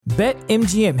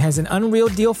BetMGM has an unreal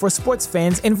deal for sports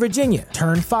fans in Virginia.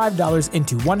 Turn $5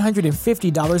 into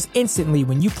 $150 instantly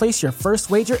when you place your first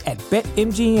wager at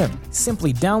BetMGM.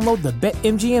 Simply download the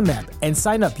BetMGM app and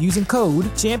sign up using code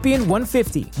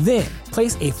Champion150. Then,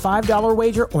 place a $5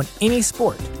 wager on any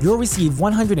sport. You'll receive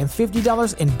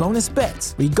 $150 in bonus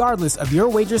bets, regardless of your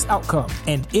wager's outcome.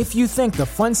 And if you think the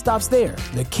fun stops there,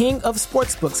 the King of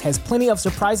Sportsbooks has plenty of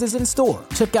surprises in store.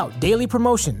 Check out daily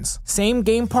promotions,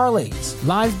 same-game parlays,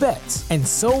 live bets, and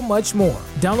so much more.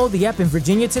 Download the app in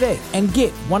Virginia today and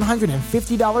get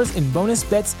 $150 in bonus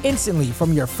bets instantly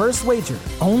from your first wager.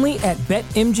 Only at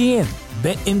BetMGM.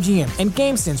 BetMGM and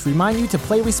GameSense remind you to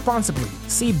play responsibly.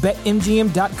 See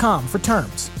BetMGM.com for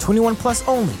terms. 21 plus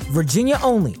only. Virginia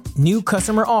only. New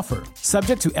customer offer.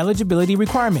 Subject to eligibility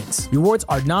requirements. Rewards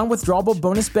are non-withdrawable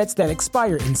bonus bets that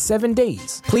expire in 7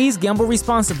 days. Please gamble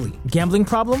responsibly. Gambling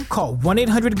problem? Call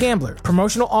 1-800-GAMBLER.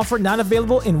 Promotional offer not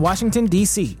available in Washington,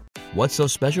 D.C. What's so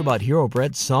special about Hero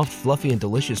Bread's soft, fluffy, and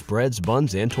delicious breads,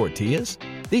 buns, and tortillas?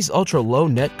 These ultra-low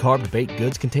net-carb baked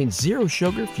goods contain zero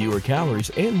sugar, fewer calories,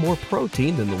 and more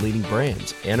protein than the leading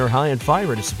brands, and are high in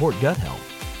fiber to support gut health.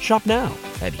 Shop now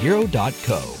at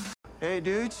Hero.co. Hey,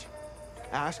 dudes.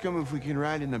 Ask them if we can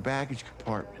ride in the baggage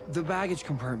compartment. The baggage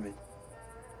compartment.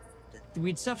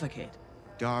 We'd suffocate.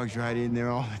 Dogs ride in there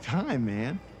all the time,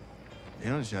 man. They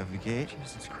don't suffocate.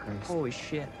 Jesus Christ. Holy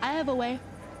shit. I have a way.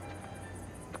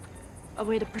 A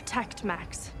way to protect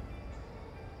Max.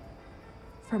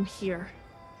 From here.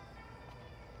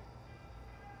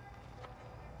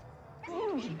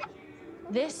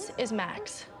 This is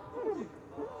Max.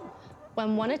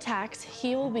 When one attacks,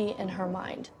 he will be in her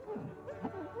mind.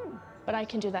 But I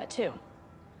can do that too.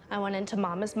 I went into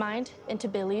Mama's mind, into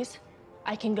Billy's.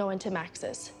 I can go into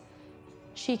Max's.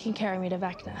 She can carry me to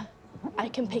Vecna. I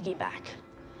can piggyback.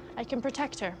 I can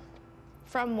protect her.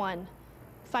 From one.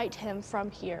 Fight him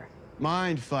from here.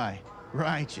 Mind fight.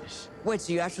 Righteous. Wait,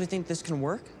 so you actually think this can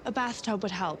work? A bathtub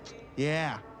would help.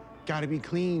 Yeah. Gotta be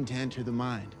clean to enter the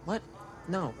mind. What?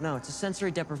 No, it's a sensory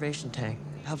deprivation tank.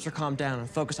 It helps her calm down and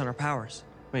focus on her powers.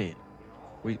 Wait,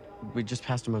 we just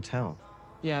passed a motel.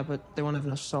 Yeah, but they won't have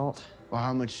enough salt. Well,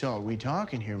 how much salt we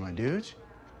talking here, my dudes?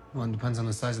 Well, it depends on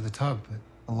the size of the tub, but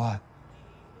a lot.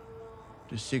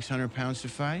 Does 600 pounds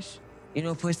suffice? You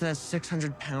know a place that has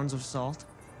 600 pounds of salt?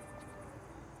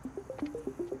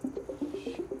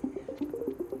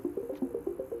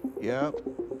 Yep.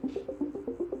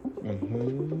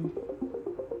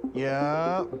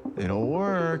 Yep. It'll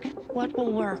work. What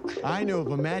will work? I know of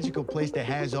a magical place that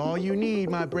has all you need,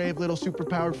 my brave little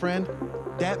superpowered friend.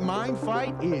 That mind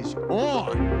fight is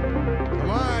on. Come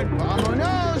on,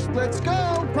 vamonos, let's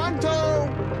go, pronto!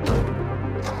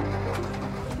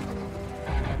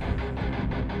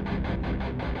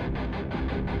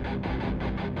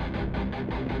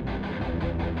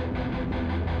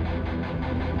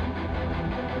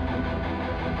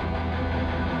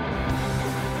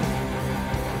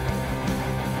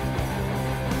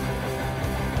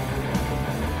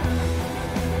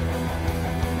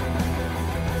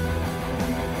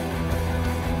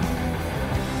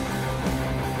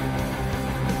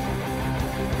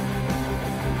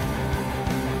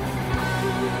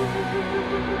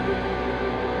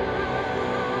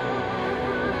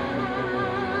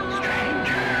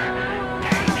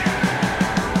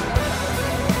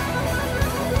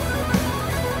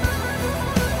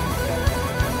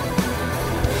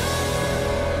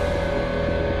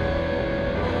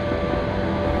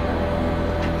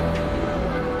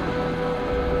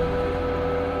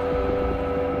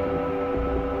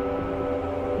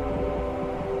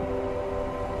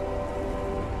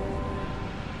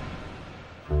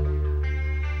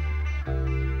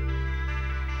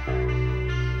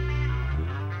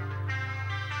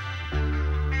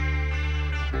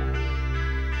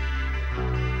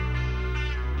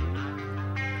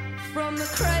 From the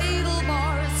cradle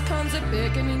bars comes a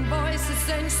beckoning voice that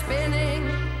sends you spinning.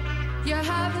 You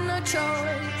have no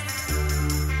choice.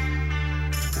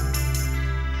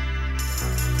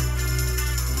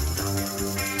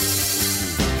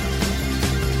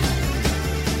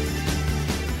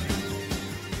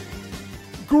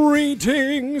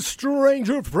 Greetings,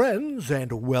 stranger friends,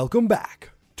 and welcome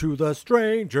back to the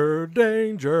Stranger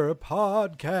Danger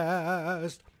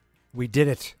Podcast. We did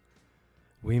it.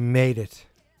 We made it.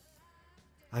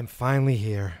 I'm finally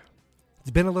here. It's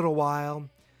been a little while.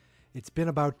 It's been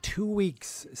about 2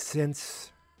 weeks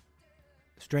since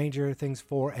Stranger Things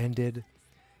 4 ended.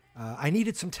 I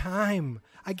needed some time.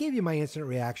 I gave you my instant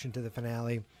reaction to the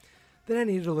finale. Then I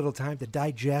needed a little time to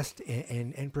digest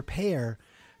and prepare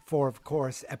for, of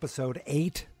course, episode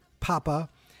 8, Papa.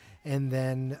 And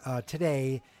then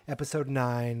today, episode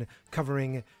 9,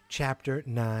 covering chapter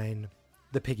 9,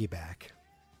 The Piggyback.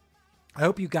 I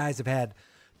hope you guys have had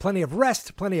plenty of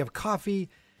rest, plenty of coffee,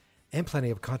 and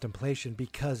plenty of contemplation,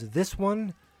 because this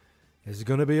one is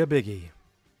going to be a biggie.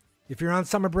 If you're on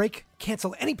summer break,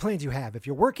 cancel any plans you have. If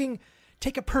you're working,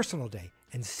 take a personal day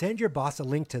and send your boss a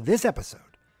link to this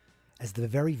episode as the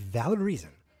very valid reason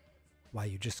why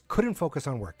you just couldn't focus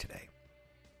on work today.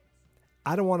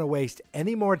 I don't want to waste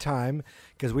any more time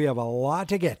because we have a lot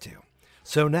to get to.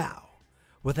 So now,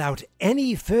 without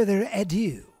any further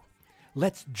ado,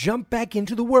 let's jump back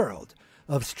into the world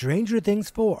of Stranger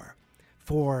Things 4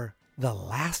 for the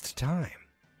last time.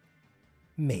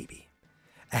 Maybe.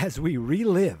 As we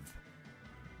relive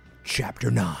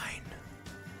Chapter 9,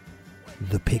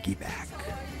 The Piggyback.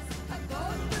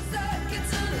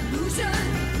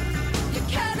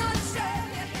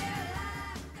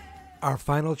 Our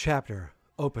final chapter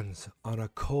opens on a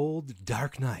cold,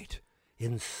 dark night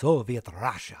in Soviet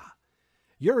Russia.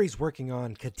 Yuri's working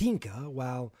on Katinka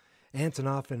while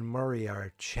Antonov and Murray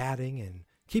are chatting and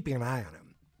keeping an eye on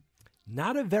him.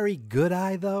 Not a very good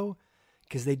eye, though,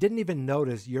 because they didn't even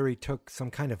notice Yuri took some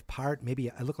kind of part, maybe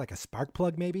it looked like a spark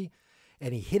plug maybe,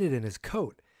 and he hid it in his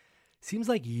coat. Seems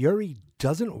like Yuri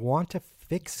doesn't want to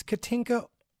fix Katinka,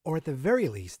 or at the very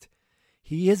least,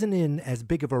 he isn't in as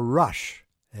big of a rush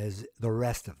as the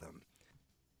rest of them.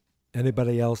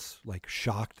 Anybody else,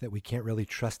 shocked that we can't really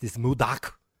trust this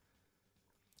Mudak?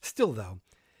 Still, though,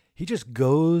 he just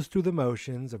goes through the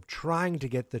motions of trying to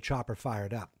get the chopper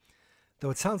fired up. Though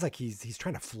it sounds like he's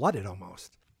trying to flood it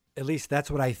almost. At least that's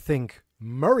what I think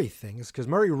Murray thinks, because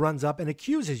Murray runs up and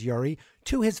accuses Yuri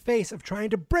to his face of trying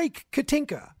to break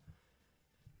Katinka.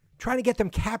 Trying to get them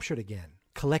captured again,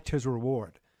 collect his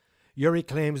reward. Yuri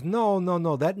claims, no,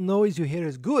 that noise you hear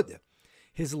is good.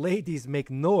 His ladies make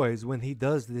noise when he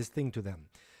does this thing to them.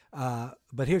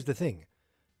 But here's the thing.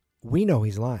 We know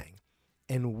he's lying.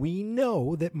 And we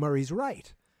know that Murray's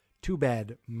right. Too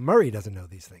bad Murray doesn't know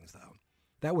these things, though.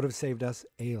 That would have saved us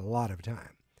a lot of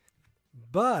time.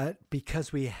 But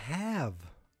because we have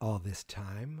all this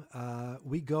time,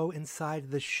 we go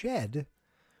inside the shed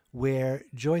where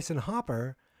Joyce and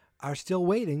Hopper are still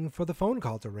waiting for the phone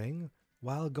call to ring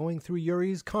while going through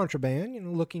Yuri's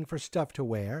contraband, looking for stuff to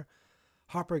wear.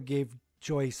 Hopper gave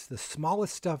Joyce the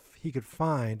smallest stuff he could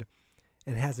find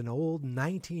and has an old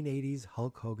 1980s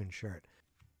Hulk Hogan shirt.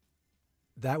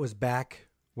 That was back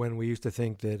when we used to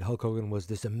think that Hulk Hogan was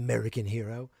this American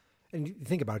hero. And you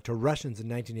think about it, to Russians in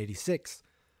 1986,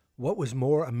 what was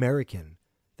more American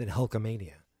than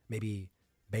Hulkamania? Maybe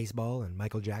baseball and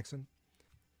Michael Jackson?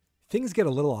 Things get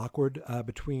a little awkward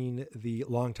between the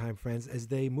longtime friends as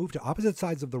they move to opposite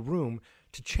sides of the room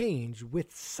to change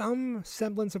with some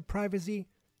semblance of privacy,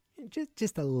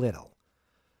 just a little.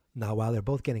 Now, while they're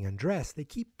both getting undressed, they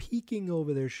keep peeking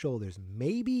over their shoulders,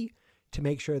 maybe to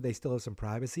make sure they still have some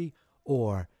privacy,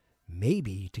 or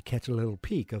maybe to catch a little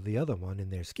peek of the other one in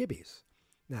their skivvies.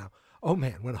 Now, oh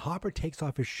man, when Hopper takes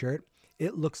off his shirt,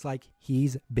 it looks like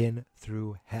he's been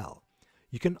through hell.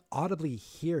 You can audibly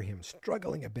hear him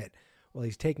struggling a bit while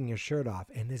he's taking his shirt off,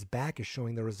 and his back is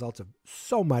showing the results of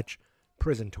so much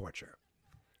prison torture.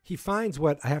 He finds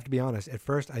what, I have to be honest, at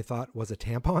first I thought was a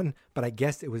tampon, but I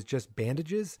guessed it was just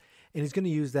bandages, and he's going to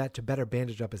use that to better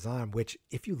bandage up his arm, which,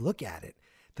 if you look at it,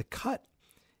 the cut,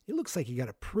 it looks like he got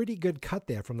a pretty good cut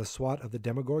there from the swat of the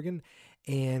Demogorgon,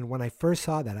 and when I first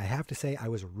saw that, I have to say I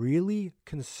was really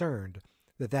concerned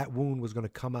that wound was going to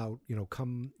come out,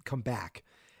 come back,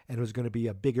 and it was going to be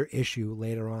a bigger issue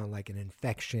later on, like an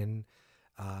infection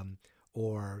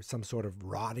or some sort of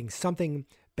rotting. Something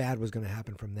bad was going to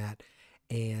happen from that.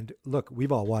 And look,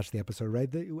 we've all watched the episode, right?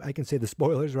 I can say the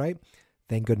spoilers, right?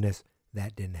 Thank goodness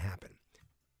that didn't happen.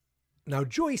 Now,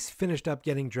 Joyce finished up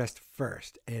getting dressed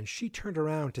first, and she turned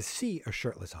around to see a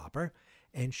shirtless Hopper,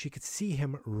 and she could see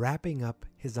him wrapping up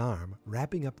his arm,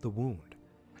 wrapping up the wound.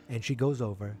 And she goes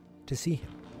over to see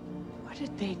him. What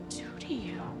did they do to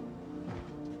you?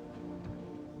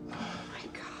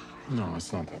 No,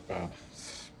 it's not that bad.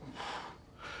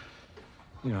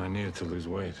 I needed to lose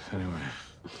weight anyway.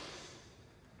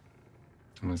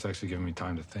 And it's actually given me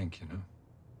time to think,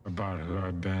 about who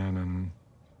I've been and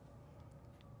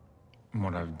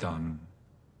what I've done.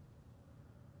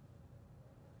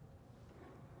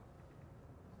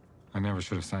 I never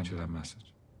should have sent you that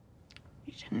message.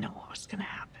 You didn't know what was going to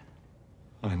happen.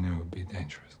 I knew it would be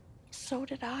dangerous. So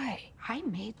did I. I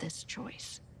made this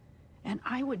choice. And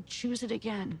I would choose it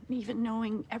again, even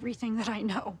knowing everything that I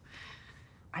know.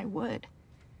 I would.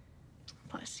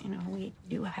 Plus, we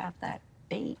do have that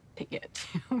bait to get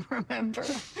to, remember?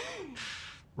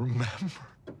 Remember?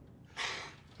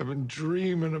 I've been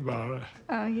dreaming about it.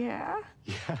 Oh, yeah?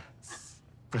 Yes.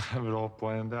 I have it all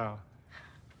planned out.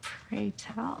 Pray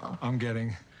tell. I'm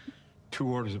getting 2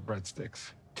 orders of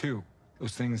breadsticks. 2.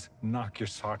 Those things knock your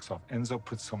socks off. Enzo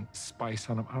puts some spice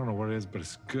on them. I don't know what it is, but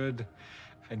it's good.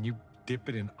 And you dip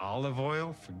it in olive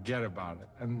oil, forget about it.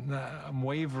 And I'm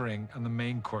wavering on the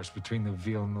main course between the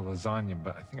veal and the lasagna,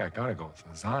 but I think I gotta go with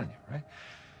lasagna, right?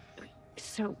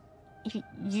 So,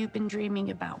 you've been dreaming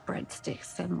about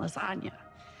breadsticks and lasagna.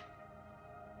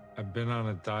 I've been on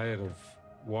a diet of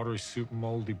watery soup,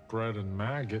 moldy bread, and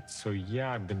maggots, so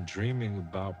yeah, I've been dreaming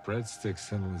about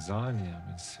breadsticks and lasagna,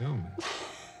 I'm assuming.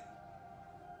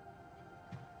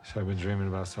 So I've been dreaming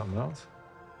about something else?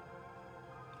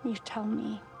 You tell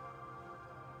me.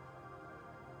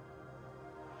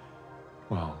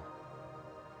 Well,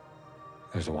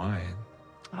 there's wine.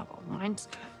 Oh, wine's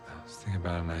good. I was thinking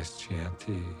about a nice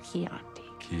Chianti.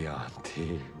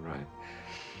 Chianti, right.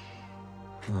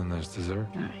 And then there's dessert.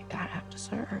 I gotta have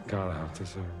dessert. Gotta have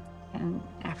dessert. And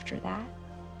after that?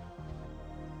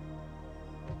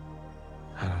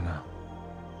 I don't know.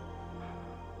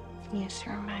 Use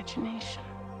your imagination.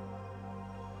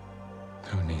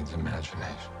 Who needs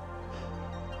imagination?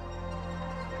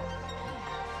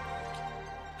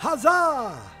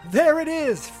 Huzzah! There it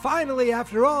is! Finally,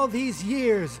 after all these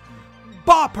years,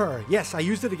 Bopper! Yes, I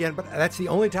used it again, but that's the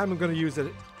only time I'm going to use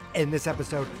it in this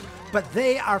episode. But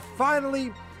they are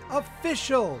finally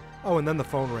official! Oh, and then the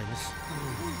phone rings.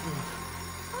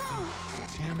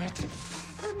 Damn it.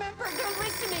 Remember, they're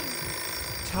listening.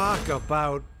 Talk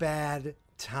about bad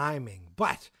timing.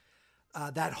 But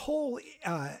that whole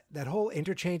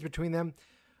interchange between them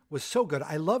was so good.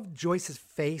 I loved Joyce's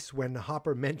face when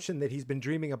Hopper mentioned that he's been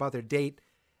dreaming about their date,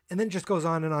 and then just goes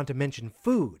on and on to mention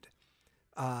food.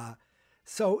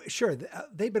 So sure,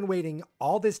 they've been waiting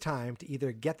all this time to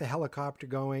either get the helicopter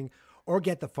going or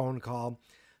get the phone call.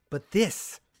 But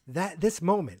this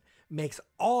moment makes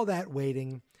all that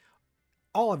waiting,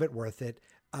 all of it worth it.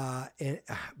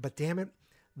 But damn it,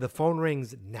 the phone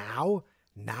rings now.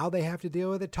 Now they have to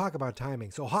deal with it. Talk about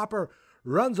timing. So Hopper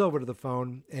runs over to the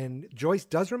phone, and Joyce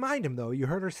does remind him, though, you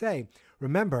heard her say,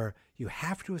 remember, you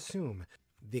have to assume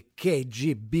the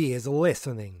KGB is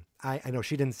listening. I know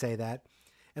she didn't say that.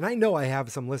 And I know I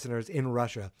have some listeners in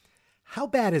Russia. How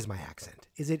bad is my accent?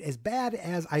 Is it as bad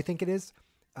as I think it is?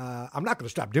 I'm not going to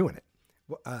stop doing it.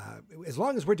 As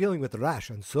long as we're dealing with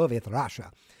Russia and Soviet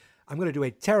Russia, I'm going to do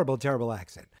a terrible, terrible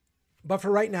accent. But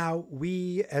for right now,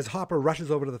 we, as Hopper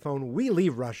rushes over to the phone, we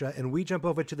leave Russia and we jump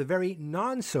over to the very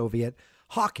non-Soviet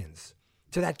Hawkins,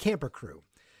 to that camper crew.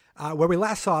 Where we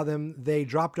last saw them, they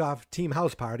dropped off Team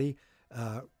House Party,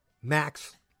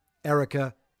 Max,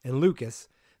 Erica, and Lucas.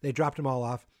 They dropped them all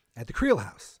off at the Creel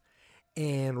house.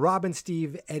 And Robin,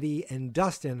 Steve, Eddie, and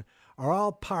Dustin are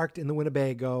all parked in the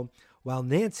Winnebago while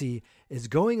Nancy is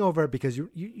going over, because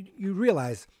you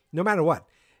realize, no matter what,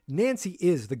 Nancy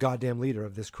is the goddamn leader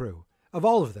of this crew. Of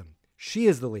all of them, she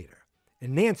is the leader.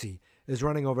 And Nancy is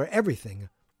running over everything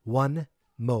one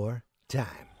more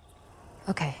time.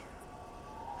 Okay.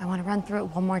 I want to run through it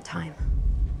one more time.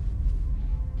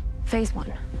 Phase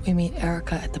 1. We meet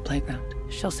Erica at the playground.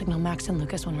 She'll signal Max and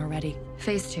Lucas when we're ready.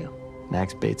 Phase 2.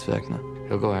 Max baits Vecna.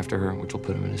 He'll go after her, which will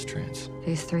put him in his trance.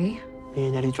 Phase 3. Me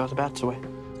and Eddie draw the bats away.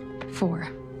 4.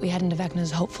 We head into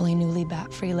Vecna's hopefully newly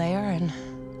bat-free lair and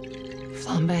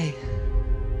flambe.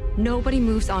 Nobody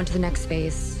moves on to the next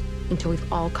phase until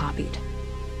we've all copied.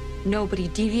 Nobody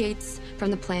deviates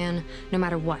from the plan, no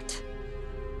matter what.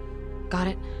 Got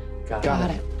it?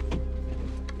 Got it.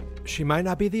 She might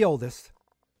not be the oldest.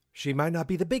 She might not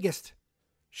be the biggest.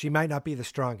 She might not be the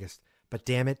strongest. But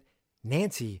damn it,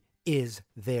 Nancy is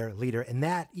their leader. And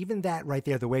even that right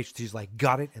there, the way she's like,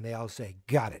 got it, and they all say,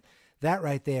 got it. That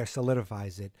right there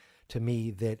solidifies it to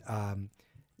me that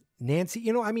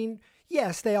Nancy,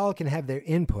 yes, they all can have their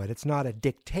input. It's not a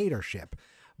dictatorship,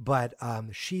 but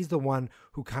she's the one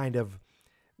who kind of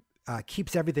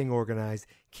keeps everything organized,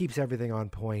 keeps everything on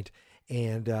point.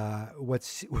 And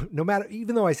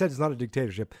even though I said it's not a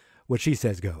dictatorship, what she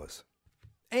says goes.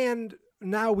 And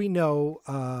now we know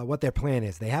what their plan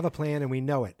is. They have a plan and we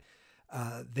know it.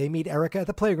 They meet Erica at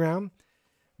the playground.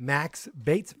 Max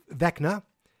baits Vecna.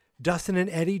 Dustin and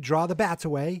Eddie draw the bats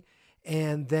away.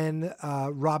 And then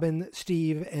Robin,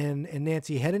 Steve, and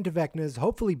Nancy head into Vecna's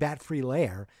hopefully bat-free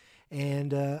lair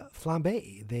and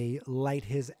flambe. They light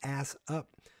his ass up.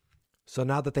 So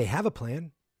now that they have a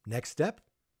plan, next step,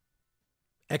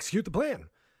 execute the plan.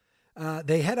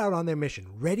 They head out on their mission,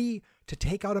 ready to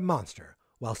take out a monster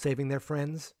while saving their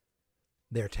friends,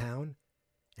 their town,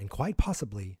 and quite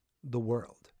possibly the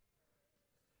world.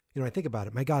 I think about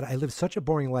it. My God, I live such a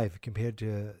boring life compared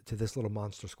to this little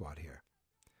monster squad here.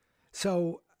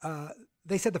 So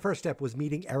they said the first step was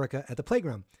meeting Erica at the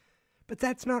playground. But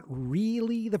that's not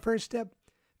really the first step.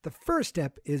 The first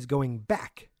step is going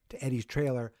back to Eddie's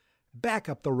trailer, back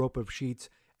up the rope of sheets,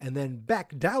 and then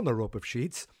back down the rope of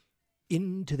sheets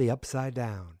into the Upside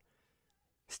Down.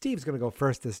 Steve's going to go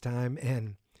first this time,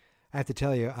 and I have to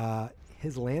tell you,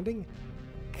 his landing,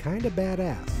 kind of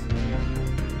badass.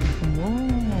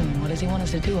 Whoa, what does he want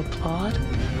us to do, applaud?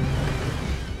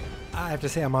 I have to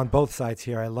say I'm on both sides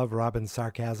here. I love Robin's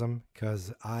sarcasm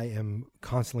because I am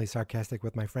constantly sarcastic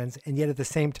with my friends, and yet at the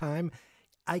same time,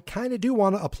 I kind of do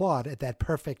want to applaud at that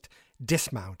perfect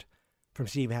dismount from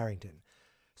Steve Harrington.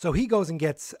 So he goes and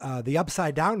gets the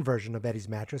upside-down version of Eddie's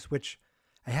mattress, which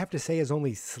I have to say is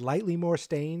only slightly more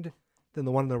stained than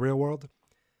the one in the real world.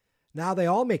 Now they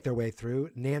all make their way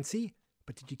through. Nancy,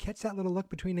 but did you catch that little look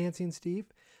between Nancy and Steve?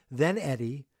 Then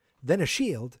Eddie, then a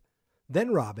shield,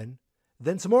 then Robin,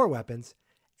 then some more weapons,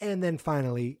 and then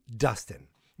finally Dustin.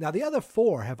 Now the other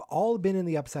four have all been in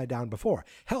the Upside Down before.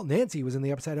 Hell, Nancy was in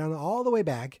the Upside Down all the way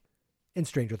back in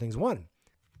Stranger Things 1.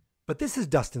 But this is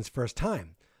Dustin's first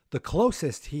time. The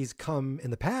closest he's come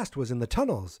in the past was in the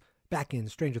tunnels back in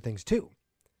Stranger Things 2.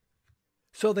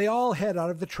 So they all head out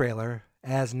of the trailer.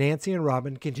 As Nancy and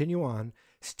Robin continue on,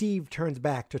 Steve turns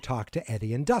back to talk to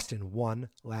Eddie and Dustin one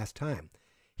last time.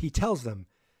 He tells them,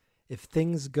 if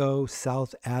things go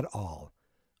south at all,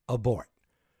 abort.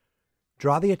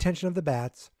 Draw the attention of the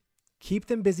bats, keep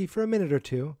them busy for a minute or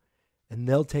two, and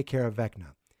they'll take care of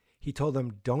Vecna. He told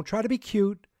them, don't try to be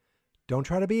cute, don't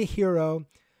try to be a hero.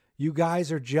 You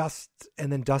guys are just,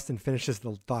 and then Dustin finishes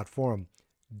the thought for him,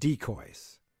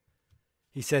 decoys.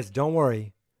 He says, don't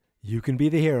worry, you can be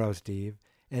the hero, Steve.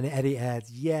 And Eddie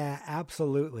adds, yeah,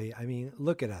 absolutely. I mean,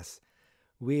 look at us.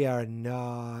 We are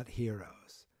not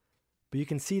heroes. But you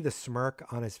can see the smirk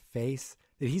on his face,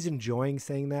 that he's enjoying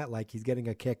saying that, like he's getting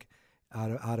a kick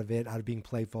out of being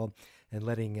playful and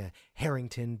letting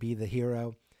Harrington be the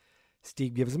hero.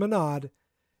 Steve gives him a nod,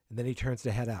 and then he turns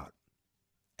to head out.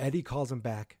 Eddie calls him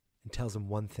back and tells him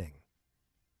one thing.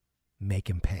 Make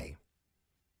him pay.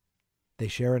 They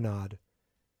share a nod.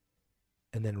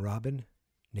 And then Robin,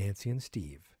 Nancy, and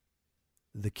Steve,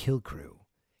 the kill crew,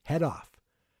 head off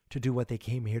to do what they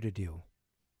came here to do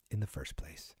in the first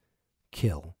place.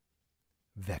 Kill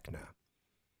Vecna.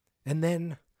 And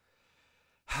then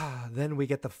we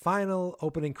get the final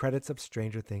opening credits of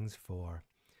Stranger Things 4.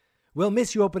 We'll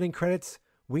miss you, opening credits.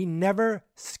 We never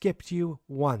skipped you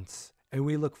once, and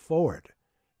we look forward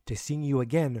to seeing you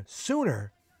again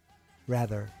sooner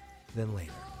rather than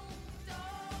later.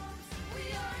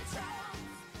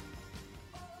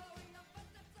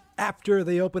 After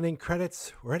the opening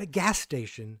credits, we're at a gas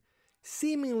station,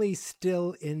 seemingly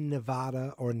still in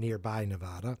Nevada or nearby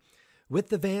Nevada, with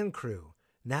the van crew,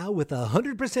 now with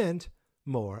 100%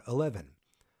 more 11.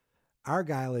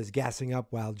 Argyle is gassing up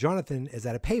while Jonathan is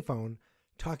at a payphone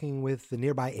talking with the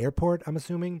nearby airport, I'm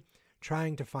assuming,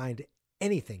 trying to find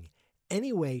anything,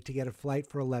 any way to get a flight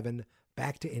for 11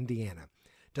 back to Indiana.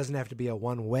 Doesn't have to be a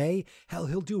one-way. Hell,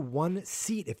 he'll do one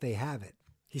seat if they have it.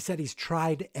 He said he's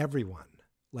tried everyone.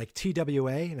 Like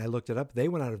TWA, and I looked it up, they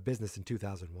went out of business in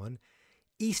 2001.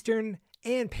 Eastern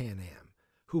and Pan Am,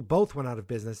 who both went out of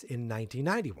business in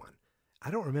 1991.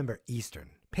 I don't remember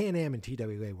Eastern. Pan Am and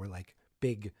TWA were like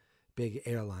big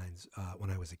airlines when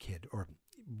I was a kid, or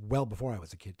well before I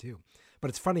was a kid too. But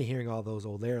it's funny hearing all those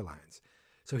old airlines.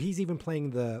 So he's even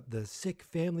playing the sick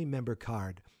family member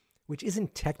card, which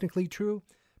isn't technically true,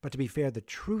 but to be fair, the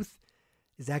truth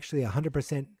is actually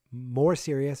 100% more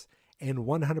serious and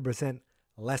 100%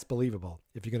 less believable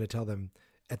if you're going to tell them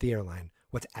at the airline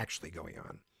what's actually going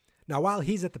on. Now, while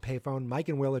he's at the payphone, Mike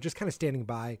and Will are just kind of standing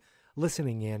by,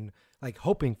 listening in, like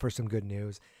hoping for some good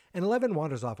news, and 11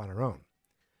 wanders off on her own.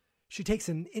 She takes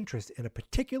an interest in a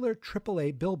particular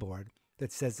AAA billboard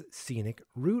that says Scenic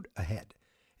Route ahead,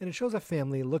 and it shows a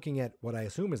family looking at what I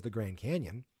assume is the Grand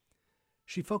Canyon.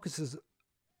 She focuses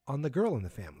on the girl in the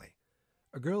family,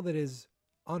 a girl that is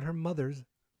on her mother's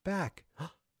back.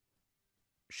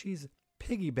 She's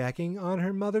piggybacking on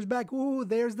her mother's back. Ooh,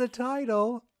 there's the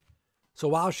title. So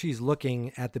while she's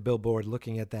looking at the billboard,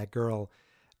 looking at that girl,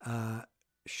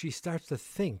 she starts to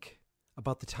think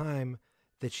about the time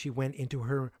that she went into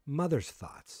her mother's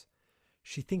thoughts.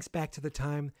 She thinks back to the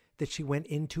time that she went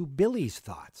into Billy's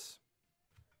thoughts.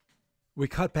 We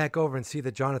cut back over and see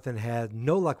that Jonathan had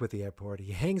no luck with the airport.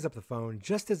 He hangs up the phone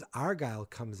just as Argyle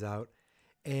comes out,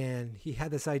 and he had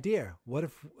this idea. What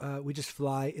if we just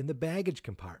fly in the baggage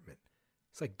compartment?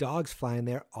 It's like dogs flying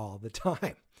there all the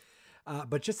time.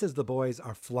 But just as the boys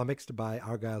are flummoxed by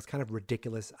Argyle's kind of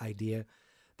ridiculous idea,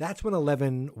 that's when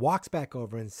 11 walks back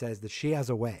over and says that she has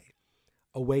a way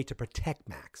to protect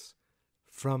Max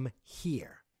from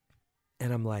here.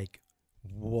 And I'm like,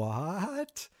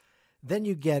 what? Then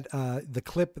you get the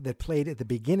clip that played at the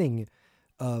beginning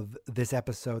of this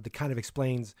episode that kind of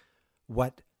explains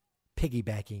what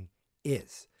piggybacking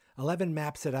is. 11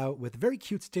 maps it out with very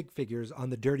cute stick figures on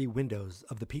the dirty windows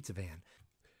of the pizza van.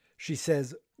 She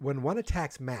says, when one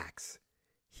attacks Max,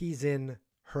 he's in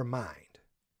her mind.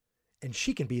 And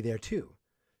she can be there too.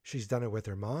 She's done it with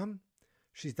her mom.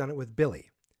 She's done it with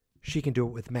Billy. She can do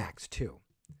it with Max too.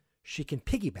 She can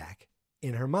piggyback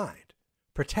in her mind,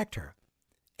 protect her,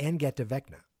 and get to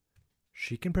Vecna.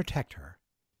 She can protect her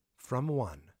from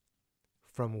one,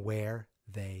 from where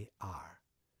they are.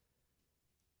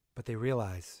 But they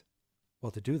realize,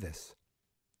 well, to do this,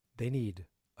 they need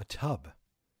a tub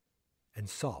and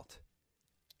salt.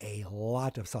 A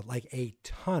lot of salt, like a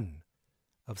ton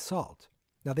of salt.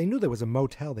 Now, they knew there was a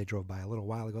motel they drove by a little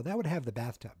while ago. That would have the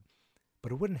bathtub,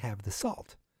 but it wouldn't have the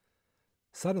salt.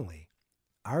 Suddenly,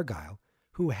 Argyle,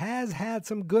 who has had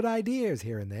some good ideas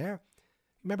here and there,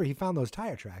 remember, he found those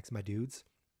tire tracks, my dudes,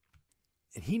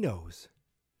 and he knows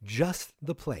just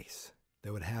the place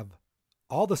that would have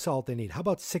all the salt they need. How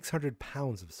about 600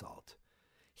 pounds of salt?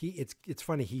 It's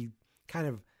funny, he kind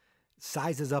of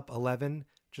sizes up 11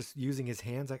 just using his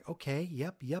hands, like, okay,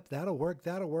 yep, that'll work.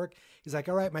 He's like,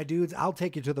 all right, my dudes, I'll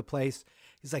take you to the place.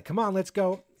 He's like, come on, let's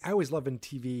go. I always love in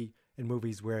TV and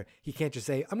movies where he can't just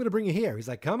say, I'm going to bring you here. He's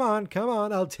like, come on,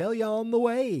 I'll tell you on the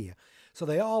way. So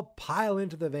they all pile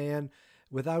into the van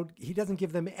he doesn't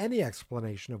give them any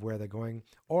explanation of where they're going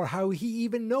or how he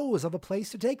even knows of a place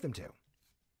to take them to.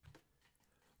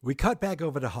 We cut back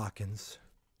over to Hawkins,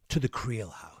 to the Creel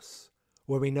house,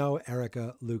 where we know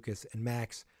Erica, Lucas, and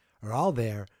Max are all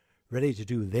there, ready to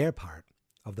do their part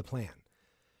of the plan.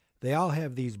 They all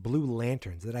have these blue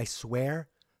lanterns that I swear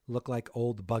look like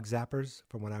old bug zappers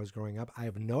from when I was growing up. I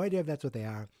have no idea if that's what they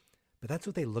are, but that's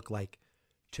what they look like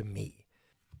to me.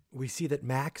 We see that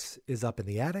Max is up in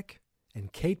the attic,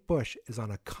 and Kate Bush is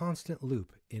on a constant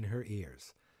loop in her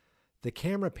ears. The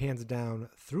camera pans down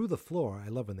through the floor. I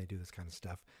love when they do this kind of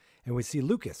stuff. And we see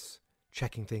Lucas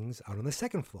checking things out on the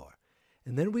second floor.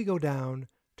 And then we go down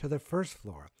to the first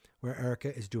floor, where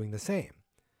Erica is doing the same.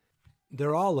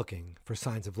 They're all looking for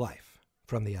signs of life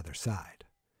from the other side.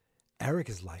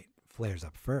 Erica's light flares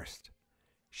up first.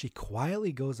 She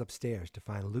quietly goes upstairs to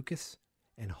find Lucas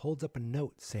and holds up a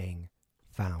note saying,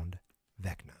 found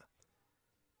Vecna.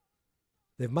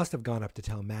 They must have gone up to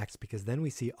tell Max, because then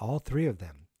we see all three of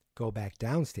them go back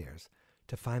downstairs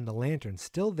to find the lantern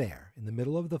still there in the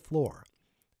middle of the floor,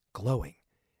 glowing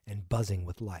and buzzing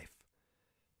with life.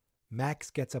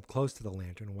 Max gets up close to the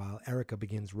lantern while Erica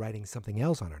begins writing something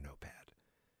else on her notepad.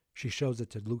 She shows it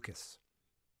to Lucas.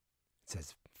 It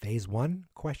says, Phase 1? ?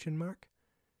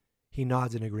 He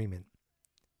nods in agreement,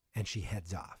 and she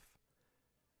heads off.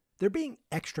 They're being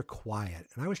extra quiet,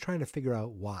 and I was trying to figure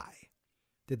out why.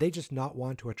 Did they just not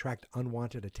want to attract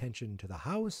unwanted attention to the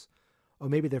house? Or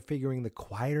maybe they're figuring the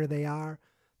quieter they are,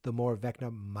 the more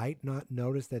Vecna might not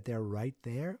notice that they're right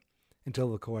there,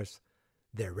 until, of course,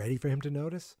 they're ready for him to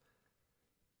notice.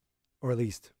 Or at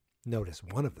least notice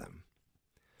one of them.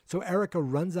 So Erica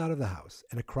runs out of the house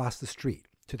and across the street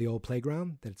to the old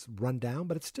playground that's run down,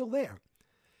 but it's still there.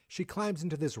 She climbs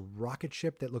into this rocket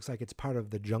ship that looks like it's part of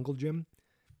the jungle gym.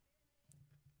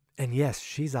 And yes,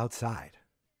 she's outside.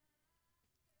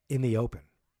 In the open.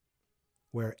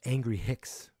 Where Angry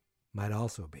Hicks might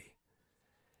also be.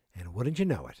 And wouldn't you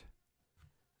know it,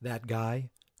 that guy,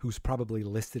 who's probably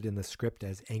listed in the script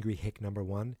as Angry Hick number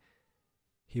 1,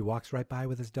 he walks right by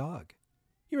with his dog.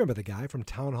 You remember the guy from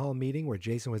Town Hall meeting where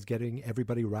Jason was getting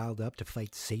everybody riled up to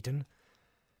fight Satan?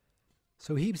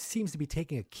 So he seems to be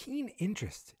taking a keen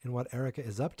interest in what Erica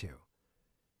is up to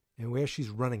and where she's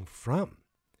running from,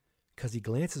 because he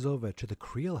glances over to the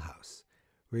Creel house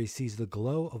where he sees the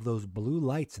glow of those blue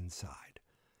lights inside.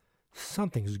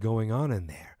 Something's going on in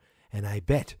there, and I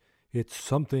bet it's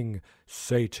something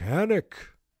satanic.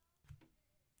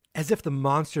 As if the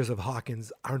monsters of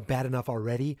Hawkins aren't bad enough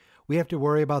already, we have to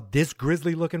worry about this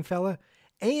grisly-looking fella,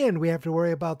 and we have to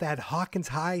worry about that Hawkins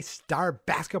High star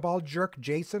basketball jerk,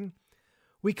 Jason.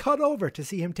 We cut over to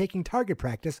see him taking target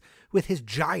practice with his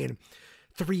giant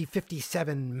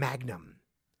 .357 Magnum.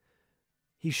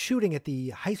 He's shooting at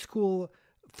the high school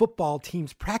football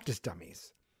team's practice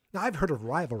dummies. Now, I've heard of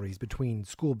rivalries between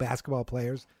school basketball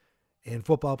players and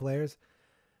football players,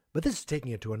 but this is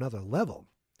taking it to another level.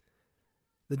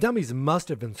 The dummies must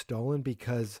have been stolen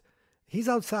because he's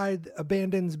outside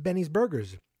Abandon's Benny's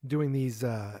Burgers doing these,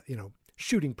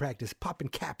 shooting practice, popping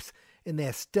caps in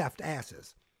their stuffed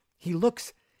asses. He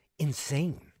looks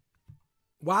insane.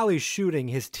 While he's shooting,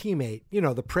 his teammate,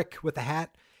 the prick with the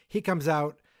hat, he comes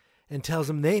out and tells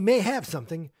him they may have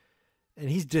something. And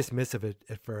he's dismissive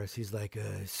at first. He's like,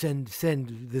 send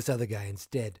this other guy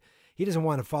instead. He doesn't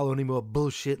want to follow any more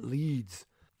bullshit leads.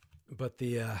 But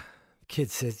the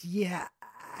kid says, yeah,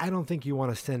 I don't think you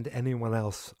want to send anyone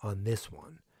else on this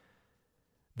one.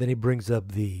 Then he brings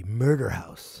up the murder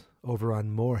house over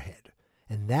on Moorhead.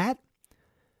 And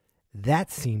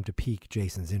that seemed to pique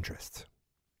Jason's interest.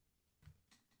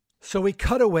 So we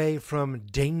cut away from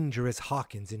dangerous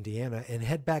Hawkins, Indiana, and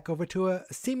head back over to a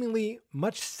seemingly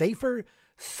much safer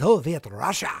Soviet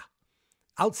Russia.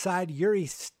 Outside,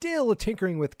 Yuri's still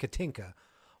tinkering with Katinka,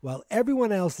 while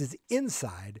everyone else is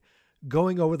inside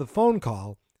going over the phone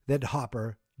call that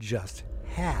Hopper just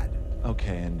had.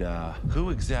 Okay, and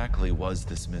who exactly was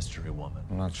this mystery woman?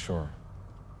 I'm not sure.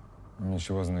 I mean,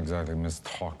 she wasn't exactly Miss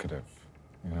Talkative.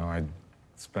 You know, I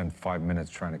spent 5 minutes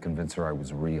trying to convince her I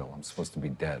was real. I'm supposed to be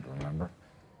dead, remember?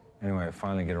 Anyway, I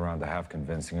finally get around to half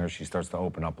convincing her. She starts to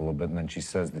open up a little bit, and then she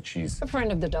says that she's a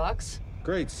friend of the doc's.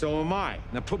 Great, so am I.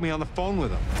 Now put me on the phone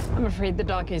with him. I'm afraid the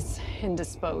doc is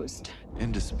indisposed.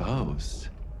 Indisposed?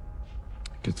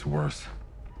 It gets worse.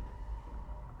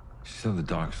 She said the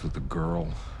doc's with the girl,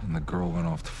 and the girl went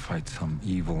off to fight some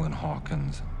evil in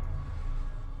Hawkins.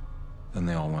 Then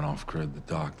they all went off grid, the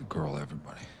doc, the girl,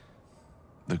 everybody.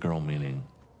 The girl meaning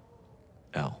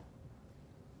Elle.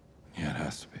 Yeah, it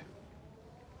has to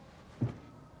be.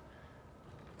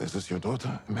 This is your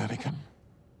daughter, American?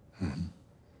 Mm-hmm.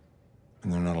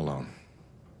 And they're not alone.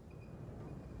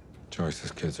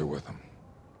 Joyce's kids are with them.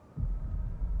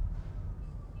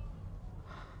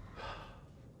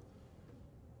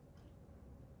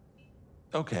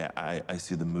 Okay, I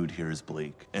see the mood here is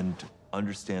bleak, and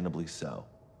understandably so.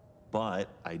 But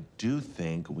I do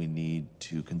think we need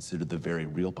to consider the very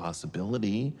real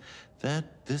possibility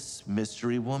that this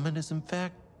mystery woman is in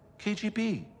fact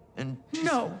KGB. And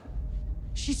No,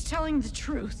 she's telling the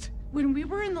truth. When we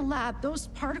were in the lab, those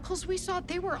particles we saw,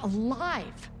 they were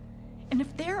alive. And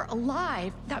if they're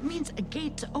alive, that means a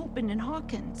gate to open in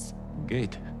Hawkins.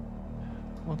 Gate?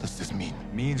 What does this mean?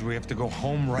 It means we have to go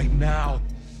home right now.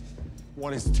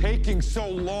 What is taking so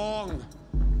long?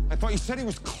 I thought you said he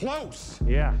was close.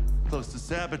 Yeah. Close to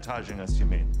sabotaging us, you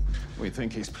mean? We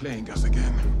think he's playing us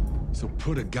again. So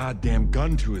put a goddamn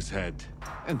gun to his head.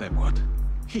 And then what?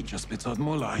 He just spits out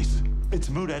more lies. It's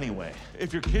moot anyway.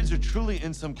 If your kids are truly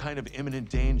in some kind of imminent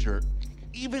danger,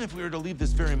 even if we were to leave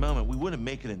this very moment, we wouldn't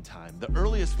make it in time. The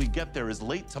earliest we get there is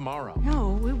late tomorrow.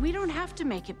 No, we don't have to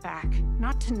make it back.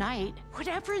 Not tonight.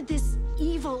 Whatever this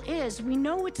evil is, we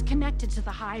know it's connected to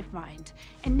the hive mind.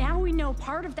 And now we know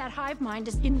part of that hive mind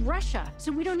is in Russia,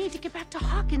 so we don't need to get back to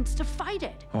Hawkins to fight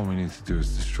it. All we need to do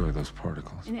is destroy those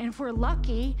particles. And if we're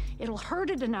lucky, it'll hurt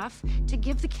it enough to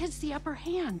give the kids the upper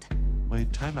hand.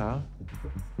 Wait, time out.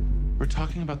 We're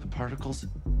talking about the particles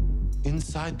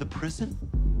inside the prison?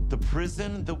 The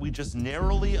prison that we just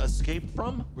narrowly escaped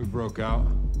from? We broke out.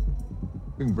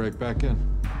 We can break back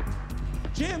in.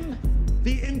 Jim,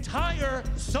 the entire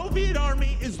Soviet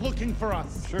army is looking for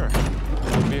us. Sure.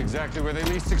 Be exactly where they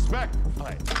least expect.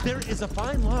 Fine. There is a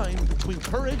fine line between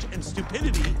courage and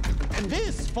stupidity, and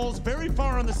this falls very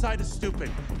far on the side of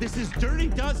stupid. This is Dirty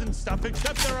Dozen stuff,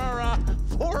 except there are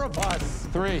 4 of us.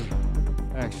 3,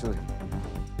 actually.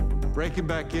 Breaking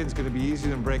back in is going to be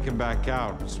easier than breaking back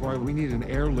out. That's why we need an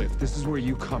airlift. This is where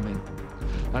you come in.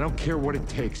 I don't care what it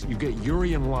takes. You get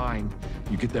Yuri in line,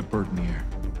 you get that bird in the air.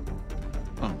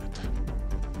 On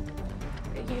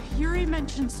it. Yuri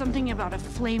mentioned something about a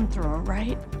flamethrower,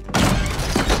 right?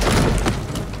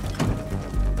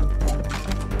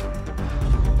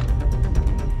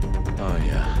 Oh,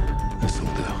 yeah. This'll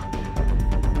do.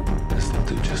 This'll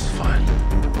do just fine.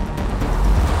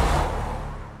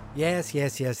 Yes.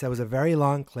 That was a very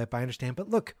long clip, I understand. But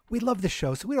look, we love the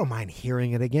show, so we don't mind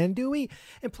hearing it again, do we?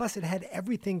 And plus, it had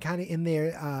everything kind of in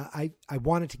there. I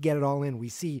wanted to get it all in. We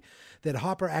see that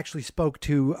Hopper actually spoke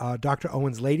to Dr.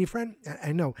 Owen's lady friend.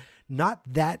 I know, not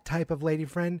that type of lady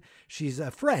friend. She's a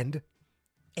friend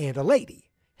and a lady,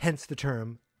 hence the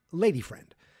term lady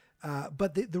friend.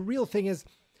 But the real thing is,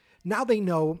 now they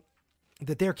know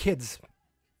that their kids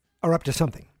are up to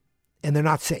something, and they're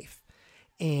not safe.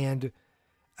 And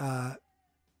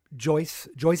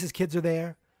Joyce's kids are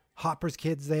there, Hopper's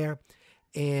kids there,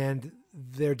 and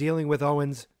they're dealing with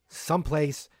Owens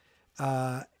someplace.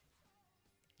 Now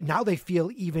they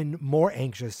feel even more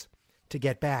anxious to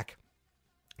get back.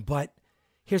 But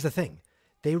here's the thing.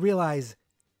 They realize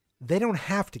they don't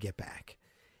have to get back.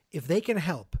 If they can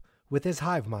help with this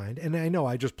hive mind, and I know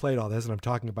I just played all this and I'm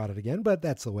talking about it again, but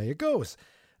that's the way it goes.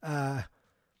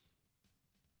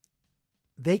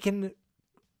 They can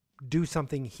do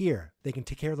something here. They can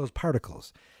take care of those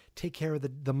particles, take care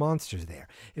of the monsters there.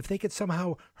 If they could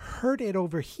somehow hurt it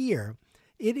over here,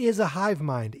 it is a hive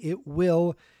mind. It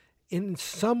will, in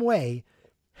some way,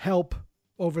 help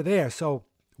over there. So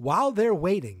while they're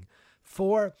waiting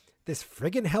for this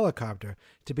friggin' helicopter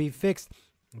to be fixed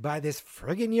by this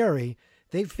friggin' Yuri,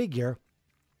 they figure,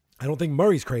 I don't think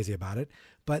Murray's crazy about it,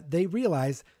 but they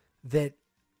realize that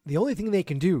the only thing they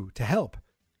can do to help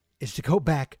is to go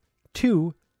back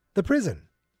to the prison,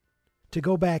 to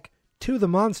go back to the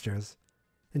monsters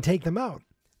and take them out.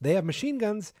 They have machine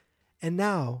guns, and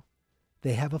now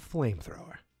they have a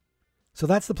flamethrower. So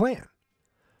that's the plan.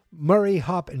 Murray,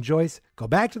 Hop, and Joyce go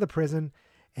back to the prison,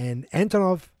 and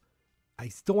Antonov, I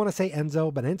still want to say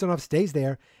Enzo, but Antonov stays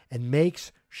there and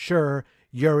makes sure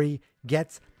Yuri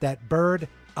gets that bird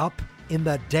up in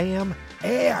the damn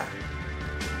air.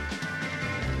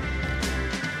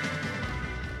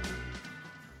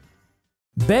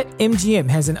 BetMGM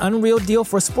has an unreal deal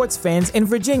for sports fans in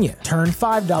Virginia. Turn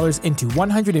 $5 into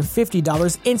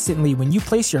 $150 instantly when you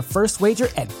place your first wager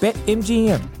at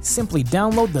BetMGM. Simply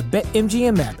download the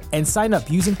BetMGM app and sign up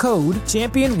using code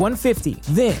Champion150.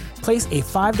 Then, place a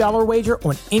 $5 wager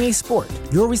on any sport.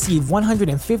 You'll receive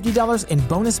 $150 in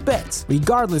bonus bets,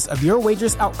 regardless of your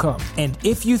wager's outcome. And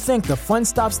if you think the fun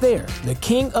stops there, the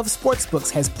King of Sportsbooks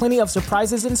has plenty of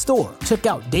surprises in store. Check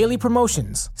out daily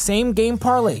promotions, same-game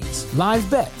parlays, live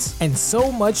bets, and so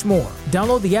much more.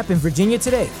 Download the app in Virginia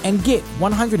today and get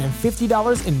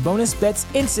 $150 in bonus bets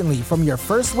instantly from your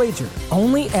first wager.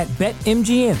 Only at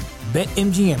BetMGM.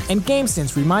 BetMGM and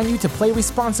GameSense remind you to play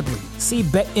responsibly. See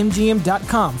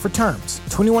BetMGM.com for terms.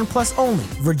 21 plus only.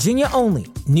 Virginia only.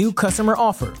 New customer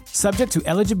offer. Subject to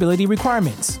eligibility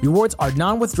requirements. Rewards are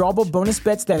non-withdrawable bonus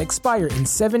bets that expire in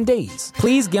 7 days.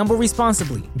 Please gamble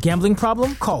responsibly. Gambling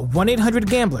problem? Call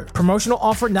 1-800-GAMBLER. Promotional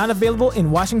offer not available in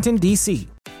Washington, D.C.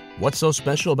 What's so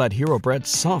special about Hero Bread's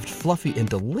soft, fluffy, and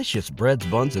delicious breads,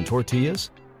 buns, and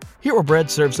tortillas? Hero Bread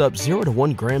serves up 0 to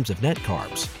 1 grams of net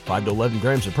carbs, 5 to 11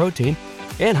 grams of protein,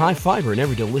 and high fiber in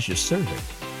every delicious serving.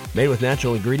 Made with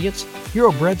natural ingredients,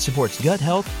 Hero Bread supports gut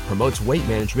health, promotes weight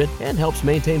management, and helps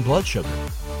maintain blood sugar.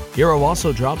 Hero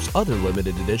also drops other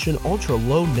limited edition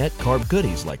ultra-low net carb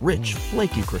goodies like rich,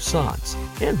 flaky croissants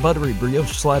and buttery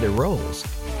brioche slider rolls.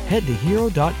 Head to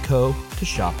hero.co to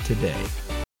shop today.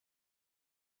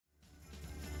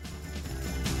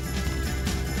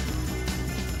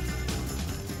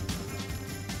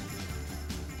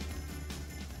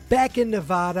 Back in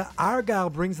Nevada, Argyle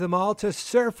brings them all to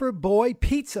Surfer Boy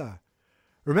Pizza.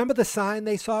 Remember the sign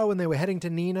they saw when they were heading to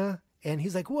Nina? And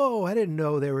he's like, whoa, I didn't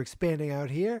know they were expanding out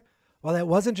here. Well, that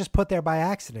wasn't just put there by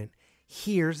accident.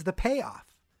 Here's the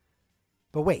payoff.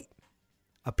 But wait,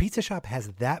 a pizza shop has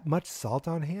that much salt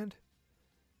on hand?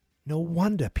 No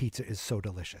wonder pizza is so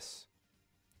delicious.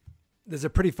 There's a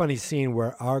pretty funny scene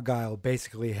where Argyle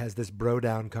basically has this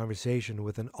bro-down conversation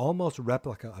with an almost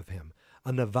replica of him,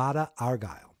 a Nevada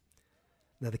Argyle.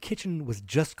 Now, the kitchen was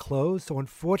just closed, so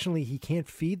unfortunately he can't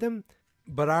feed them.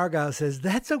 But Argyle says,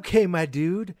 that's okay, my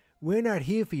dude. We're not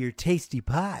here for your tasty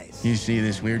pies. You see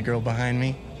this weird girl behind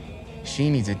me? She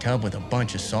needs a tub with a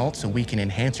bunch of salt so we can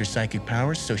enhance her psychic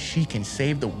powers so she can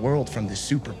save the world from this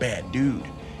super bad dude.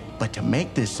 But to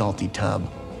make this salty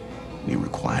tub, we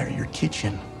require your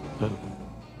kitchen.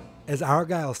 As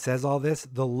Argyle says all this,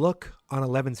 the look on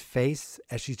Eleven's face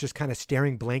as she's just kind of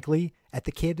staring blankly at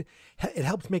the kid, it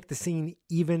helps make the scene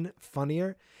even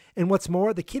funnier. And what's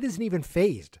more, the kid isn't even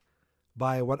fazed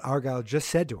by what Argyle just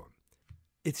said to him.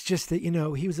 It's just that,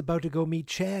 he was about to go meet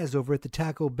Chaz over at the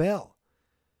Taco Bell.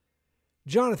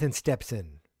 Jonathan steps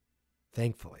in,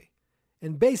 thankfully,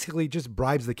 and basically just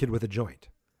bribes the kid with a joint,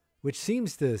 which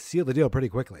seems to seal the deal pretty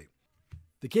quickly.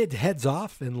 The kid heads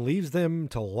off and leaves them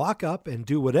to lock up and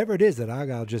do whatever it is that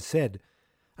Argyle just said.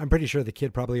 I'm pretty sure the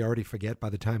kid probably already forget by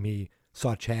the time he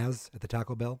saw Chaz at the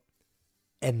Taco Bell.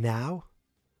 And now,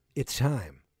 it's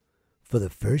time for the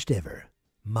first ever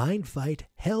mind fight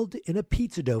held in a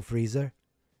pizza dough freezer.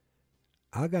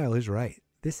 Argyle is right.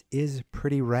 This is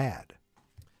pretty rad.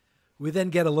 We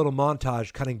then get a little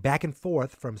montage cutting back and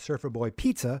forth from Surfer Boy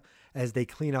Pizza as they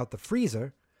clean out the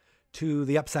freezer to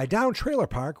the Upside Down trailer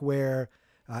park where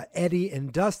Eddie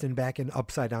and Dustin back in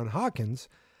Upside Down Hawkins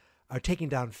are taking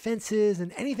down fences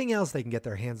and anything else they can get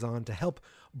their hands on to help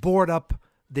board up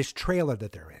this trailer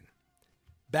that they're in.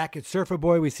 Back at Surfer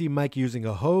Boy, we see Mike using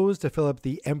a hose to fill up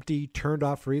the empty,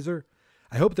 turned-off freezer.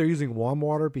 I hope they're using warm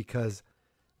water because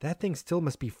that thing still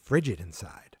must be frigid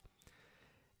inside.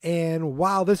 And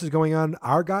while this is going on,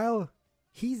 Argyle,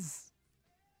 he's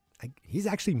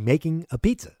actually making a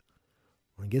pizza.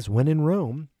 I guess when in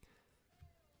Rome.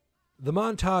 The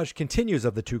montage continues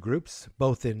of the two groups,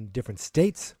 both in different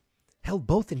states. held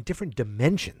both in different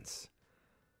dimensions.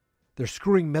 They're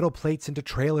screwing metal plates into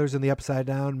trailers in the Upside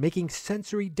Down, making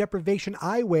sensory deprivation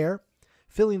eyewear,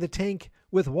 filling the tank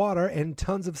with water and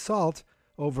tons of salt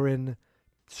over in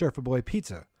Surfer Boy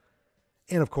Pizza.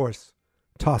 And, of course,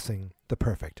 tossing the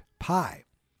perfect pie.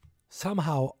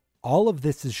 Somehow, all of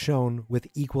this is shown with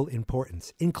equal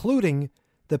importance, including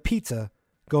the pizza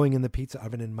going in the pizza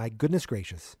oven. And my goodness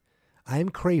gracious, I am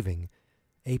craving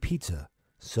a pizza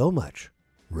so much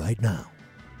right now.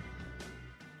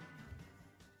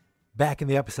 Back in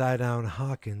the Upside Down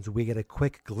Hawkins, we get a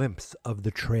quick glimpse of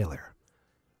the trailer.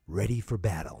 Ready for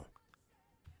battle.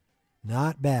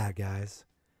 Not bad, guys.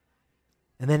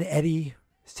 And then Eddie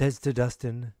says to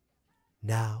Dustin,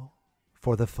 now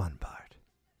for the fun part.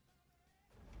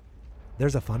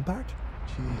 There's a fun part?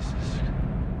 Jesus.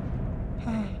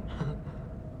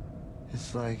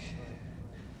 It's like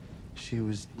she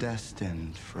was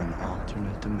destined for an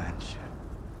alternate dimension.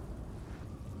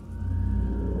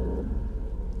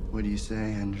 What do you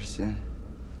say, Henderson?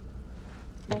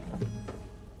 Are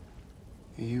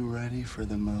you ready for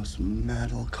the most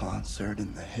metal concert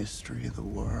in the history of the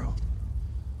world?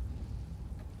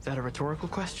 Is that a rhetorical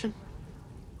question?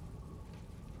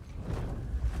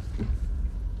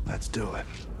 Let's do it.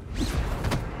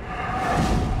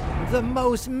 The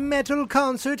most metal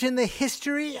concert in the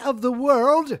history of the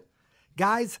world?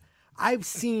 Guys, I've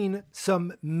seen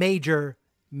some major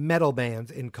metal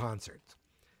bands in concerts.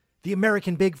 The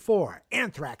American Big Four,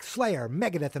 Anthrax, Slayer,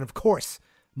 Megadeth, and of course,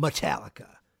 Metallica.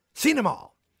 Seen them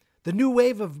all. The new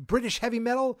wave of British heavy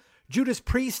metal, Judas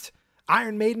Priest,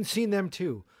 Iron Maiden, seen them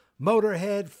too.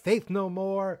 Motorhead, Faith No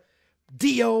More,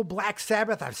 Dio, Black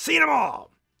Sabbath, I've seen them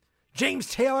all.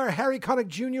 James Taylor, Harry Connick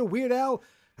Jr., Weird Al,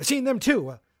 I've seen them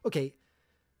too. Okay,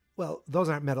 well, those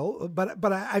aren't metal,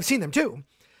 but I've seen them too.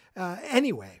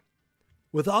 Anyway,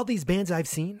 with all these bands I've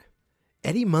seen,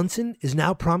 Eddie Munson is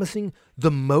now promising the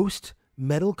most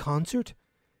metal concert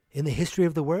in the history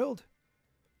of the world.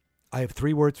 I have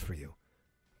 3 words for you.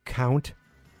 Count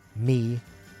me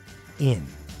in.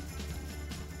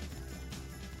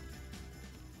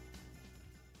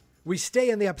 We stay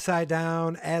in the Upside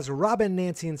Down as Robin,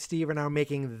 Nancy, and Steve are now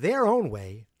making their own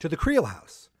way to the Creel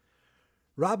house.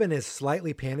 Robin is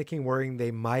slightly panicking, worrying they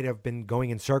might have been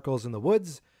going in circles in the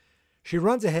woods. She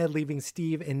runs ahead, leaving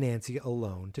Steve and Nancy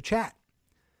alone to chat.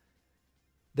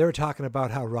 They're talking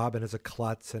about how Robin is a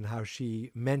klutz and how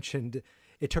she mentioned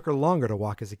it took her longer to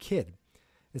walk as a kid.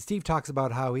 And Steve talks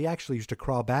about how he actually used to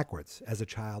crawl backwards as a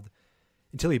child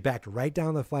until he backed right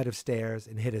down the flight of stairs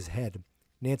and hit his head.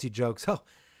 Nancy jokes, oh,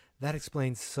 that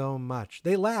explains so much.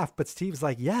 They laugh, but Steve's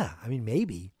like, yeah, I mean,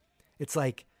 maybe. It's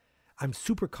like, I'm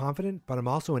super confident, but I'm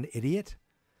also an idiot.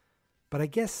 But I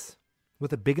guess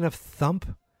with a big enough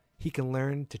thump, he can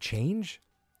learn to change.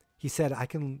 He said, I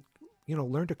can,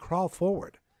 learn to crawl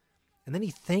forward. And then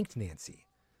he thanked Nancy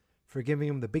for giving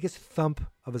him the biggest thump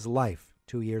of his life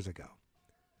 2 years ago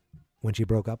when she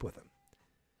broke up with him.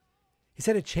 He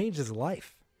said it changed his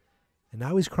life, and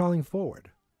now he's crawling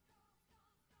forward.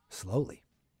 Slowly.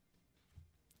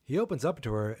 He opens up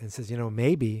to her and says,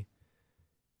 maybe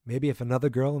if another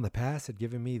girl in the past had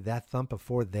given me that thump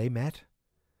before they met,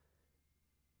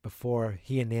 before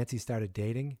he and Nancy started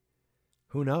dating,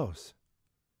 who knows?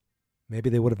 Maybe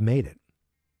they would have made it.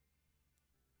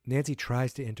 Nancy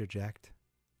tries to interject,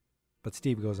 but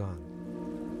Steve goes on.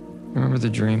 Remember the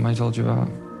dream I told you about?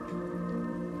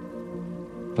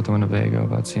 About the Winnebago,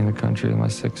 about seeing the country with my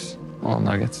 6 all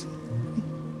nuggets.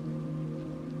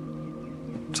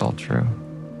 It's all true.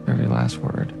 Every last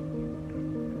word.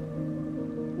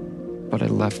 But I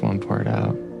left one part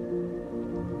out.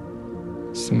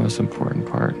 It's the most important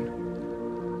part.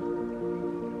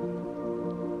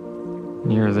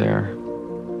 You're there.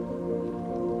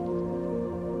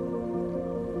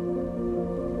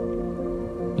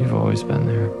 You've always been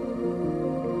there.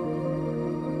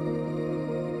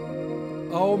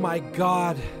 Oh my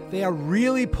God, they are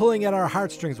really pulling at our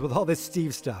heartstrings with all this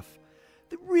Steve stuff.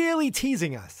 They're really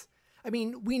teasing us. I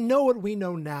mean, we know what we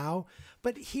know now,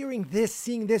 but hearing this,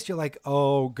 seeing this, you're like,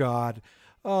 oh God,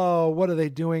 oh, what are they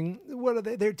doing? What are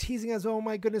they? They're teasing us. Oh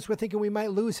my goodness, we're thinking we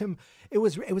might lose him. It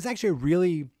was actually a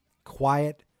really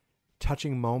quiet,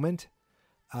 touching moment.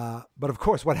 But of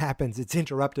course, what happens? It's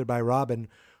interrupted by Robin,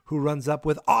 who runs up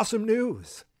with awesome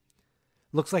news.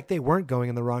 Looks like they weren't going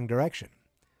in the wrong direction.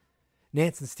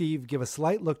 Nance and Steve give a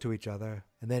slight look to each other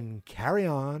and then carry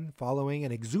on following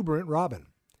an exuberant Robin.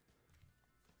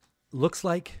 Looks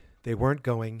like they weren't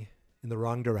going in the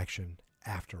wrong direction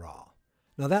after all.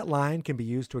 Now that line can be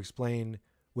used to explain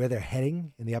where they're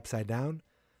heading in the Upside Down,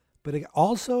 but it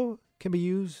also can be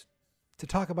used to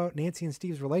talk about Nancy and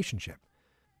Steve's relationship.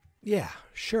 Yeah,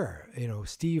 sure.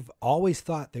 Steve always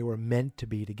thought they were meant to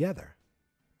be together.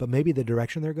 But maybe the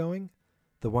direction they're going,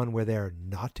 the one where they're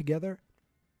not together,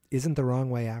 isn't the wrong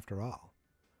way after all.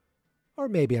 Or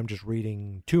maybe I'm just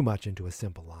reading too much into a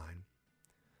simple line.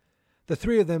 The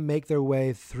three of them make their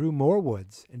way through more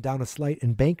woods and down a slight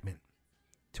embankment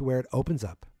to where it opens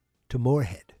up to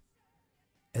Moorhead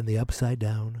and the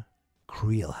upside-down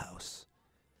Creel House,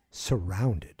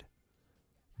 surrounded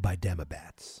by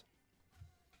demobats.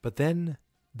 But then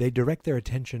they direct their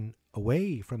attention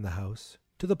away from the house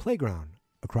to the playground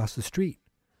across the street,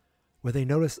 where they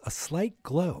notice a slight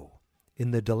glow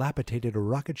in the dilapidated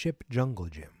rocket ship jungle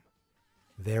gym.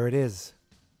 There it is,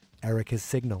 Erica's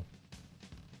signal.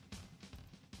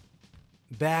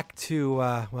 Back to,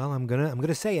 I'm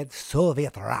gonna say it,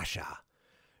 Soviet Russia.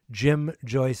 Jim,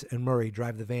 Joyce, and Murray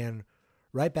drive the van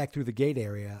right back through the gate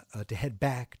area to head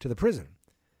back to the prison.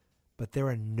 But there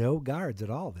are no guards at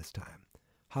all this time.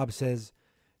 Hobbs says,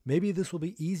 maybe this will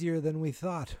be easier than we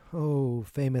thought. Oh,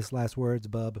 famous last words,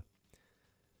 bub.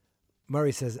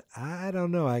 Murray says, I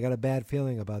don't know, I got a bad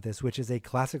feeling about this, which is a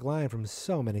classic line from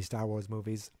so many Star Wars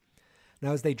movies.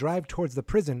 Now, as they drive towards the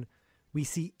prison, we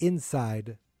see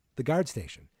inside the guard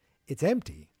station. It's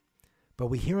empty, but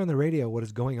we hear on the radio what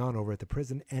is going on over at the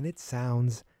prison, and it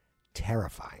sounds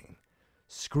terrifying.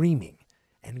 Screaming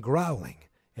and growling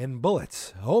and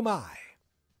bullets. Oh my!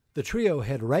 The trio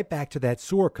head right back to that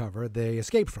sewer cover they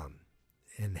escaped from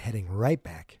and heading right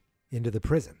back into the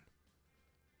prison.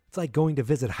 It's like going to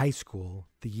visit high school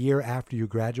the year after you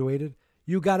graduated.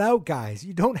 You got out, guys.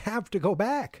 You don't have to go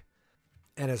back.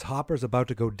 And as Hopper's about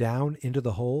to go down into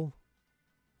the hole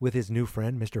with his new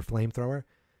friend, Mr. Flamethrower,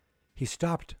 he's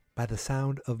stopped by the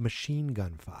sound of machine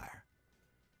gun fire.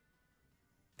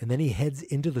 And then he heads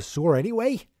into the sewer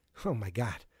anyway? Oh my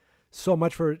God. So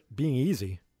much for it being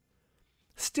easy.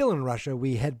 Still in Russia,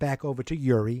 we head back over to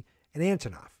Yuri and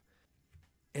Antonov.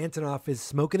 Antonov is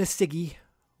smoking a ciggy,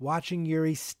 watching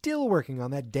Yuri still working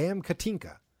on that damn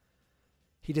Katinka.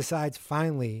 He decides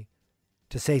finally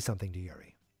to say something to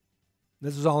Yuri.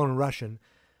 This is all in Russian.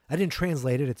 I didn't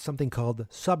translate it. It's something called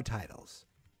subtitles.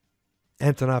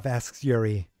 Antonov asks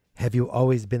Yuri, have you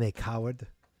always been a coward?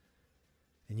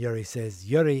 And Yuri says,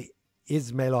 Yuri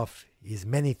Izmailov is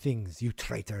many things, you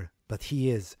traitor, but he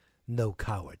is no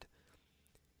coward.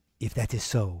 If that is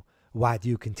so, why do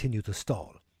you continue to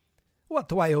stall? What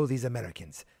do I owe these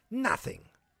Americans? Nothing.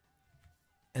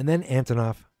 And then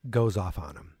Antonov goes off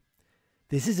on him.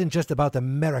 This isn't just about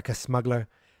America, smuggler.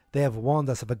 They have warned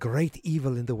us of a great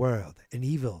evil in the world, an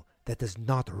evil that does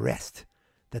not rest,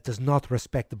 that does not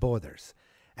respect the borders.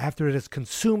 After it has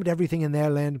consumed everything in their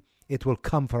land, it will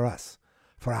come for us,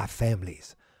 for our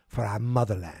families, for our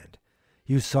motherland.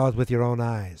 You saw it with your own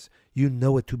eyes. You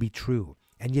know it to be true,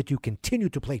 and yet you continue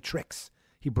to play tricks.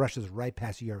 He brushes right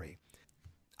past Yuri.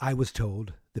 I was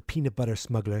told the peanut butter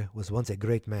smuggler was once a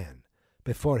great man,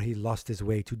 before he lost his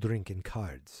way to drink and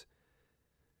cards,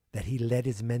 that he led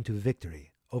his men to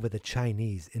victory over the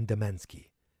Chinese in Damansky.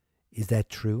 Is that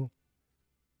true?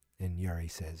 And Yuri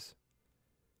says,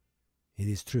 it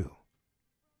is true.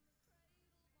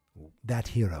 That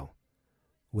hero,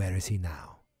 where is he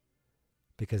now?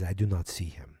 Because I do not see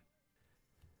him.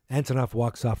 Antonov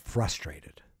walks off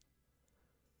frustrated.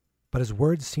 But his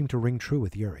words seem to ring true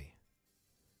with Yuri.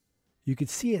 You could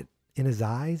see it in his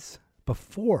eyes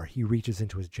before he reaches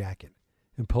into his jacket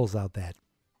and pulls out that,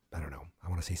 I don't know, I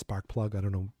want to say spark plug. I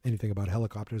don't know anything about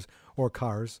helicopters or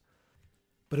cars.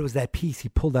 But it was that piece he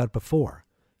pulled out before,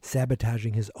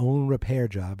 sabotaging his own repair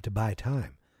job to buy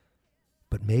time.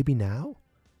 But maybe now?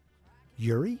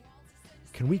 Yuri,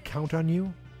 can we count on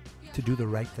you to do the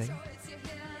right thing?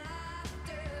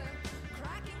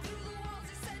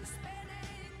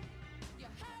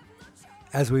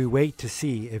 As we wait to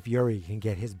see if Yuri can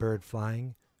get his bird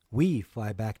flying, we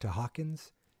fly back to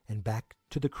Hawkins and back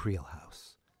to the Creel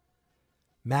house.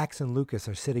 Max and Lucas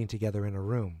are sitting together in a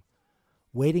room,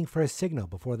 waiting for a signal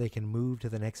before they can move to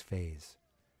the next phase.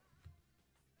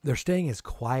 They're staying as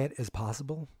quiet as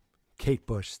possible, Kate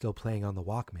Bush still playing on the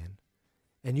Walkman,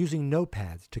 and using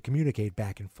notepads to communicate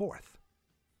back and forth.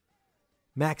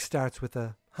 Max starts with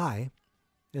a hi,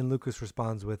 and Lucas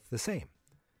responds with the same.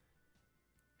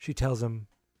 She tells him,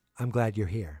 I'm glad you're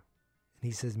here. And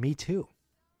he says, me too.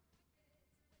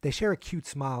 They share a cute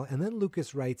smile, and then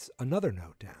Lucas writes another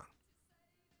note down.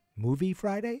 Movie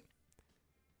Friday?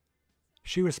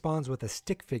 She responds with a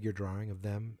stick figure drawing of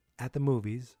them at the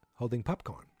movies holding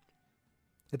popcorn.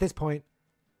 At this point,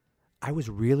 I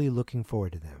was really looking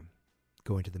forward to them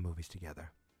going to the movies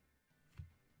together.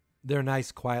 Their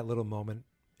nice, quiet little moment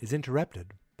is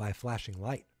interrupted by a flashing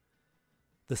light.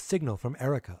 The signal from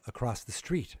Erica across the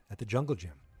street at the jungle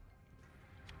gym.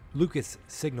 Lucas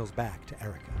signals back to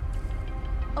Erica.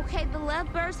 Okay, the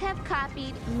lovebirds have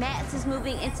copied. Max is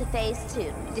moving into phase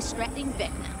 2, distracting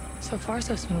Vecna. So far,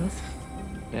 so smooth.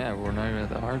 Yeah, we're not even at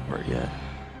the hard part yet.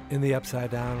 In the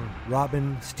Upside Down,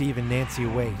 Robin, Steve, and Nancy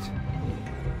wait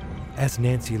as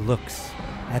Nancy looks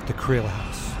at the Creel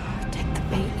house. Take the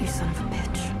bait, you son of a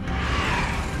bitch.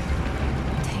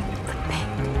 Take the bait.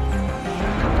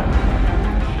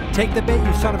 Take the bait,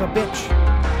 you son of a bitch.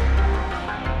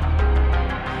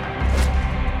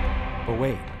 But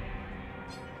wait.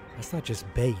 That's not just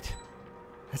bait.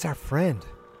 That's our friend.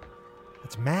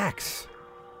 That's Max.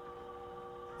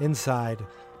 Inside,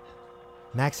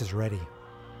 Max is ready.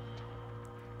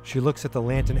 She looks at the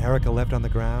lantern Erica left on the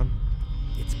ground.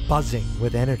 It's buzzing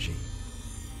with energy.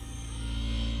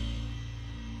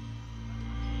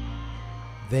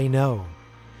 They know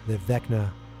that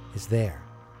Vecna is there.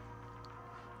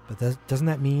 But doesn't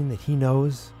that mean that he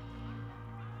knows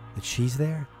that she's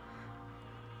there?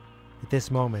 At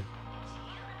this moment,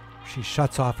 she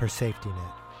shuts off her safety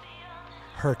net.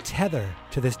 Her tether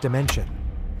to this dimension.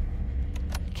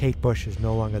 Kate Bush is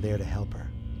no longer there to help her.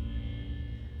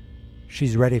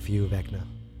 She's ready for you, Vecna.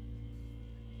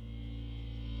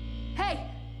 Hey!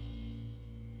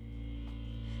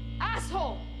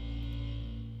 Asshole!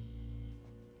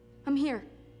 I'm here.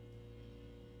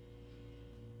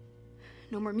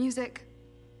 No more music.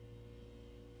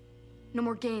 No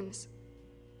more games.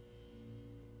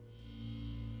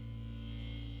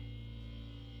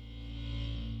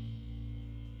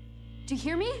 Do you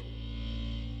hear me?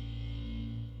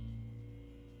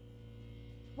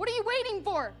 What are you waiting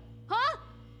for? Huh?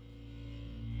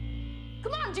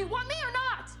 Come on, do you want me or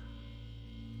not?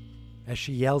 As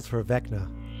she yells for Vecna,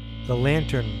 the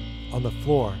lantern on the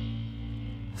floor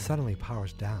suddenly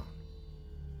powers down.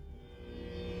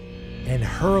 And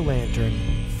her lantern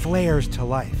flares to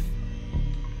life.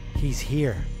 He's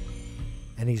here,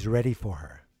 and he's ready for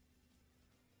her.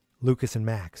 Lucas and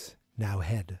Max now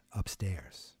head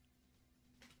upstairs.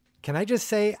 Can I just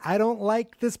say, I don't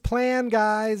like this plan,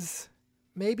 guys.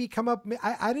 Maybe come up.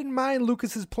 I didn't mind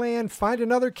Lucas's plan. Find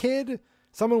another kid,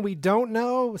 someone we don't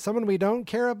know, someone we don't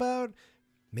care about.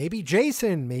 Maybe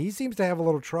Jason. He seems to have a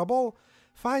little trouble.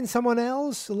 Find someone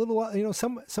else, a little,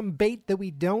 some bait that we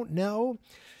don't know.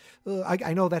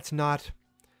 I know that's not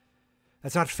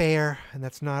fair and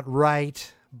that's not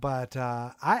right. But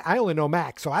I only know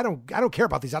Max, so I don't care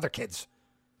about these other kids.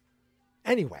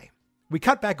 Anyway, we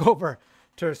cut back over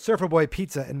to Surfer Boy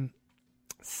Pizza, and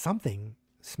something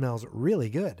smells really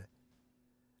good.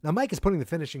 Now, Mike is putting the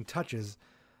finishing touches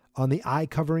on the eye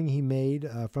covering he made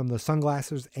from the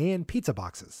sunglasses and pizza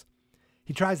boxes.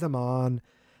 He tries them on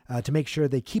to make sure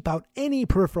they keep out any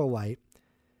peripheral light.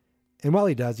 And while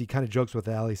he does, he kind of jokes with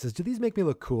Elle. He says, do these make me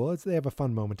look cool? They have a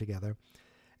fun moment together.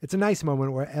 It's a nice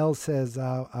moment where Elle says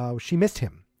she missed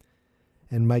him.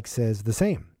 And Mike says the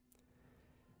same.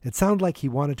 It sounded like he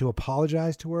wanted to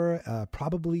apologize to her,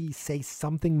 probably say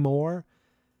something more.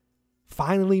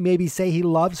 Finally, maybe say he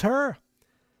loves her.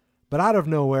 But out of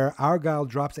nowhere, Argyle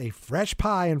drops a fresh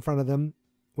pie in front of them.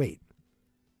 Wait,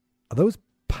 are those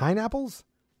pineapples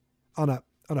on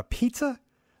a pizza?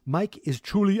 Mike is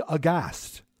truly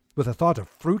aghast with the thought of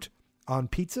fruit on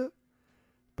pizza.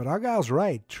 But Argyle's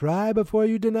right. Try before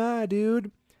you deny,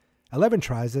 dude. 11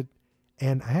 tries it,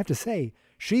 and I have to say,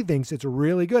 she thinks it's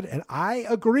really good. And I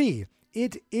agree.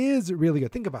 It is really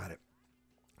good. Think about it.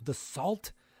 The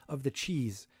salt of the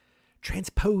cheese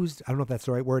transposed, I don't know if that's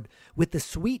the right word, with the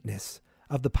sweetness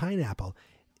of the pineapple.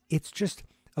 It's just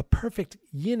a perfect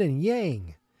yin and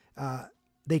yang.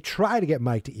 They try to get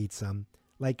Mike to eat some.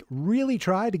 Like, really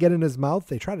try to get it in his mouth.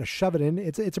 They try to shove it in.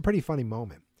 It's a pretty funny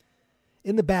moment.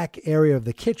 In the back area of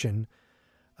the kitchen,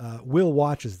 Will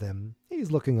watches them. He's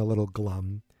looking a little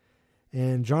glum.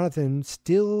 And Jonathan,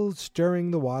 still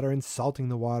stirring the water and salting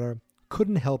the water,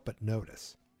 couldn't help but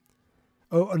notice.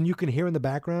 Oh, and you can hear in the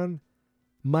background,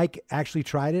 Mike actually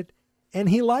tried it, and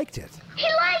he liked it. He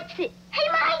likes it. Hey,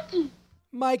 Mikey.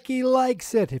 Mikey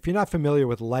likes it. If you're not familiar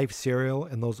with Life cereal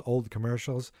and those old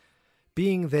commercials,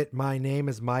 being that my name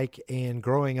is Mike and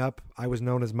growing up I was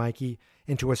known as Mikey,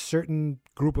 and to a certain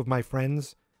group of my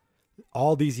friends,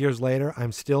 all these years later,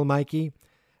 I'm still Mikey.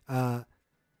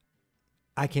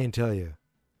 I can't tell you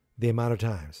the amount of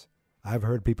times I've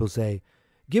heard people say,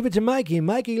 give it to Mikey.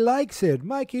 Mikey likes it.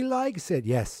 Mikey likes it.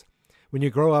 Yes. When you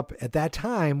grow up at that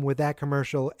time with that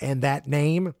commercial and that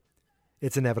name,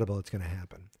 it's inevitable it's going to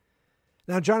happen.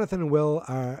 Now, Jonathan and Will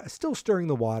are still stirring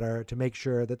the water to make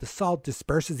sure that the salt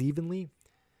disperses evenly,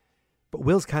 but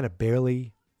Will's kind of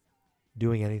barely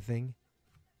doing anything.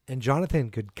 And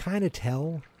Jonathan could kind of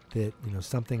tell that,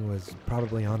 something was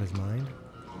probably on his mind.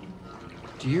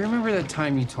 Do you remember that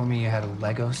time you told me you had a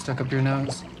Lego stuck up your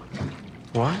nose?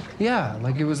 What? Yeah,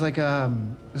 like it was like a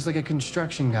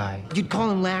construction guy. You'd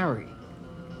call him Larry.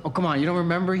 Oh, come on, you don't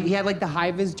remember? He had like the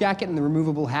high-vis jacket and the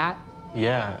removable hat.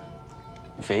 Yeah,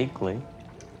 vaguely.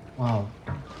 Well,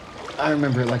 I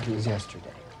remember it like it was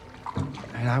yesterday.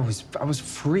 And I was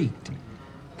freaked.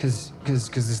 Cause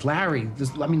this Larry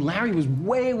was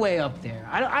way up there.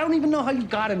 I don't even know how you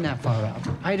got him that far out.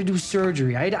 I had to do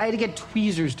surgery. I had to get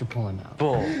tweezers to pull him out.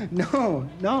 Bull.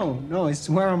 No, I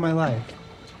swear on my life.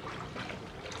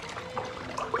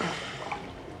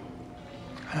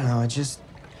 I don't know,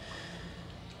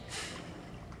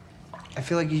 I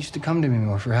feel like you used to come to me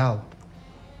more for help.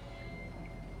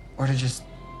 Or to just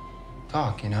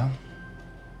talk, you know?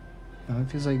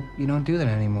 It feels like you don't do that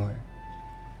anymore.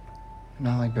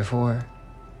 Not like before.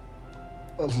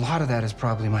 A lot of that is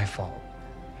probably my fault.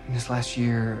 And this last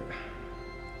year,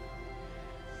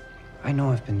 I know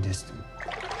I've been distant.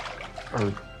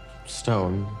 Or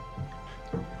stoned.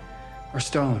 Or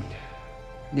stoned.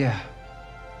 Yeah.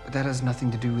 But that has nothing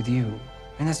to do with you.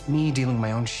 And that's me dealing with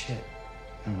my own shit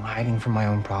and hiding from my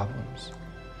own problems.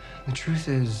 The truth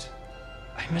is,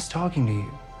 I miss talking to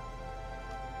you.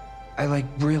 I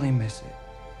really miss it.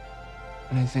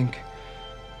 And I think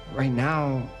right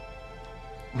now,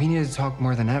 we need to talk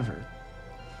more than ever.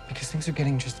 Because things are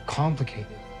getting just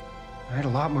complicated. Right? A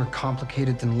lot more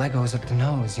complicated than Legos up the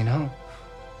nose, you know?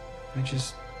 I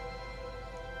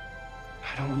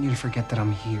don't want you to forget that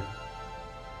I'm here.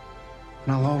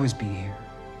 And I'll always be here.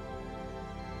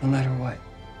 No matter what.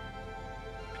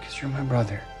 Because you're my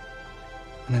brother.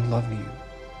 And I love you.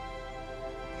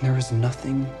 And there is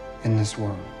nothing in this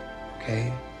world,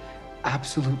 okay?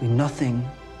 Absolutely nothing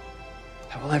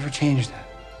that will ever change that.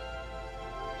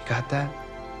 You got that?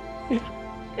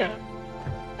 Yeah.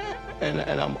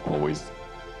 And I'm always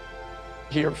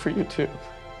here for you too.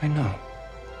 I know.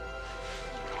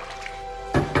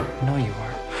 I know you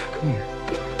are. Come here.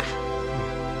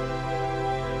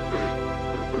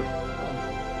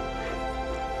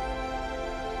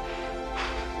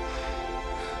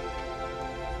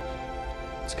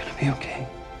 It's gonna be okay.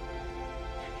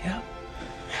 Yeah?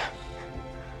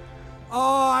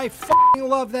 Oh, I f***ing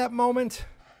love that moment.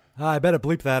 I better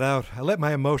bleep that out. I let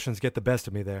my emotions get the best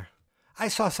of me there. I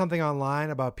saw something online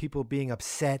about people being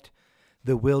upset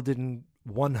that Will didn't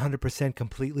 100%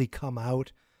 completely come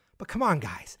out. But come on,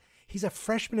 guys. He's a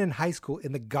freshman in high school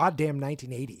in the goddamn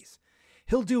 1980s.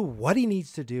 He'll do what he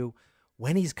needs to do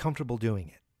when he's comfortable doing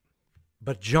it.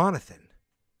 But Jonathan,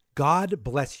 God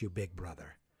bless you, big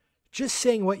brother. Just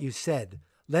saying what you said,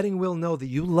 letting Will know that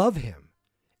you love him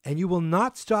and you will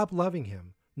not stop loving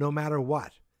him no matter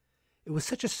what. It was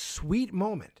such a sweet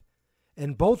moment.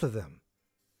 And both of them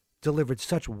delivered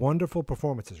such wonderful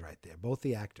performances right there, both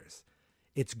the actors.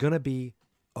 It's going to be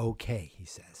okay, he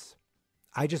says.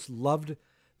 I just loved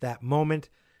that moment,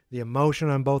 the emotion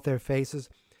on both their faces.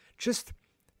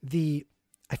 I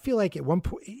feel like at one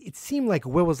point, it seemed like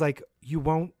Will was like,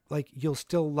 you'll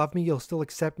still love me, you'll still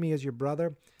accept me as your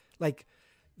brother.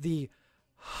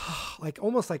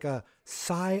 Almost like a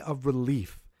sigh of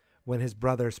relief when his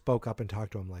brother spoke up and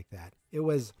talked to him like that. It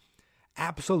was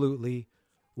absolutely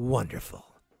wonderful.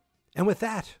 And with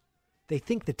that, they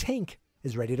think the tank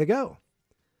is ready to go.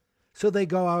 So they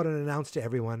go out and announce to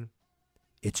everyone,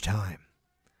 it's time.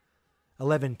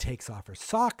 11 takes off her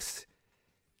socks,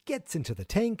 gets into the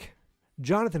tank.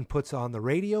 Jonathan puts on the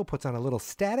radio, puts on a little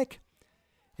static,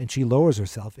 and she lowers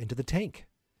herself into the tank.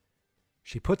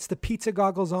 She puts the pizza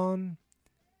goggles on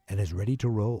and is ready to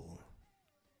roll.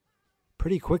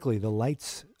 Pretty quickly, the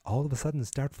lights all of a sudden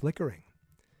start flickering.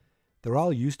 They're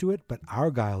all used to it, but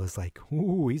Argyle is like,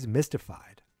 ooh, he's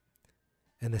mystified.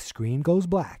 And the screen goes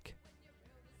black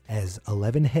as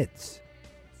 11 hits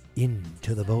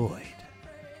into the void.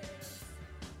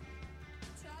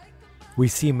 We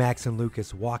see Max and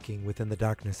Lucas walking within the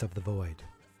darkness of the void.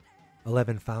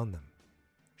 11 found them.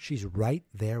 She's right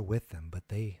there with them, but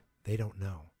they don't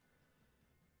know.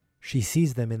 She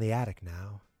sees them in the attic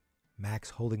now,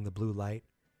 Max holding the blue light.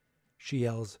 She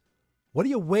yells, "What are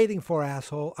you waiting for,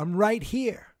 asshole? I'm right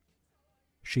here."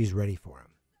 She's ready for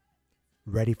him.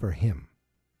 Ready for him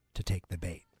to take the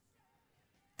bait.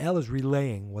 Elle is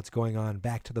relaying what's going on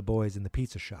back to the boys in the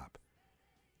pizza shop.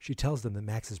 She tells them that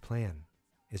Max's plan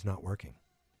is not working.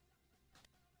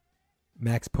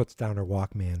 Max puts down her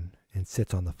Walkman and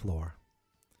sits on the floor.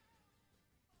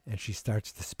 And she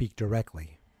starts to speak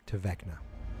directly to Vecna.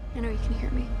 I know you can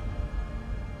hear me.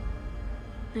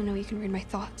 I know you can read my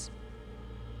thoughts.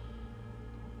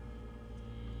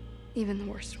 Even the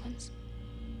worst ones.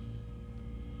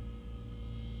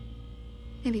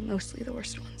 Maybe mostly the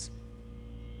worst ones.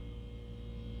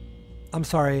 I'm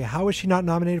sorry, how was she not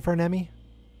nominated for an Emmy?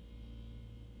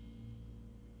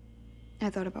 I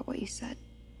thought about what you said.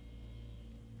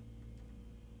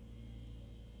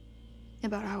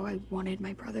 About how I wanted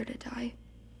my brother to die.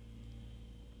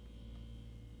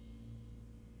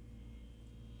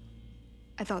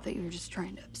 I thought that you were just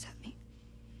trying to upset me.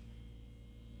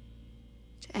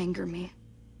 To anger me.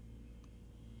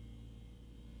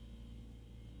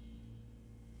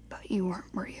 But you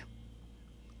weren't, were you?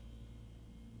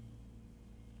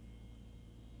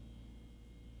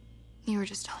 You were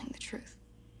just telling the truth.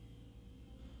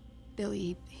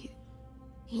 Billy,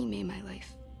 he made my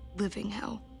life living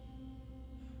hell.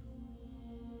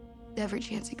 Every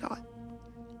chance he got.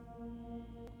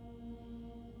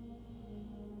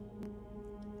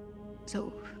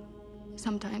 So,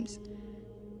 sometimes,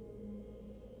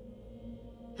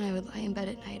 when I would lie in bed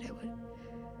at night,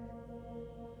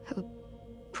 I would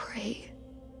pray.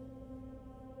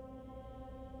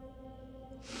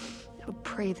 I would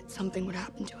pray that something would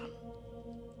happen to him.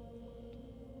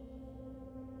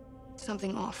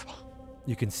 Something awful.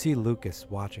 You can see Lucas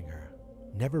watching her,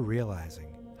 never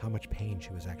realizing how much pain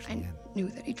she was actually in. I knew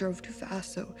that he drove too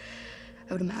fast, so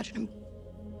I would imagine him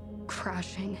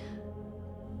crashing.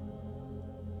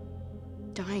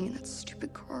 Dying in that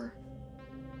stupid car.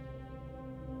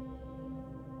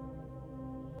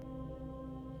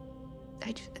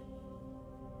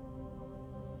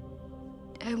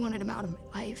 I wanted him out of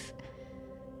my life.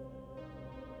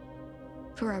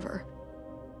 Forever.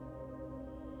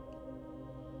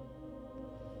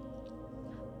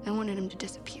 I wanted him to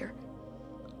disappear.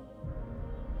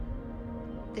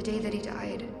 The day that he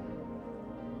died,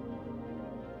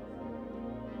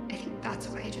 I think that's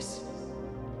why I just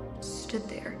stood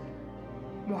there,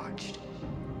 watched.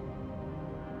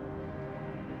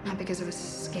 Not because I was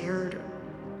scared or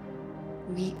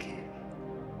weak,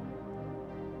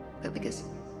 but because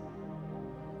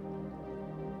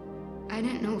I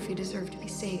didn't know if he deserved to be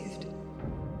saved.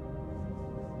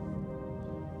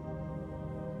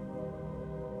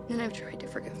 And I've tried to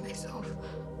forgive myself.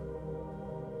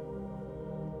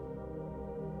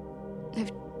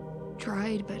 I've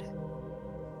tried, but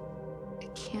I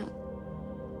can't.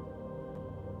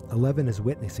 11 is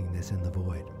witnessing this in the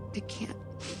void. I can't.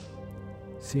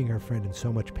 Seeing her friend in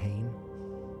so much pain.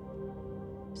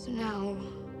 So now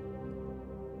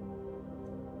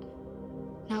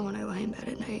when I lie in bed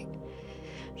at night,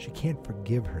 she can't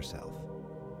forgive herself.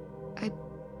 I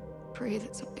pray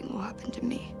that something will happen to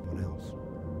me. What else?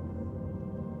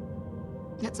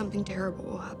 That something terrible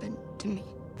will happen to me.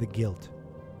 The guilt.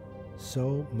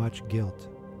 So much guilt.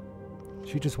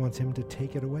 She just wants him to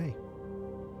take it away.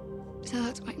 So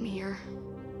that's why I'm here.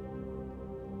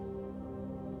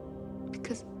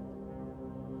 Because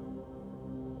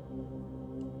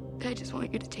I just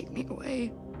want you to take me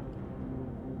away.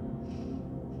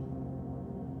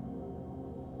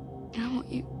 And I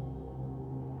want you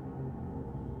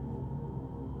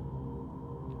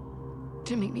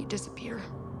to make me disappear.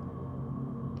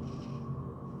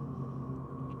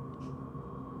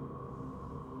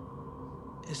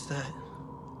 Is that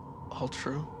all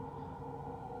true?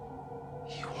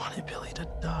 You wanted Billy to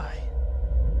die.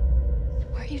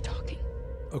 Why are you talking?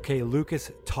 Okay,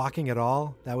 Lucas talking at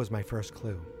all, that was my first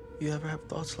clue. You ever have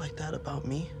thoughts like that about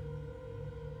me?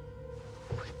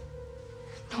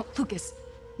 No, Lucas,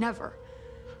 never.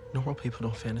 Normal people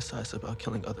don't fantasize about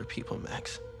killing other people,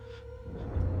 Max.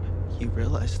 You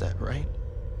realize that, right?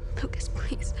 Lucas,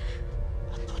 please.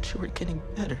 I thought you were getting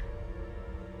better.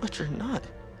 But you're not.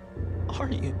 Are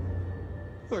you?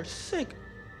 You're sick.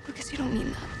 Lucas, you don't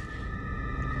mean that.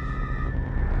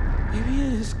 Maybe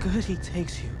it is good he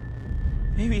takes you.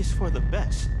 Maybe it's for the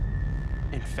best.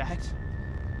 In fact,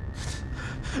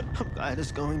 I'm glad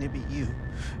it's going to be you.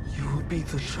 You will be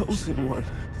the chosen one,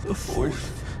 the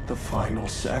fourth, the final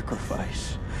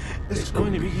sacrifice. It's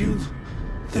going to be you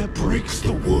that breaks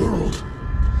the world.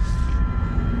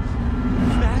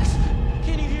 Max,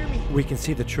 can you hear me? We can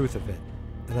see the truth of it,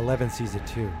 and 11 sees it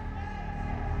too.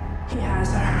 He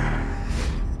has her.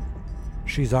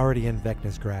 She's already in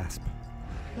Vecna's grasp.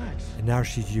 Max. And now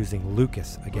she's using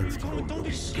Lucas against him. Don't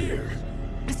be scared.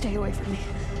 Stay away from me.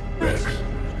 Max, I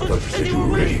thought you said you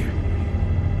were ready.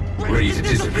 Ready to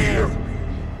disappear.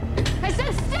 I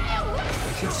said stay away!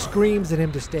 She screams at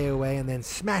him to stay away and then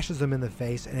smashes him in the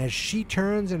face. And as she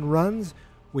turns and runs,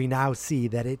 we now see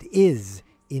that it is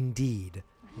indeed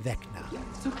Vecna.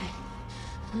 It's okay.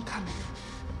 I'm coming.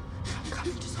 I'm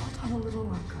coming. Just hold on a little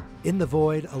longer. In the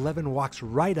void, 11 walks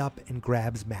right up and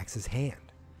grabs Max's hand.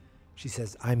 She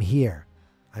says, "I'm here.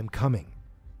 I'm coming.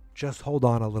 Just hold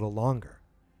on a little longer."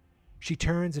 She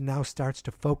turns and now starts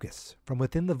to focus from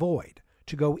within the void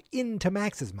to go into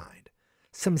Max's mind.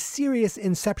 some serious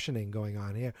inceptioning going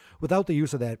on here without the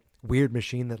use of that weird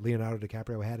machine that Leonardo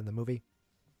DiCaprio had in the movie.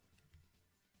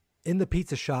 In the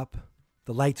pizza shop,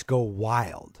 the lights go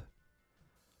wild.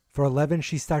 For 11,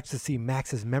 she starts to see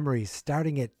Max's memories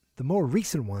starting at the more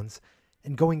recent ones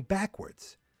and going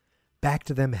backwards. Back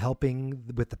to them helping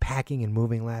with the packing and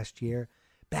moving last year.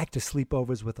 Back to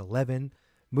sleepovers with 11.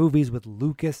 Movies with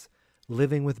Lucas.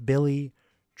 Living with Billy.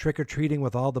 Trick-or-treating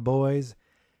with all the boys.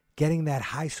 Getting that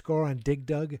high score on Dig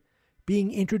Dug.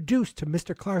 Being introduced to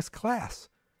Mr. Clark's class.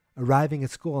 Arriving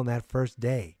at school on that first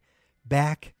day.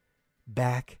 Back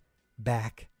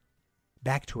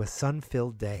to a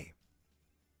sun-filled day.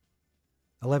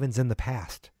 11's in the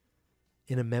past.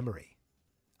 In a memory.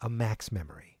 A Max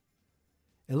memory.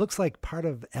 It looks like part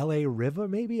of L.A. River,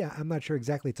 maybe? I'm not sure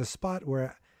exactly. It's a spot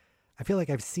where I feel like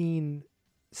I've seen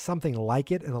something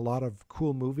like it in a lot of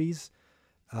cool movies,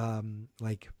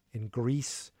 like in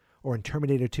Grease or in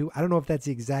Terminator 2. I don't know if that's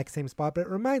the exact same spot, but it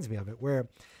reminds me of it, where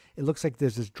it looks like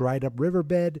there's this dried up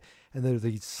riverbed and there's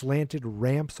these slanted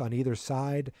ramps on either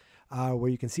side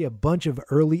where you can see a bunch of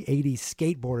early 80s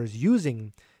skateboarders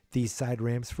using these side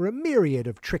ramps for a myriad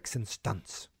of tricks and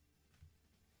stunts.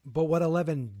 But what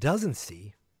 11 doesn't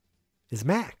see is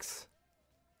Max.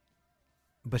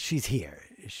 But she's here.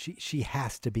 She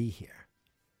has to be here.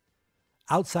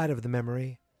 Outside of the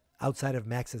memory, outside of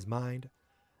Max's mind,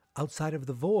 outside of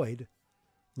the void,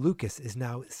 Lucas is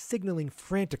now signaling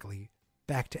frantically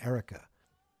back to Erica,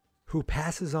 who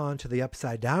passes on to the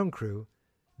Upside Down crew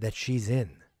that she's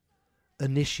in.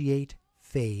 Initiate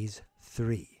Phase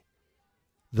 3.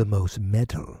 The most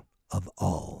metal of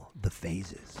all the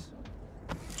phases.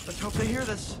 Let's hope they hear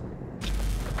this.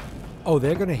 Oh,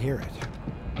 they're going to hear it.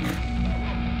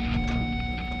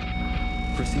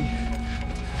 Chrissy,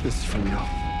 this is from you.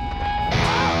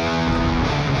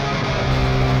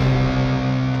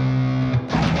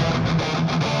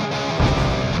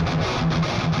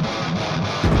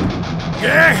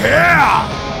 Yeah!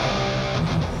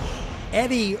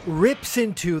 Eddie rips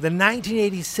into the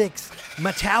 1986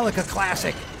 Metallica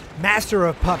classic, Master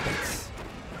of Puppets.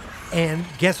 And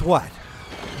guess what?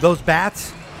 Those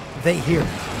bats, they hear it.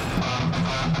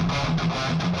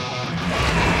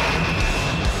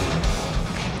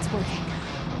 It's working.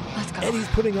 Let's go. Eddie's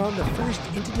putting on the first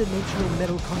interdimensional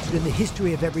metal concert in the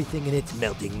history of everything, and it's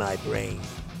melting my brain.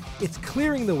 It's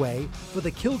clearing the way for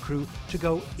the kill crew to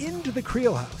go into the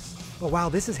Creel house. But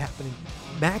while this is happening,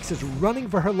 Max is running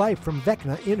for her life from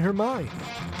Vecna in her mind.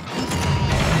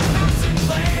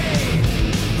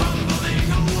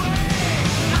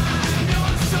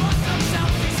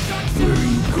 Where are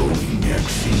you going,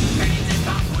 Maxine?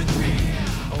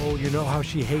 Oh, you know how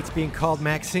she hates being called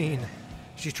Maxine.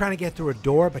 She's trying to get through a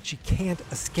door, but she can't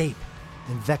escape.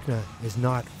 And Vecna is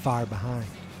not far behind.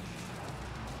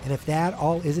 And if that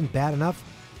all isn't bad enough,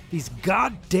 these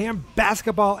goddamn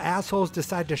basketball assholes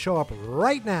decide to show up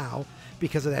right now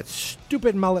because of that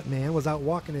stupid mullet man was out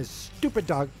walking his stupid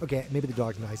dog. Okay, maybe the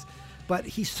dog's nice, but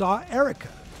he saw Erica.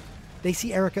 They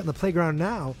see Erica in the playground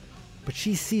now, but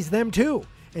she sees them too,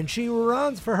 and she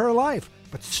runs for her life.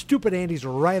 But stupid Andy's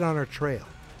right on her trail.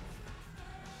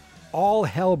 All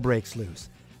hell breaks loose.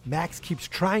 Max keeps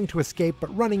trying to escape,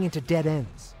 but running into dead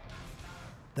ends.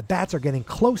 The bats are getting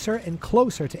closer and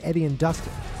closer to Eddie and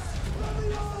Dustin.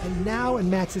 And now in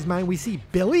Max's mind, we see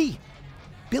Billy.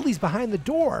 Billy's behind the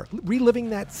door,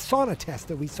 reliving that sauna test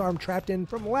that we saw him trapped in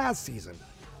from last season.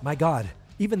 My God,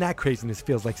 even that craziness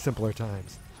feels like simpler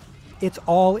times. It's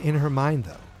all in her mind,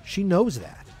 though. She knows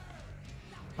that.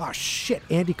 Oh, shit.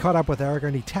 Andy caught up with Erica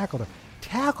and he tackled her.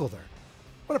 Tackled her?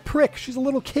 What a prick. She's a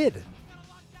little kid.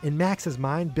 In Max's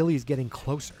mind, Billy's getting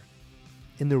closer.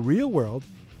 In the real world,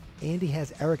 Andy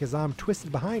has Erica's arm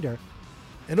twisted behind her.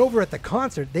 And over at the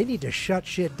concert, they need to shut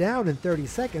shit down in 30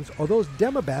 seconds or those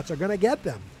Demobats are going to get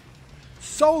them.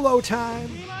 Solo time!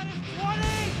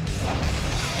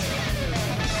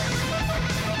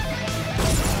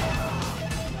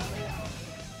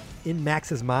 In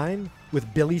Max's mind,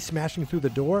 with Billy smashing through the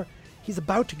door, he's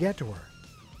about to get to her.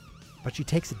 But she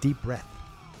takes a deep breath.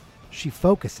 She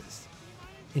focuses.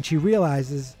 And she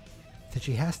realizes that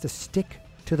she has to stick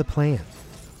to the plan.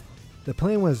 The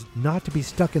plan was not to be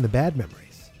stuck in the bad memories.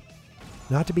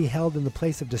 Not to be held in the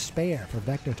place of despair for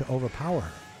Vecna to overpower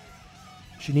her.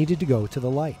 She needed to go to the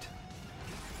light.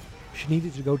 She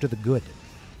needed to go to the good.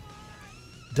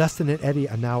 Dustin and Eddie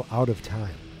are now out of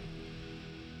time.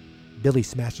 Billy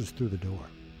smashes through the door.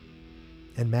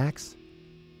 And Max,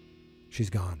 she's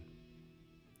gone.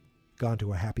 Gone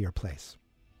to a happier place.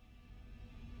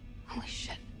 Holy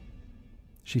shit.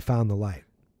 She found the light.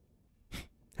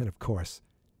 And of course,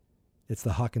 it's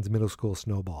the Hawkins Middle School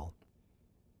snowball.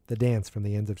 The dance from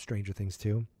the ends of Stranger Things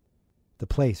 2. The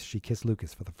place she kissed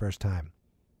Lucas for the first time.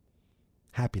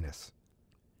 Happiness.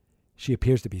 She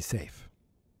appears to be safe.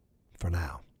 For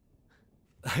now.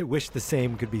 I wish the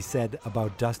same could be said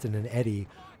about Dustin and Eddie,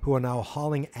 who are now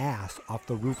hauling ass off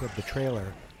the roof of the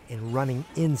trailer and running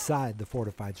inside the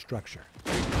fortified structure.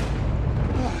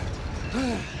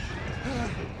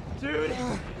 Dude,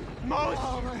 most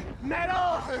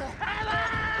metal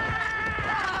ever!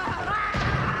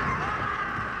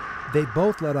 They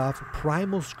both let off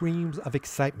primal screams of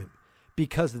excitement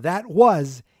because that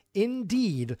was,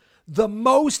 indeed, the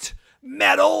most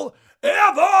metal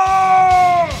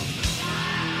ever!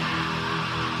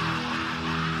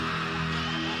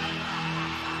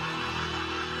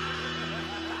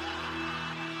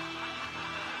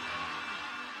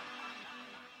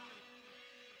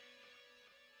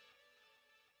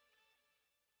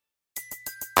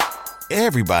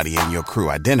 Everybody in your crew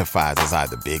identifies as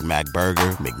either Big Mac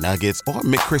Burger, McNuggets, or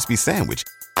McCrispy Sandwich.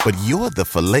 But you're the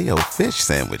Filet-O-Fish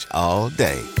Sandwich all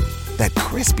day. That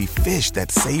crispy fish, that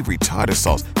savory tartar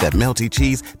sauce, that melty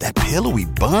cheese, that pillowy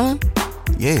bun.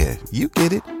 Yeah, you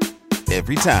get it.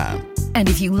 Every time. And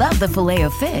if you love the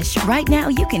Filet-O-Fish, right now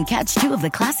you can catch two of the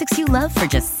classics you love for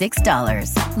just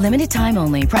 $6. Limited time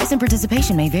only. Price and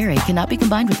participation may vary. Cannot be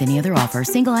combined with any other offer.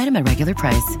 Single item at regular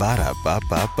price.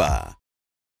 Ba-da-ba-ba-ba.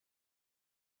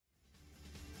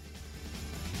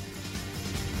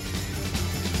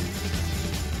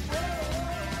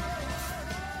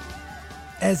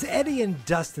 As Eddie and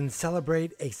Dustin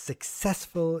celebrate a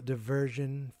successful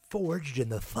diversion forged in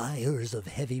the fires of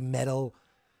heavy metal,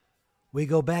 we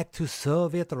go back to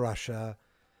Soviet Russia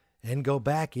and go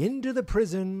back into the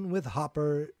prison with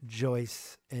Hopper,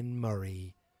 Joyce, and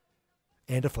Murray,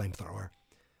 and a flamethrower.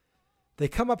 They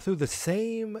come up through the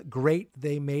same grate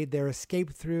they made their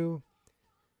escape through,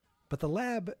 but the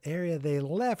lab area they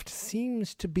left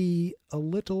seems to be a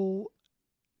little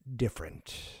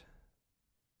different.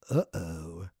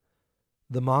 Uh-oh.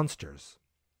 The monsters.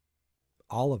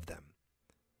 All of them.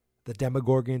 The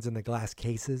Demogorgons in the glass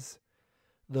cases.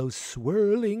 Those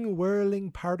swirling,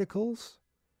 whirling particles.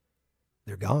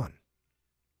 They're gone.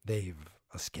 They've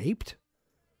escaped.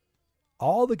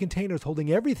 All the containers holding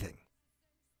everything.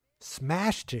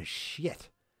 Smashed to shit.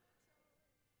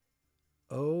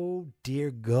 Oh, dear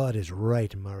God is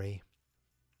right, Murray.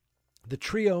 The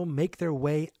trio make their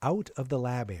way out of the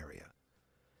lab area.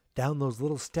 Down those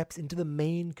little steps into the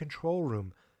main control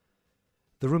room.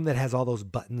 The room that has all those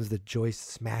buttons that Joyce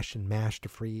smashed and mashed to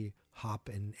free Hop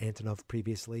and Antonov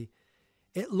previously.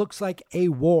 It looks like a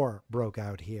war broke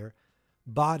out here.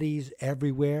 Bodies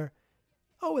everywhere.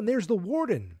 Oh, and there's the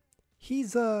warden.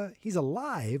 He's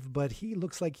alive, but he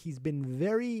looks like he's been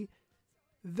very,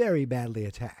 very badly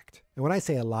attacked. And when I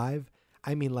say alive,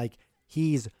 I mean like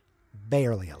he's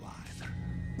barely alive.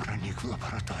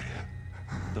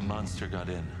 The monster got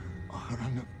in.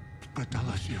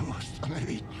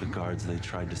 The guards, they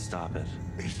tried to stop it.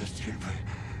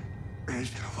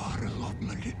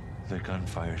 Their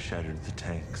gunfire shattered the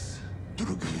tanks. The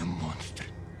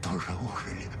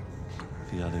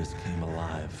others came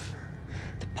alive.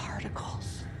 The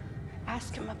particles.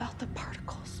 Ask him about the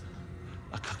particles.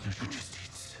 А как насчет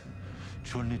частиц?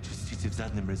 Черные частицы в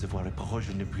заднем резервуаре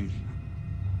похожи на пыль.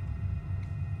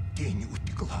 Тень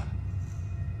утекла.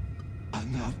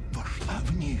 Она вошла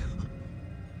в них.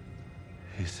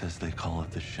 He says they call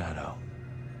it the shadow.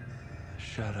 The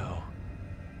shadow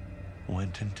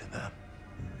went into them.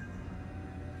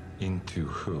 Into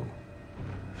who?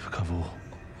 В кого?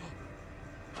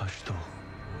 Во что?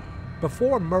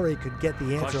 Before Murray could get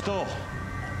the Во answer, что?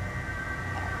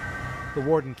 the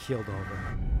warden keeled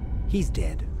over. He's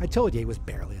dead. I told you he was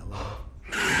barely alive.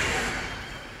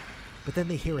 But then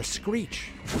they hear a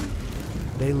screech.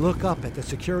 They look up at the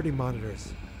security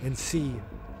monitors and see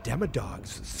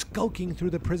demodogs skulking through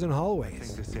the prison I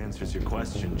hallways. think this answers your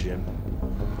question, Jim.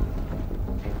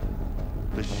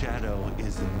 The shadow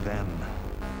is in them.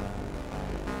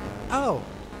 Oh,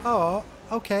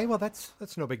 okay. Well, that's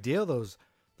no big deal. Those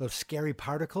scary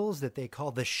particles that they call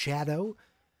the shadow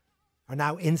are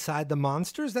now inside the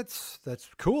monsters. That's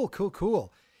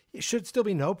cool. It should still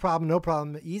be no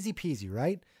problem. Easy peasy,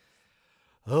 right?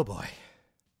 Oh boy.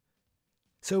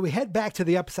 So we head back to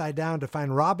the Upside Down to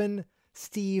find Robin,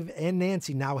 Steve, and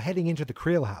Nancy now heading into the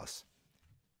Creel house.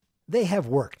 They have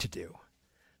work to do.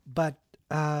 But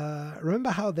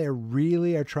remember how they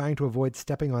really are trying to avoid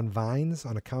stepping on vines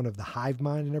on account of the hive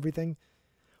mind and everything?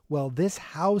 Well, this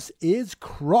house is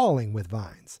crawling with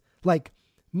vines. Like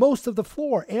most of the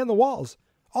floor and the walls,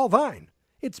 all vine.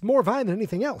 It's more vine than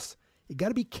anything else. You got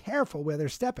to be careful where they're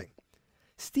stepping.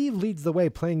 Steve leads the way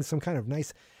playing some kind of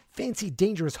nice fancy,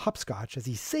 dangerous hopscotch as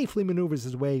he safely maneuvers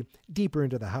his way deeper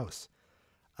into the house.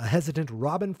 A hesitant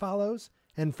Robin follows,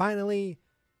 and finally,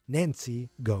 Nancy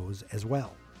goes as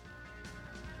well.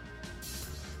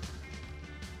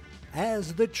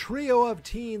 As the trio of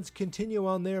teens continue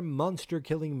on their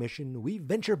monster-killing mission, we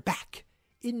venture back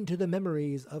into the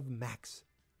memories of Max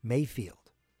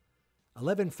Mayfield.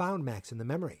 11 found Max in the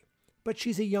memory, but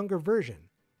she's a younger version.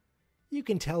 You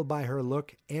can tell by her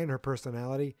look and her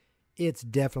personality, it's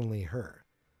definitely her.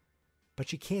 But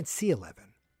she can't see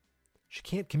 11. She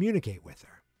can't communicate with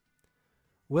her.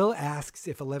 Will asks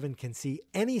if 11 can see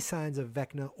any signs of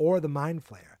Vecna or the Mind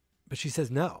Flayer, but she says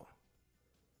no.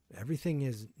 Everything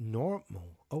is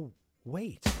normal. Oh,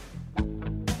 wait.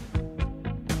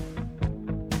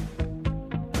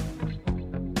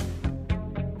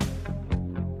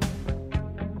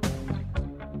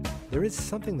 There is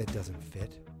something that doesn't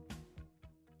fit.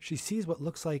 She sees what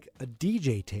looks like a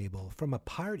DJ table from a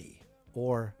party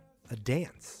or a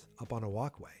dance up on a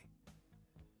walkway.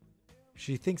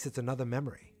 She thinks it's another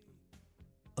memory.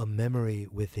 A memory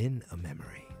within a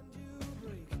memory.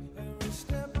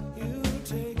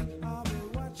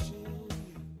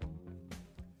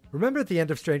 Remember at the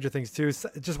end of Stranger Things 2,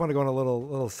 just want to go on a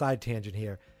little side tangent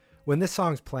here. When this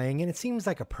song's playing, and it seems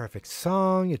like a perfect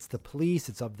song, it's The Police,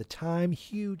 it's of the time,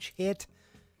 huge hit.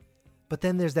 But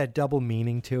then there's that double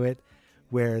meaning to it,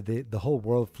 where the whole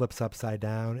world flips upside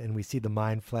down, and we see the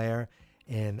Mind Flayer,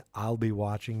 and I'll be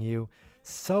watching you.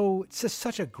 So it's just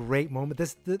such a great moment.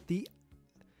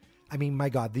 My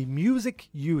God, the music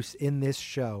use in this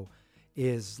show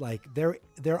is like there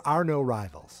are no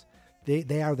rivals.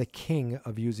 They are the king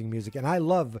of using music. And I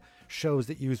love shows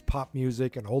that use pop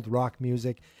music and old rock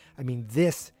music. I mean,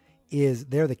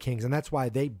 they're the kings, and that's why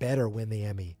they better win the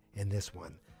Emmy in this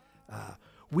one.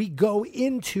 We go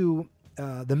into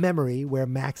the memory where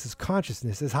Max's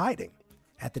consciousness is hiding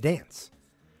at the dance.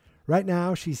 Right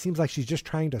now, she seems like she's just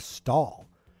trying to stall,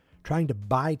 trying to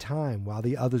buy time while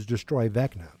the others destroy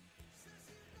Vecna.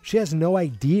 She has no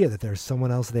idea that there's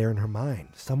someone else there in her mind,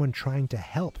 someone trying to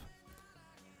help.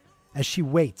 As she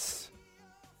waits,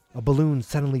 a balloon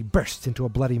suddenly bursts into a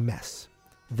bloody mess,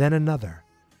 then another,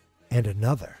 and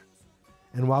another.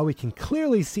 And while we can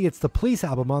clearly see it's the Police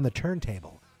album on the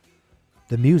turntable,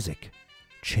 the music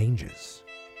changes.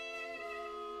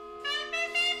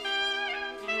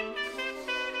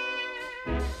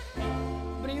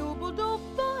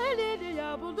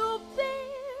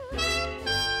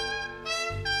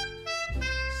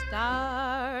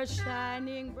 Star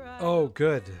shining bright. Oh,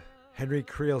 good. Henry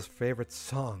Creel's favorite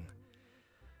song.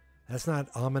 That's not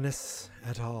ominous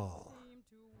at all.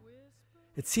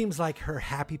 It seems like her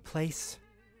happy place,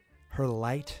 her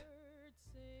light,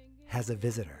 has a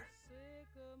visitor.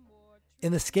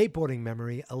 In the skateboarding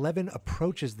memory, 11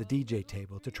 approaches the DJ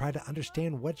table to try to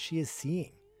understand what she is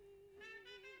seeing.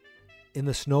 In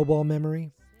the snowball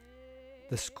memory,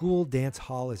 the school dance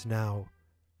hall is now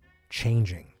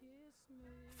changing.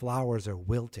 Flowers are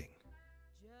wilting.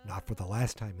 Not for the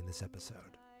last time in this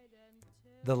episode.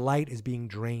 The light is being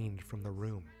drained from the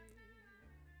room,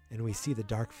 and we see the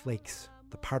dark flakes,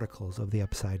 the particles of the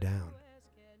upside down.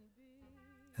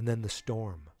 And then the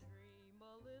storm.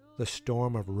 The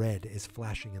storm of red is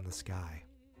flashing in the sky.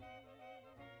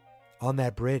 On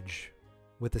that bridge,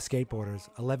 with the skateboarders,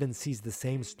 11 sees the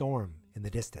same storm in the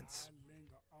distance.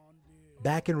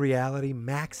 Back in reality,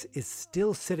 Max is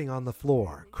still sitting on the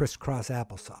floor, crisscross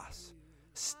applesauce,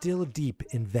 still deep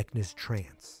in Vecna's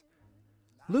trance.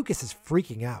 Lucas is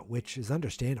freaking out, which is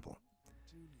understandable.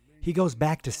 He goes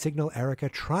back to signal Erica,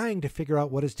 trying to figure out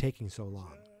what is taking so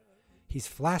long. He's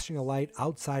flashing a light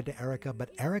outside to Erica, but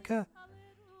Erica,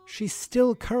 she's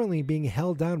still currently being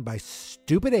held down by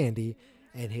stupid Andy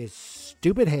and his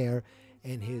stupid hair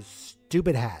and his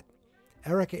stupid hat.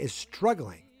 Erica is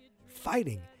struggling,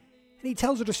 fighting, and he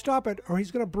tells her to stop it or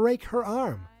he's going to break her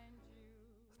arm.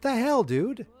 What the hell,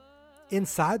 dude?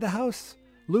 Inside the house,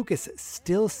 Lucas,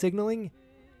 still signaling,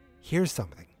 hears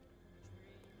something.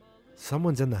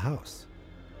 Someone's in the house.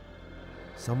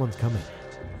 Someone's coming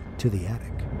to the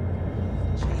attic.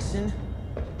 Jason,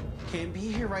 can't be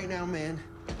here right now, man.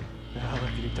 The hell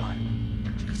have you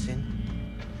done?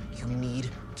 Jason, you need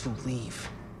to leave.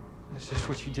 Is this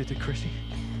what you did to Chrissy?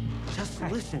 Just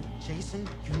listen, Jason,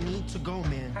 you need to go,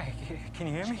 man. Hey, can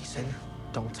you hear me? Jason,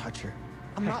 don't touch her.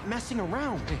 I'm not messing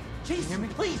around. Hey, Jason,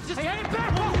 please, just... Hey,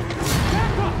 back up!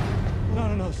 Back up!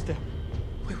 Not another step.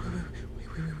 Wait.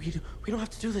 We don't have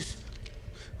to do this.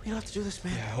 We don't have to do this,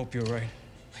 man. Yeah, I hope you're right.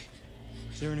 Wait,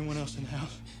 is there anyone else in the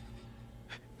house?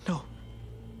 No.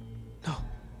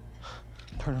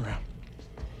 Turn around.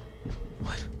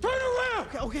 What? Turn around!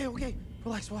 Okay.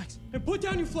 Relax. And put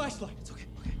down your flashlight. It's okay.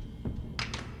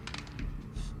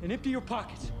 and empty your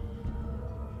pockets.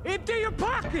 Empty your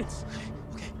pockets!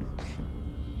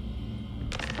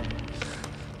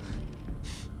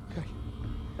 Okay.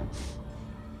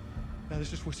 Now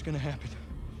this is what's gonna happen.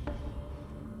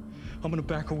 I'm gonna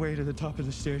back away to the top of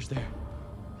the stairs there.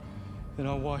 And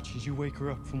I'll watch as you wake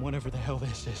her up from whatever the hell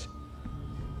this is.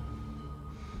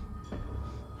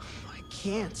 I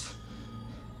can't.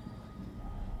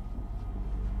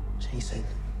 Jason,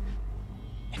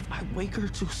 if I wake her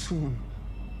too soon,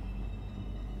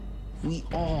 we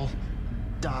all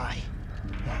die.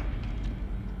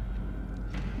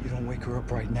 You don't wake her up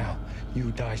right now.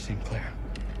 You die, Sinclair.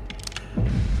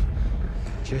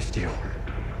 Just you.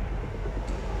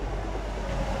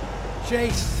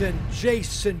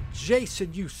 Jason,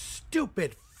 you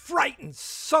stupid, frightened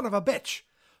son of a bitch.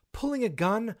 Pulling a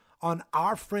gun on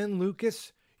our friend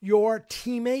Lucas, your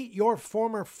teammate, your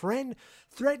former friend,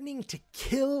 threatening to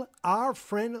kill our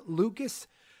friend Lucas.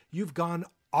 You've gone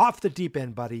off the deep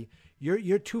end, buddy.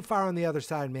 You're too far on the other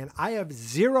side, man. I have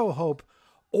zero hope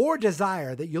or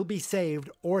desire that you'll be saved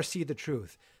or see the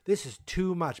truth. This is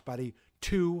too much, buddy.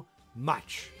 Too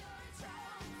much.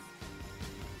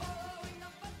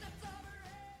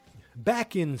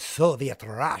 Back in Soviet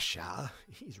Russia,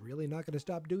 he's really not going to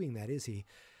stop doing that, is he?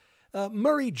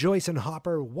 Murray, Joyce, and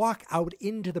Hopper walk out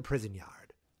into the prison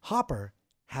yard. Hopper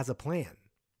has a plan.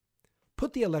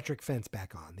 Put the electric fence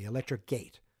back on, the electric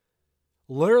gate.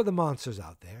 Lure the monsters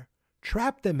out there,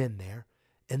 trap them in there,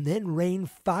 and then rain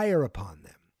fire upon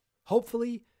them,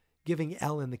 hopefully giving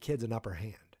Elle and the kids an upper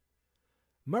hand.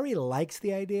 Murray likes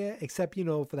the idea, except,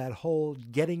 for that whole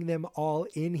getting them all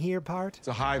in here part. It's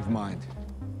a hive mind.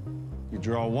 You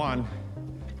draw one,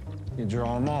 you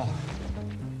draw them all.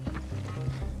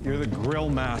 You're the grill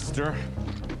master.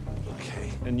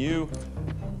 Okay. And you're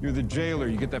the jailer.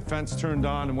 You get that fence turned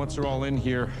on, and once they're all in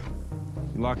here,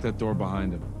 you lock that door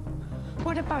behind them.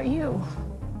 What about you?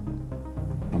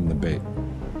 I'm the bait.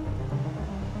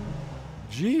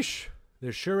 Jeesh,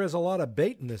 there sure is a lot of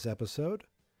bait in this episode.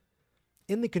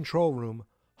 In the control room,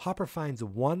 Hopper finds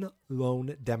one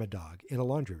lone demodog in a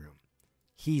laundry room.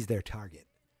 He's their target.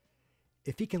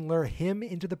 If he can lure him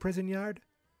into the prison yard,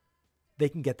 they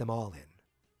can get them all in.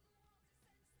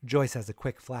 Joyce has a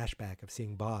quick flashback of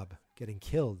seeing Bob getting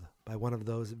killed by one of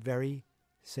those very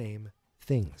same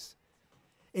things.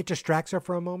 It distracts her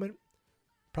for a moment,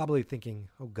 probably thinking,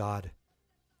 oh God,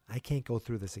 I can't go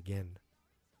through this again.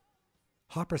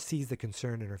 Hopper sees the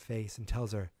concern in her face and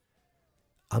tells her,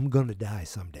 I'm going to die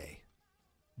someday,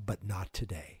 but not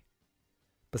today.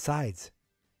 Besides,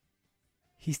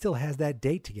 he still has that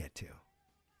date to get to.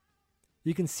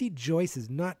 You can see Joyce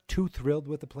is not too thrilled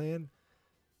with the plan,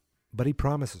 but he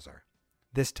promises her,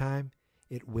 this time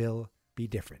it will be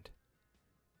different.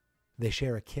 They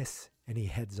share a kiss and he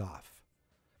heads off.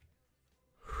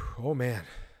 Oh man,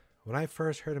 when I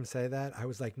first heard him say that, I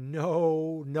was like,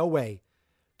 no way.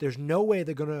 There's no way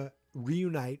they're going to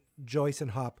reunite Joyce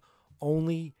and Hop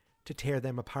only to tear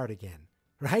them apart again,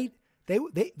 right? They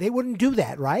wouldn't do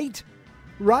that, right?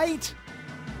 Right?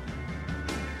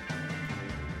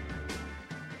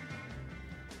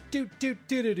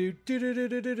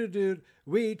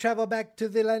 We travel back to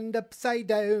the land upside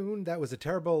down. That was a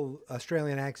terrible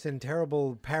Australian accent,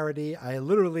 terrible parody. I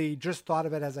literally just thought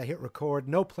of it as I hit record.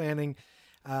 No planning.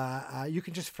 You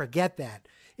can just forget that.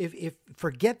 If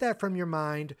forget that from your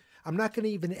mind. I'm not going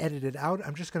to even edit it out.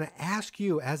 I'm just going to ask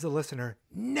you as a listener,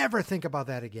 never think about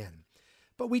that again.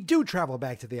 But we do travel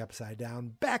back to the upside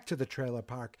down, back to the trailer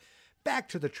park, back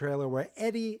to the trailer where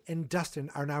Eddie and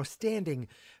Dustin are now standing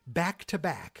back to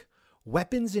back,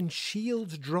 weapons and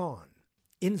shields drawn,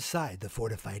 inside the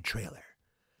fortified trailer.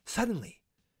 Suddenly,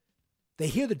 they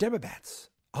hear the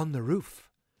Demobats on the roof.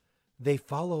 They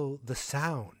follow the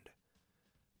sound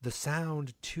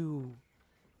to,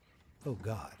 oh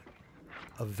God,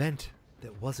 a vent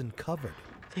that wasn't covered.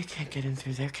 They can't get in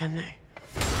through there, can they?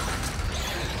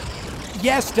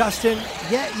 Yes, Dustin.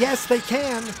 Yes, they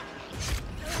can.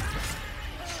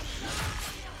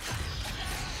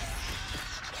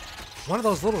 One of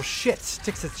those little shits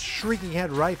sticks its shrieking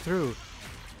head right through.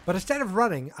 But instead of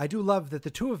running, I do love that the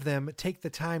two of them take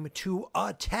the time to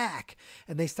attack,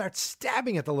 and they start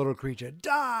stabbing at the little creature.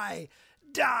 Die,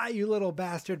 you little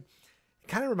bastard. It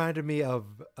kind of reminded me of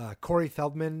Corey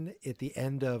Feldman at the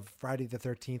end of Friday the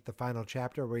 13th, the final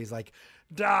chapter, where he's like,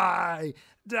 die,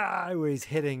 where he's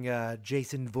hitting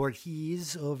Jason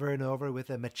Voorhees over and over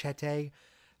with a machete.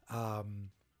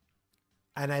 And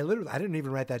I didn't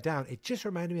even write that down. It just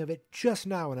reminded me of it just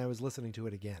now when I was listening to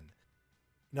it again.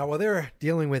 Now, while they're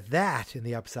dealing with that in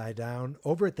the Upside Down,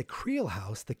 over at the Creel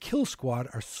house, the Kill Squad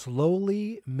are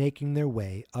slowly making their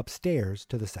way upstairs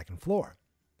to the second floor.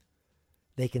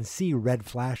 They can see red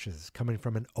flashes coming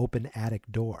from an open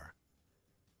attic door.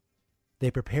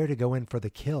 They prepare to go in for the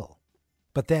kill,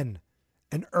 but then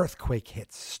an earthquake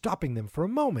hits, stopping them for a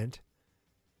moment.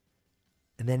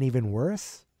 And then even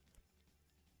worse,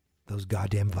 those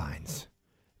goddamn vines.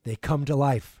 They come to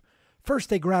life. First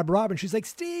they grab Robin. She's like,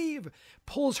 Steve!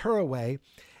 Pulls her away.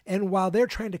 And while they're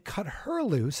trying to cut her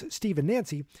loose, Steve and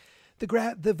Nancy,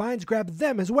 the vines grab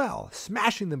them as well,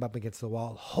 smashing them up against the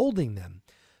wall, holding them,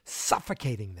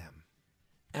 suffocating them.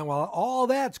 And while all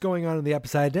that's going on in the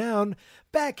Upside Down,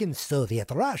 back in Soviet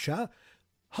Russia,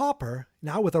 Hopper,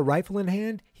 now with a rifle in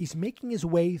hand, he's making his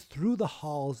way through the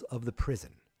halls of the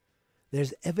prison.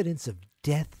 There's evidence of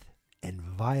death and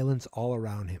violence all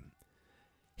around him.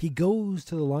 He goes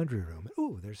to the laundry room.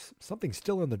 Ooh, there's something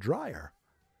still in the dryer.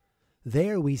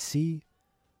 There we see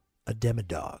a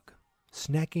demodog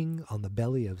snacking on the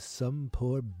belly of some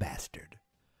poor bastard.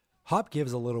 Hop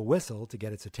gives a little whistle to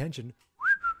get its attention.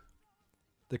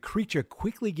 The creature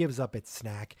quickly gives up its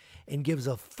snack and gives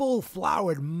a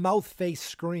full-flowered mouth-face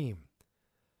scream.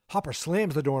 Hopper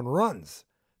slams the door and runs.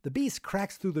 The beast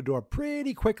cracks through the door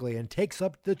pretty quickly and takes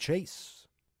up the chase.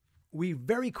 We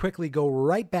very quickly go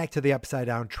right back to the Upside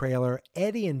Down trailer.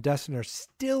 Eddie and Dustin are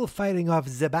still fighting off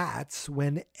Zabats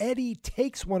when Eddie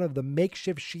takes one of the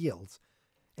makeshift shields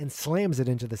and slams it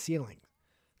into the ceiling.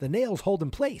 The nails hold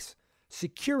in place,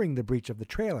 securing the breach of the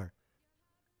trailer.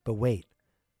 But wait.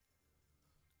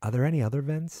 Are there any other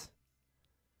vents?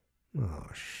 Oh,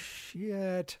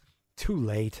 shit. Too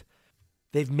late.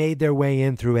 They've made their way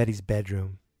in through Eddie's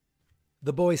bedroom.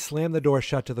 The boys slam the door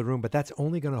shut to the room, but that's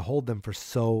only going to hold them for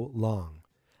so long.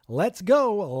 Let's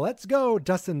go.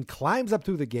 Dustin climbs up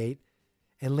through the gate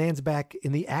and lands back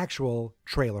in the actual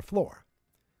trailer floor.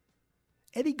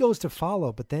 Eddie goes to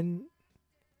follow, but then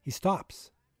he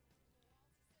stops.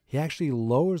 He actually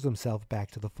lowers himself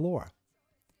back to the floor.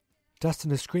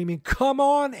 Dustin is screaming, "Come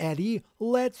on, Eddie,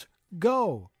 let's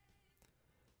go."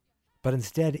 But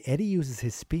instead, Eddie uses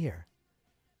his spear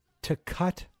to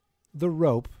cut the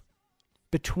rope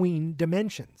between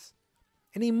dimensions,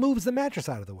 and he moves the mattress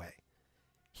out of the way.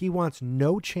 He wants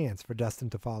no chance for Dustin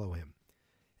to follow him.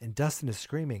 And Dustin is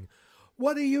screaming,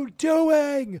 "What are you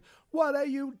doing? What are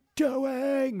you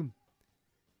doing?"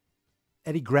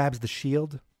 Eddie grabs the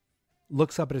shield,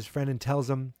 looks up at his friend and tells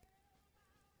him,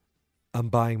 "I'm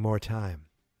buying more time."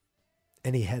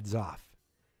 And he heads off.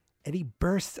 Eddie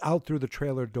bursts out through the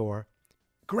trailer door,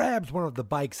 grabs one of the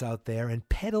bikes out there, and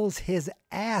pedals his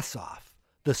ass off.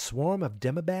 The swarm of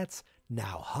Demobats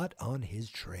now hot on his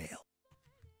trail.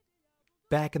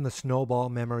 Back in the snowball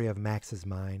memory of Max's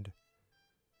mind,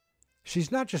 she's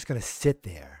not just going to sit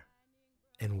there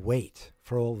and wait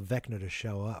for old Vecna to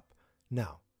show up.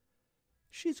 No.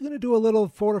 She's going to do a little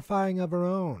fortifying of her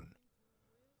own,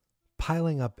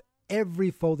 piling up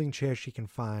every folding chair she can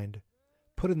find,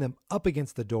 putting them up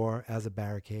against the door as a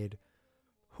barricade.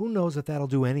 Who knows if that'll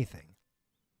do anything?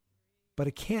 But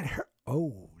it can't hurt.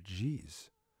 Oh, geez.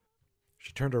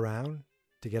 She turned around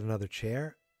to get another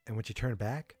chair, and when she turned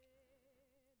back,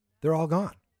 they're all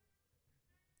gone.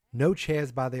 No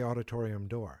chairs by the auditorium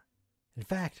door. In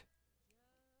fact,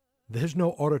 there's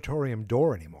no auditorium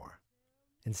door anymore.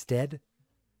 Instead,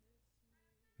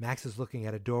 Max is looking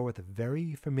at a door with a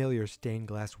very familiar stained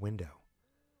glass window.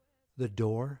 The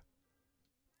door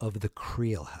of the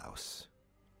Creel house.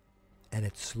 And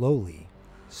it slowly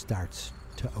starts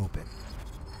to open.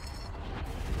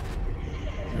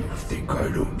 You think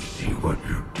I don't see what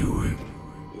you're doing?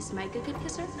 Is Mike a good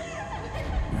kisser?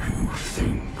 You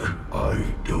think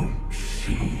I don't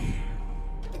see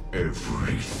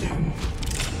everything?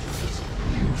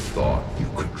 You thought you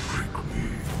could trick me.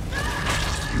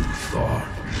 You thought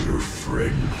your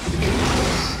friends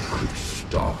could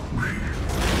stop me.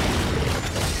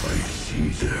 I see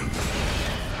them.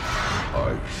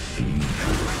 I see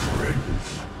your friends.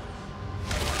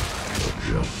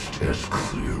 Just as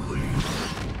clearly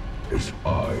as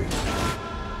I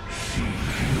see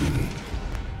you.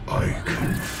 I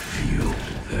can feel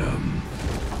them.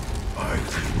 I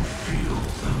can feel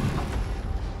them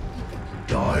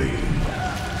dying.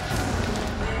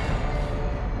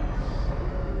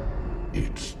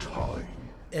 It's time.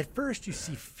 At first you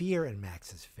see fear in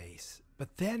Max's face,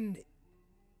 but then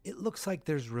it looks like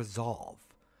there's resolve.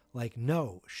 Like,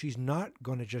 no, she's not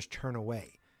going to just turn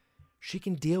away. She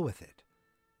can deal with it.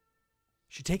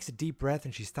 She takes a deep breath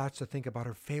and she starts to think about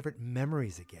her favorite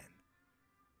memories again.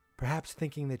 Perhaps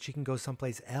thinking that she can go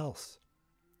someplace else.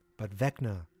 But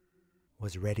Vecna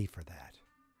was ready for that.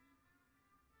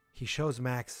 He shows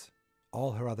Max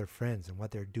all her other friends and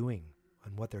what they're doing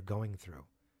and what they're going through.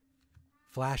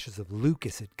 Flashes of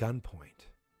Lucas at gunpoint.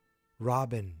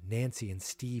 Robin, Nancy, and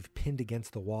Steve pinned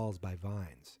against the walls by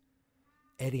vines.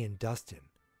 Eddie and Dustin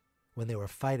when they were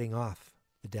fighting off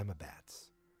the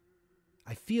Demobats.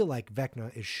 I feel like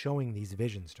Vecna is showing these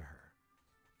visions to her.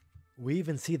 We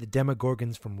even see the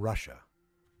Demogorgons from Russia.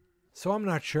 So I'm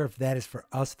not sure if that is for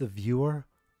us, the viewer,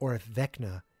 or if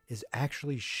Vecna is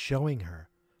actually showing her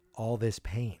all this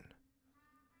pain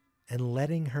and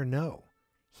letting her know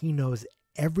he knows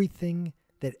everything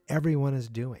that everyone is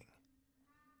doing.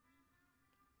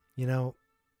 You know,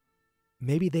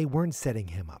 maybe they weren't setting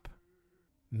him up.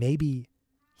 Maybe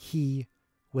he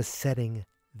was setting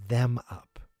them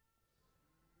up.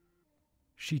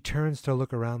 She turns to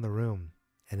look around the room,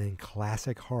 and in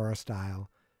classic horror style,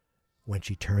 when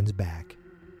she turns back,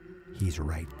 he's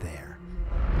right there.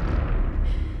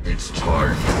 It's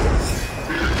time.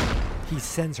 He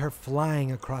sends her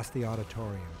flying across the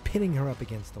auditorium, pinning her up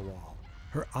against the wall,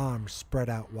 her arms spread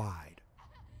out wide.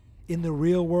 In the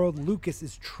real world, Lucas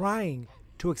is trying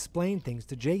to explain things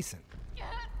to Jason.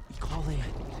 We call him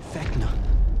Vecna.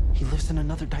 He lives in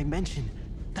another dimension.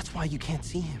 That's why you can't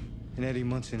see him. And Eddie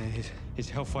Munson and his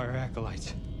Hellfire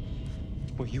acolytes.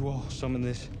 Will you all summon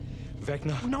this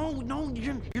Vecna? No,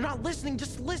 you're not listening.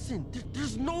 Just listen.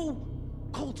 There's no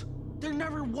cult. There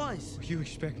never was. You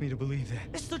expect me to believe that?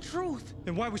 It's the truth.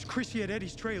 Then why was Chrissy at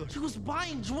Eddie's trailer? She was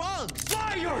buying drugs.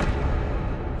 Liar!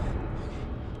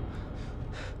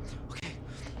 Okay.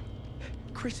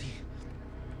 Chrissy.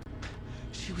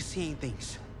 She was seeing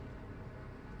things.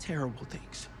 Terrible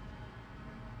things.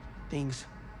 Things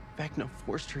Vecna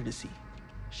forced her to see.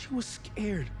 She was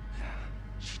scared.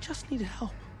 She just needed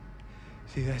help.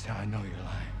 See, that's how I know you're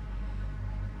lying.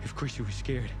 If Chrissy was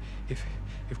scared, if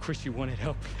Chrissy wanted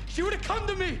help, she would have come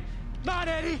to me! Not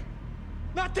Eddie!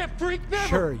 Not that freak, never!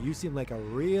 Sure, you seem like a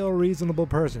real reasonable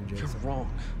person, Jason. You're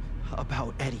wrong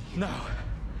about Eddie. No.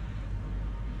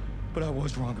 But I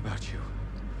was wrong about you.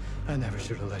 I never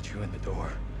should have let you in the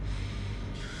door.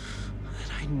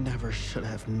 And I never should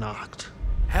have knocked.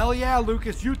 Hell yeah,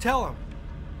 Lucas, you tell him.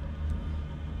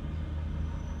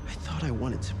 I thought I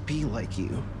wanted to be like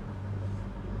you.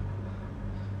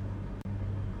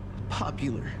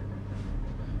 Popular.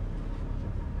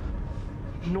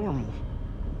 Normal.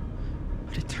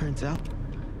 But it turns out,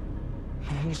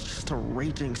 I was just a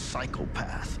raging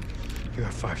psychopath. You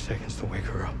have 5 seconds to wake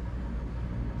her up.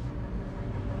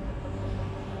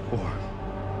 4.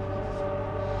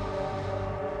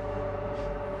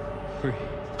 3.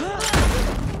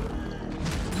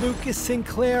 Lucas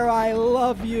Sinclair, I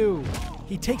love you.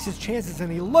 He takes his chances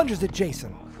and he lunges at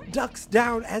Jason. Ducks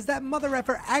down as that mother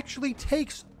effer actually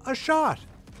takes a shot.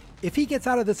 If he gets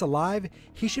out of this alive,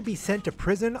 he should be sent to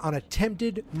prison on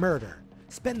attempted murder.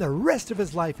 Spend the rest of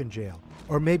his life in jail.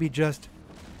 Or maybe just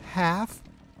half.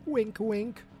 Wink,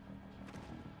 wink.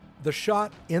 The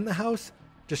shot in the house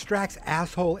distracts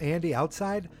asshole Andy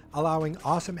outside, allowing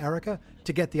awesome Erica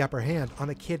to get the upper hand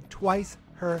on a kid twice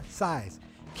her size.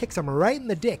 Kicks him right in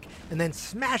the dick and then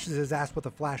smashes his ass with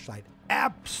a flashlight.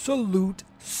 Absolute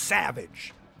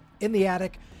savage. In the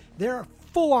attic, they're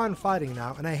full-on fighting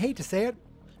now, and I hate to say it,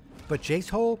 but Jace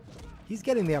Hole, he's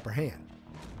getting the upper hand.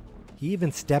 He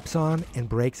even steps on and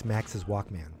breaks Max's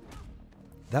Walkman.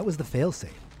 That was the failsafe.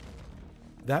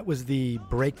 That was the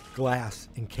break glass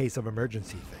in case of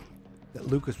emergency thing that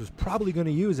Lucas was probably going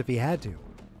to use if he had to.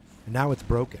 And now it's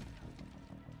broken.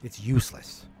 It's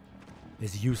useless.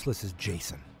 As useless as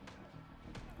Jason.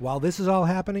 While this is all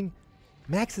happening,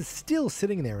 Max is still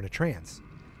sitting there in a trance.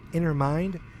 In her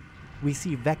mind, we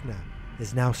see Vecna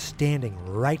is now standing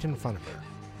right in front of her,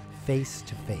 face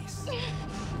to face.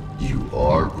 You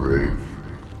are brave,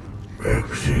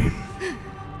 Maxine.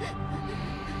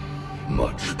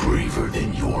 Much braver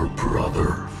than your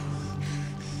brother.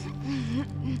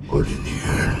 But in the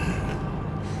end,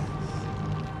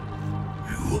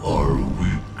 you are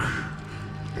weak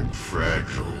and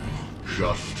fragile,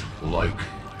 just like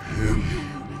him.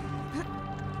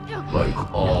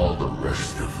 Like all the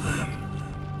rest of them.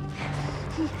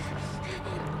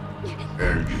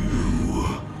 And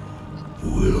you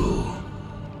will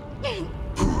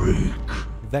break.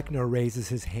 Vecna raises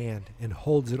his hand and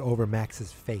holds it over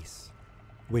Max's face,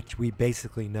 which we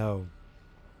basically know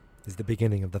is the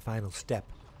beginning of the final step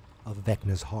of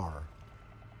Vecna's horror.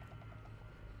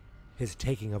 His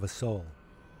taking of a soul.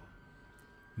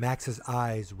 Max's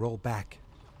eyes roll back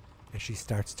and she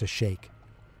starts to shake.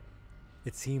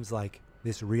 It seems like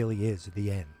this really is the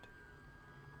end.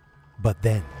 But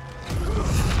then...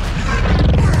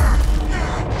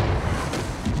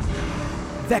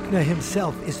 Vecna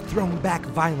himself is thrown back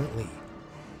violently.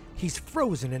 He's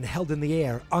frozen and held in the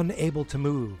air, unable to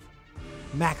move.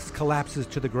 Max collapses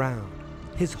to the ground,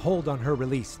 his hold on her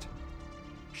released.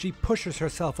 She pushes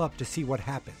herself up to see what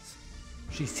happens.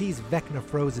 She sees Vecna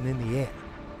frozen in the air.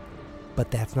 But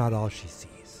that's not all she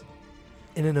sees.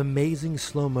 In an amazing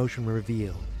slow-motion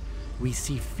reveal, we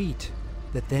see feet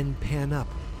that then pan up,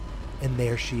 and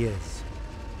there she is,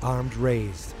 arms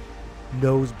raised,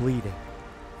 nose bleeding,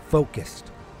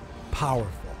 focused,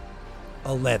 powerful.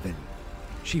 11.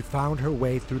 She found her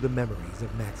way through the memories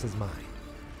of Max's mind.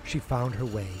 She found her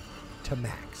way to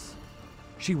Max.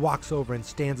 She walks over and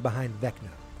stands behind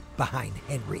Vecna, behind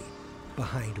Henry,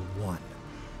 behind one,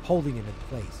 holding him in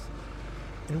place.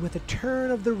 And with a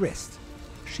turn of the wrist,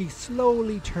 she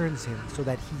slowly turns him so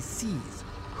that he sees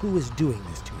who is doing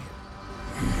this to him.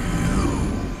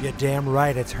 You're damn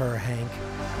right it's her, Hank.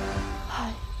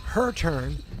 Hi. Her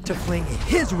turn to fling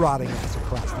his rotting ass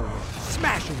across the room,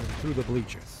 smashing him through the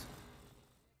bleachers.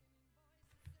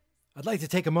 I'd like to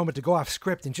take a moment to go off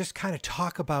script and just kind of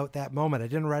talk about that moment. I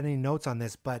didn't write any notes on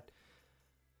this, but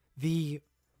the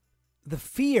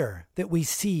fear that we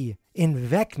see in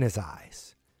Vecna's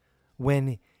eyes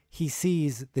when he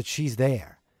sees that she's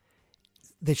there,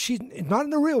 that she's not in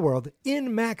the real world,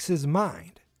 in Max's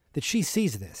mind, that she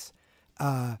sees this.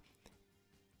 I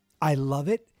love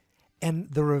it.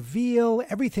 And the reveal,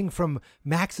 everything from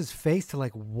Max's face to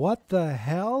like, what the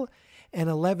hell? And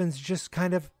 11's just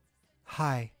kind of,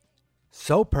 hi.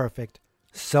 So perfect,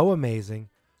 so amazing,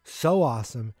 so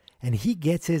awesome. And he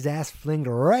gets his ass flinged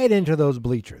right into those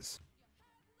bleachers.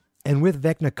 And with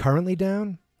Vecna currently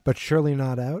down, but surely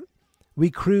not out, we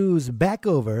cruise back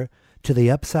over to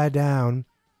the Upside Down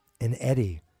and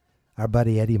Eddie, our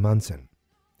buddy Eddie Munson.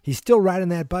 He's still riding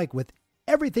that bike with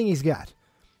everything he's got,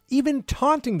 even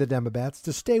taunting the Demobats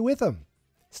to stay with him,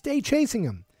 stay chasing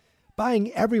him,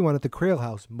 buying everyone at the Creel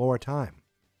House more time.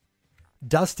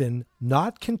 Dustin,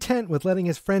 not content with letting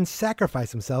his friend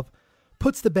sacrifice himself,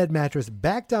 puts the bed mattress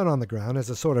back down on the ground as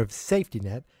a sort of safety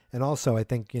net, and also, I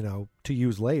think, to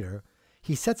use later.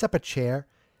 He sets up a chair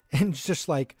and just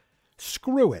like,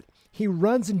 screw it. He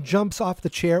runs and jumps off the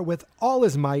chair with all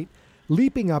his might,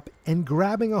 leaping up and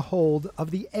grabbing a hold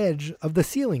of the edge of the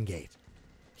ceiling gate.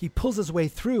 He pulls his way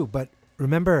through, but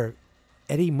remember,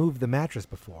 Eddie moved the mattress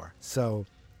before, so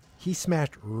he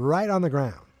smashed right on the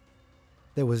ground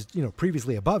that was,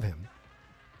 previously above him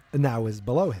and now is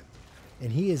below him.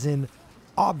 And he is in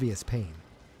obvious pain.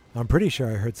 I'm pretty sure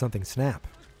I heard something snap.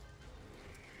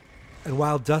 And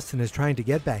while Dustin is trying to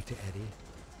get back to Eddie,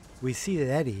 we see that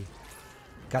Eddie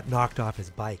got knocked off his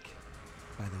bike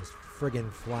by those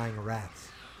friggin' flying rats.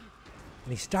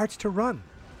 And he starts to run.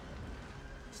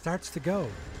 Starts to go.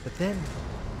 But then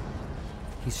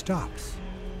he stops.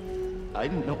 I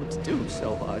didn't know what to do,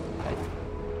 so I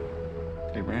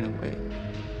ran away.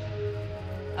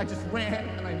 I just ran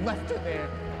and I left her there.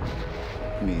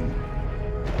 I mean,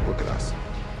 look at us.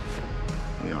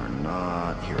 We are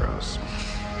not heroes.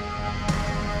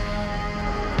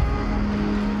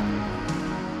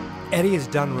 Eddie is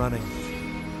done running.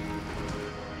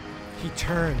 He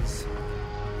turns.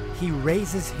 He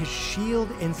raises his shield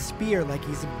and spear like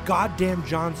he's a goddamn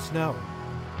Jon Snow.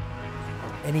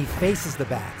 And he faces the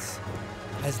bats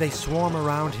as they swarm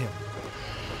around him,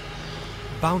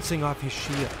 bouncing off his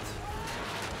shield.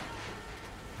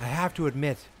 I have to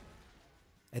admit,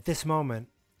 at this moment,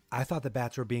 I thought the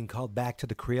bats were being called back to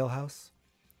the Creel House,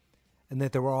 and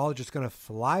that they were all just going to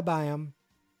fly by him,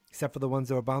 except for the ones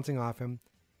that were bouncing off him,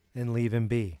 and leave him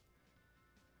be.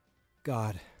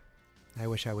 God, I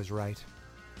wish I was right.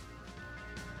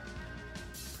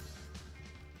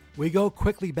 We go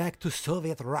quickly back to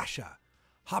Soviet Russia.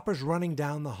 Hopper's running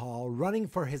down the hall, running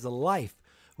for his life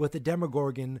with the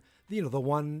Demogorgon, the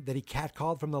one that he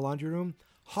catcalled from the laundry room,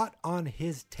 hot on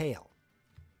his tail.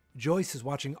 Joyce is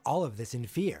watching all of this in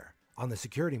fear on the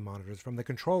security monitors from the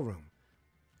control room.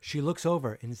 She looks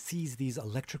over and sees these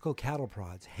electrical cattle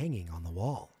prods hanging on the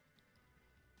wall.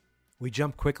 We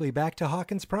jump quickly back to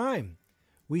Hawkins Prime.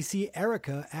 We see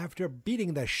Erica, after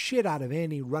beating the shit out of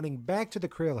Andy, running back to the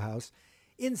Creel House.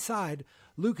 Inside,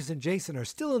 Lucas and Jason are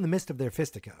still in the midst of their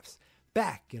fisticuffs.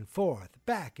 Back and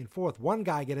forth, one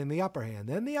guy getting the upper hand,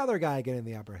 then the other guy getting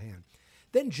the upper hand.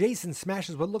 Then Jason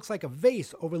smashes what looks like a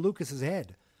vase over Lucas's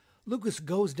head. Lucas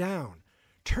goes down,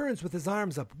 turns with his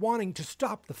arms up, wanting to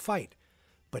stop the fight,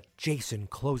 but Jason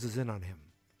closes in on him.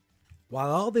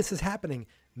 While all this is happening,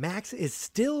 Max is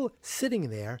still sitting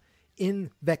there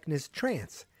in Vecna's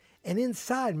trance, and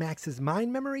inside Max's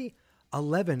mind memory,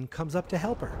 11 comes up to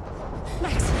help her.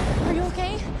 Max, are you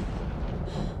okay?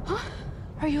 Huh?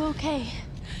 Are you okay?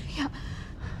 Yeah.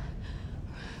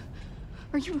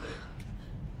 Are you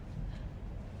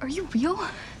real?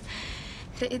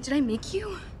 Did I make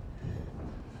you?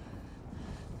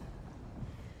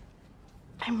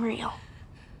 I'm real.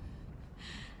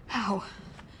 How?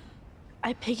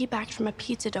 I piggybacked from a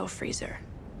pizza dough freezer.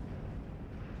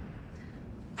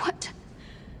 What?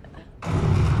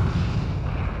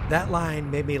 That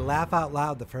line made me laugh out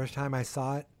loud the first time I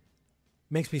saw it.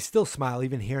 Makes me still smile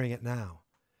even hearing it now.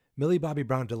 Millie Bobby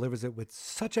Brown delivers it with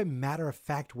such a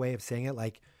matter-of-fact way of saying it,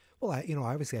 like, well,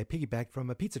 obviously I piggybacked from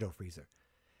a pizza dough freezer.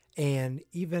 And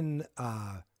even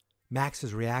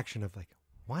Max's reaction of like,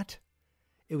 what?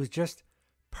 It was just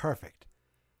perfect.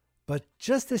 But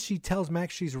just as she tells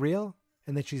Max she's real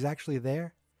and that she's actually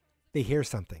there, they hear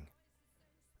something.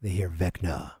 They hear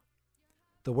Vecna,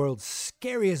 the world's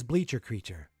scariest bleacher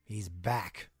creature. He's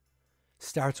back.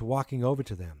 Starts walking over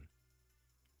to them.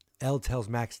 Elle tells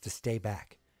Max to stay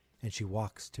back, and she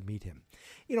walks to meet him.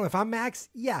 If I'm Max,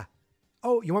 yeah.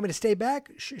 Oh, you want me to stay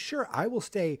back? Sure, I will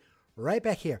stay right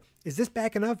back here. Is this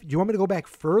back enough? Do you want me to go back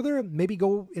further? Maybe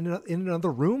go in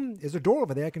another room? There's a door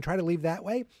over there. I can try to leave that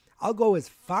way. I'll go as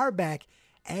far back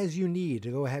as you need to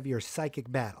go have your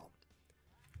psychic battle.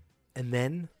 And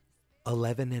then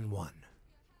 11-1.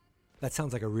 That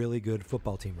sounds like a really good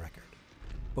football team record.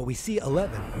 But we see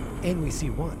 11 and we see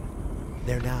 1.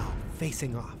 They're now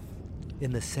facing off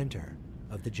in the center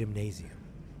of the gymnasium.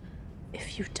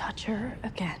 If you touch her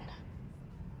again,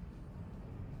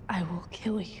 I will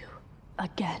kill you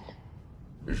again.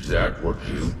 Is that what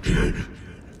you did?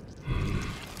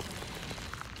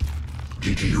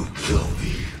 Did you kill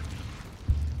me?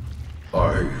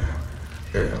 I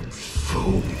am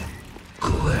so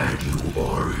glad you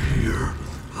are here,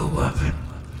 11.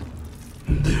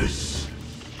 This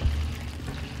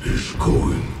is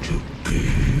going to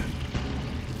be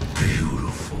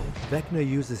beautiful. Vecna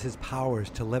uses his powers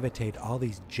to levitate all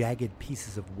these jagged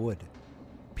pieces of wood,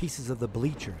 pieces of the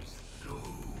bleachers. So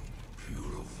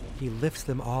beautiful. He lifts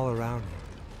them all around him,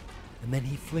 and then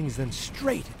he flings them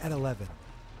straight at 11.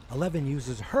 11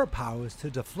 uses her powers to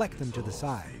deflect them to the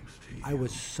side. I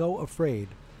was so afraid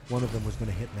one of them was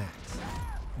going to hit Max.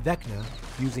 Vecna,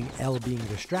 using Elle being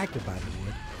distracted by the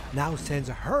wood, now sends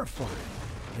her flying,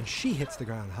 and she hits the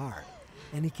ground hard.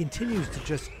 And he continues to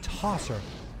just toss her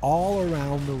all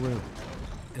around the room.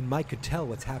 And Mike could tell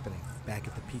what's happening back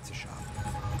at the pizza shop.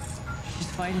 She's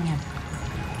fighting him.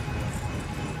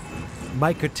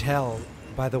 Mike could tell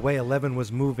by the way 11 was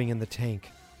moving in the tank,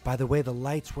 by the way the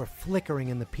lights were flickering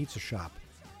in the pizza shop.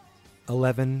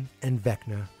 11 and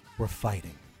Vecna were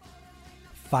fighting.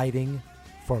 Fighting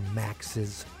for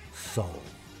Max's soul.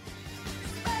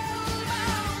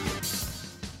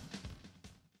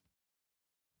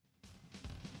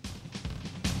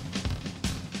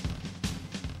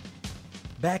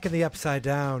 Back in the Upside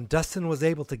Down, Dustin was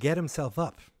able to get himself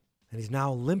up, and he's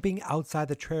now limping outside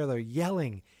the trailer,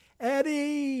 yelling,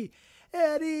 "Eddie!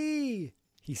 Eddie!"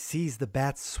 He sees the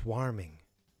bats swarming,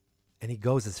 and he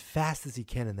goes as fast as he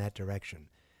can in that direction.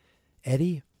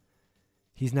 Eddie,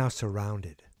 he's now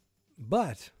surrounded,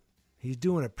 but he's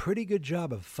doing a pretty good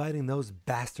job of fighting those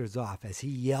bastards off as he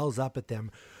yells up at them,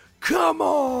 "Come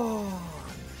on!"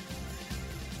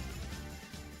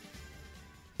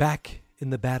 Back in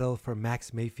the battle for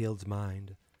Max Mayfield's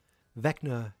mind,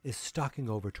 Vecna is stalking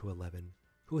over to 11,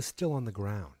 who is still on the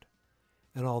ground.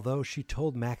 And although she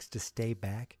told Max to stay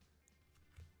back,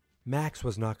 Max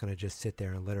was not going to just sit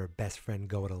there and let her best friend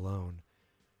go it alone.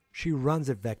 She runs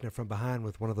at Vecna from behind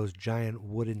with one of those giant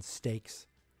wooden stakes.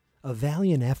 A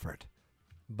valiant effort.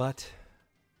 But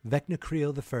Vecna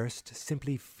Creel I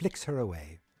simply flicks her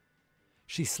away.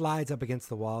 She slides up against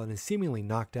the wall and is seemingly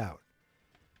knocked out.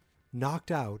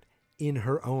 Knocked out in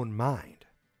her own mind.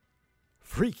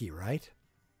 Freaky, right?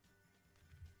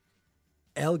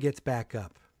 Elle gets back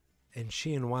up, and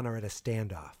she and one are at a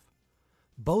standoff,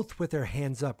 both with their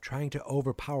hands up trying to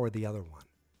overpower the other one.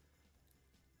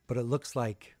 But it looks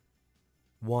like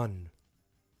one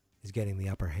is getting the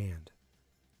upper hand.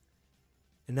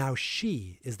 And now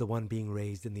she is the one being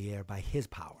raised in the air by his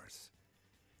powers.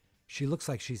 She looks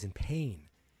like she's in pain,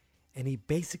 and he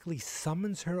basically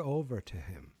summons her over to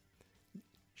him.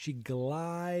 She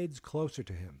glides closer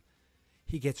to him.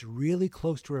 He gets really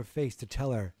close to her face to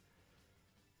tell her,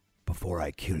 "Before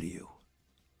I kill you,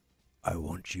 I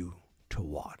want you to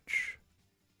watch."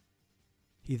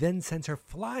 He then sends her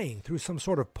flying through some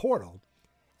sort of portal,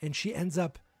 and she ends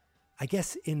up, I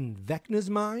guess, in Vecna's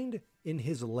mind, in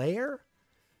his lair,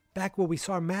 back where we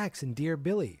saw Max and Dear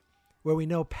Billy, where we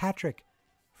know Patrick,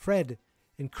 Fred,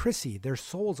 and Chrissy, their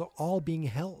souls are all being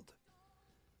held.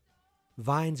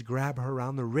 Vines grab her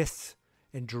around the wrists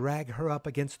and drag her up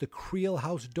against the Creel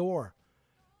house door.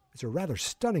 It's a rather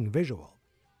stunning visual.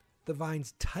 The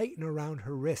vines tighten around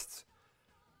her wrists,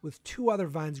 with two other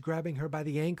vines grabbing her by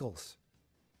the ankles.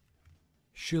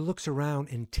 She looks around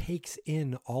and takes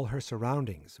in all her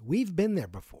surroundings. We've been there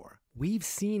before. We've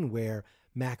seen where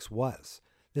Max was.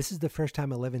 This is the first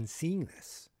time Eleven's seeing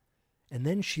this. And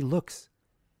then she looks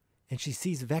and she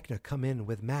sees Vecna come in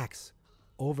with Max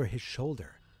over his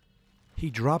shoulder. He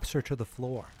drops her to the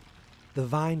floor. The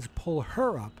vines pull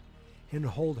her up and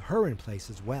hold her in place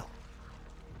as well.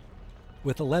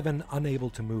 With 11 unable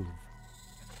to move,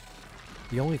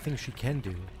 the only thing she can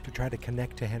do to try to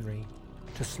connect to Henry,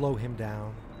 to slow him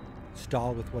down,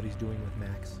 stall with what he's doing with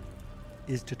Max,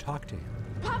 is to talk to him.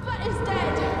 Papa is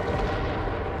dead!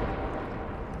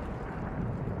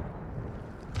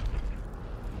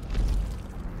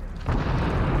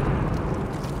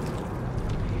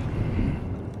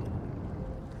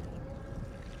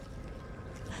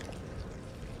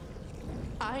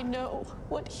 I know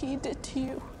what he did to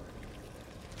you.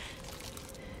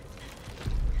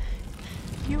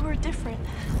 You were different.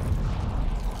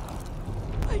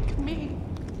 Like me.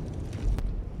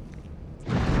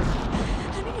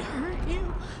 And he hurt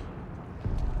you.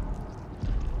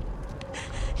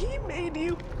 He made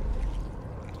you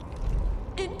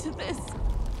into this.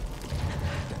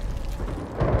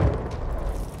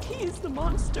 He is the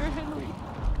monster, Henry.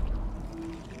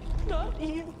 Not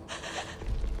you.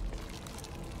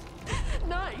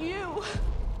 Not you.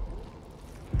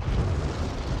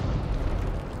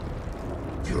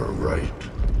 You're right.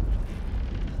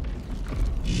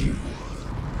 You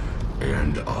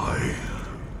and I,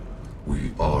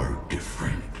 we are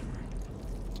different.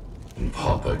 And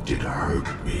Papa did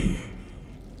hurt me.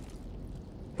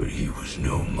 But he was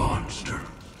no monster.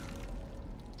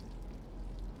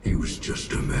 He was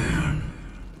just a man.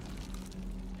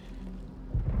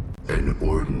 An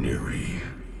ordinary,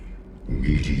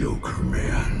 mediocre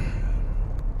man.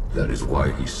 That is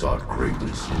why he sought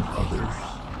greatness in others.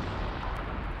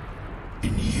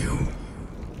 In you.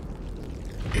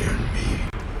 And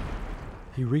me.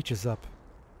 He reaches up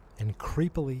and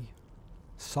creepily,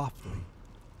 softly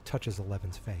touches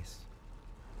 11's face.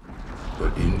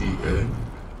 But in the end,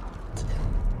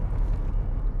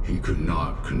 he could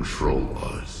not control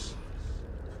us.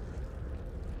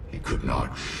 He could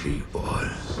not shape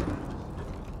us.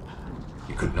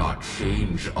 He could not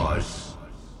change us.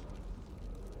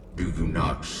 Do you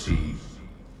not see,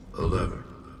 11?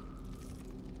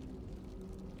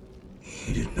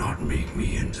 He did not make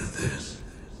me into this.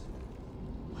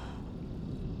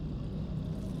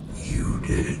 You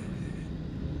did.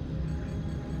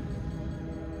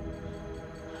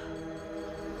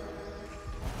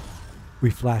 We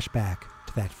flash back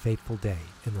to that fateful day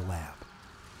in the lab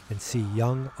and see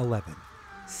young 11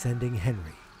 sending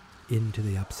Henry into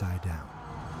the Upside Down.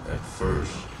 At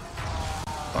first,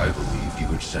 I believed you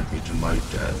had sent me to my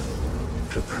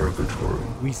death, to purgatory.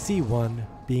 We see one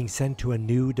being sent to a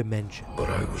new dimension. But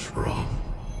I was wrong.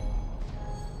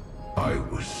 I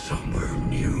was somewhere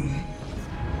new.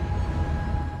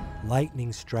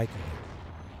 Lightning striking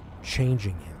him,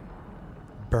 changing him,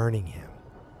 burning him.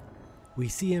 We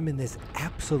see him in this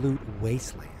absolute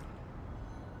wasteland.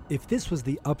 If this was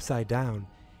the Upside Down,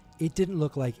 it didn't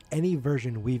look like any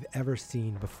version we've ever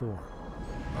seen before.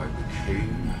 I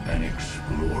became an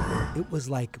explorer. It was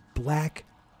like black,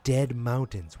 dead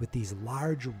mountains with these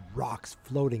large rocks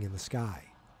floating in the sky.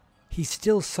 He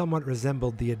still somewhat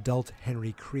resembled the adult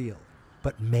Henry Creel,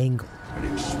 but mangled.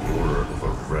 An explorer of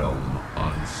a realm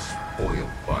unspoiled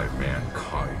by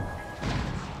mankind.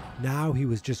 Now he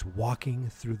was just walking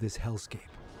through this hellscape.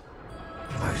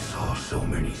 I saw so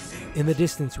many things. In the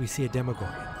distance, we see a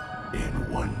Demogorgon.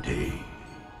 In one day,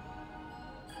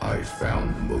 I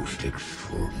found the most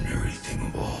extraordinary thing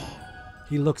of all.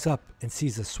 He looks up and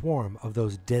sees a swarm of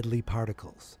those deadly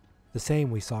particles, the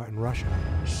same we saw in Russia.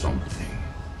 Something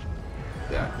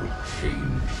that would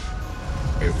change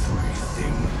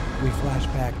everything. We flash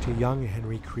back to young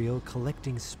Henry Creel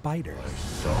collecting spiders. I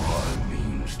saw a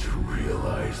means to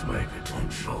realize my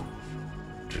potential,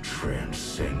 to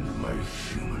transcend my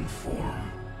human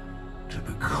form, to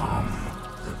become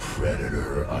the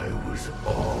predator I was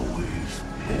always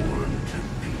born to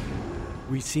be.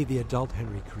 We see the adult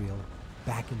Henry Creel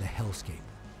back in the hellscape,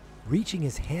 reaching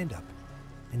his hand up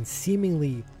and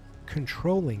seemingly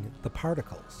controlling the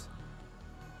particles.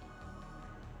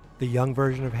 The young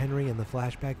version of Henry in the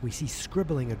flashback, we see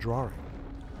scribbling a drawing.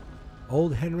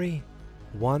 Old Henry,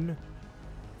 1,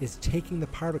 is taking the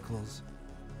particles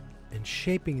and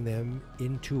shaping them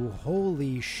into,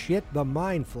 holy shit, the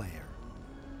Mind Flayer.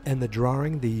 And the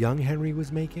drawing the young Henry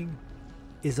was making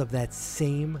is of that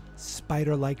same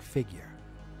spider-like figure.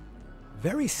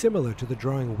 Very similar to the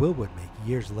drawing Will would make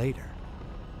years later.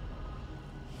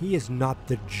 He is not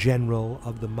the general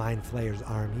of the Mind Flayer's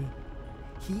army.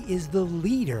 He is the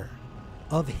leader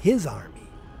of his army.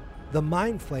 The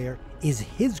Mind Flayer is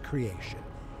his creation,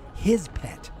 his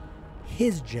pet,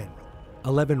 his general.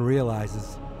 11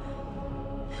 realizes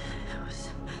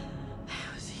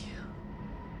That was you.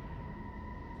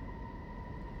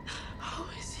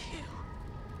 Always you.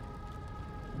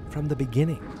 from the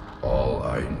beginning. All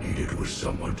I needed was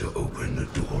someone to open the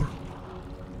door.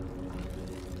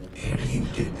 And he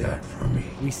did that for me.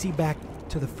 We see back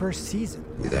to the first season.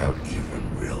 Without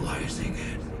even realizing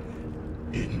it.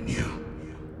 Didn't you?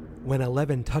 When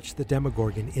 11 touched the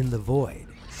Demogorgon in the void,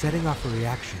 setting off a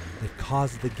reaction that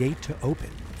caused the gate to open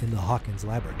in the Hawkins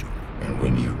laboratory. And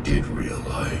when you did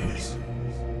realize,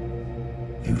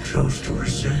 you chose to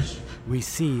resist. We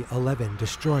see 11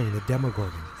 destroying the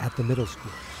Demogorgon at the middle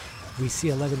school. We see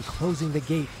 11 closing the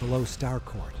gate below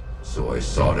Starcourt. So I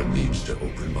sought a means to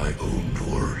open my own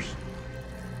doors.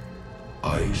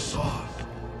 I sought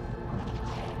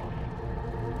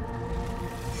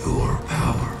your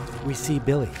power. We see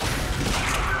Billy.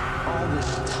 All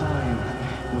this time,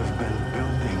 we've been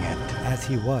building it. As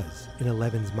he was in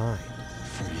 11's mind.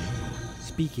 For you.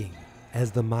 Speaking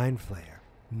as the Mind Flayer.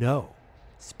 No,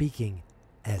 speaking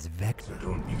as Vecna. So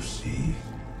don't you see?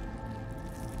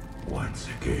 Once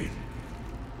again,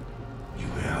 you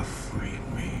have freed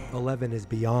me. 11 is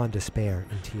beyond despair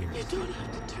and tears. You don't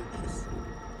have to do this.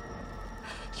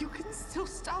 You can still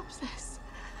stop this.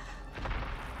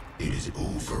 It is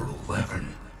over,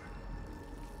 11.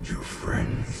 Your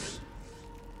friends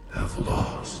have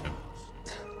lost.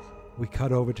 We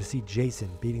cut over to see Jason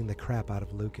beating the crap out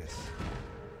of Lucas.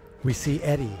 We see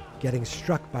Eddie getting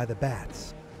struck by the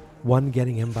bats, one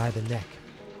getting him by the neck,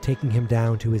 taking him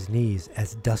down to his knees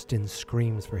as Dustin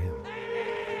screams for him.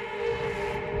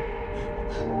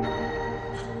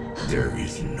 There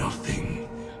is nothing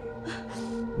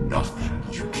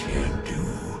you can do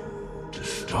to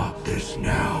stop this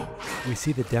now. We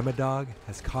see the Demodog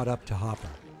has caught up to Hopper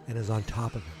and is on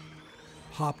top of him.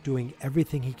 Hop doing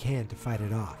everything he can to fight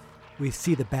it off. We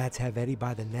see the bats have Eddie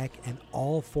by the neck and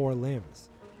all 4 limbs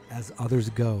as others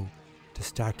go to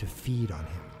start to feed on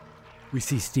him. We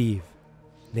see Steve,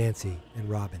 Nancy, and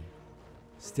Robin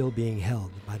still being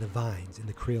held by the vines in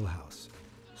the Creel house,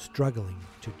 struggling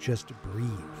to just breathe.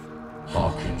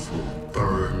 Hawkins will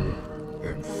burn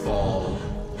and fall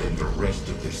in the rest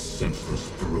of this senseless,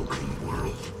 broken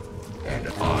world. And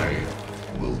I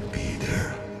will be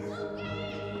there.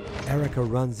 Erica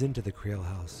runs into the Creel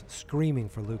house, screaming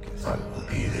for Lucas. I will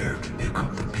be there to pick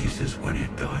up the pieces when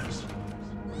it does.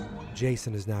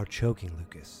 Jason is now choking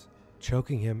Lucas,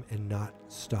 choking him and not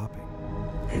stopping.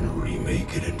 And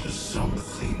remake it into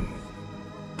something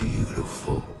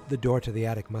beautiful. The door to the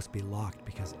attic must be locked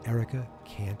because Erica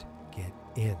can't get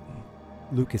in.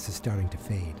 Lucas is starting to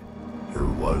fade. There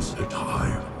was a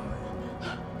time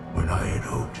when I had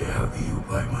hoped to have you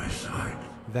by my side.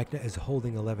 Vecna is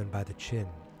holding 11 by the chin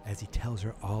as he tells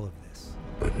her all of this.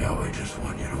 But now I just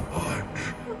want you to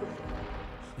watch.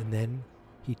 And then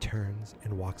he turns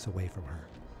and walks away from her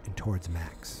and towards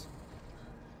Max.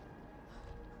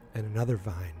 And another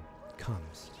vine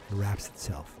comes and wraps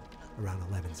itself around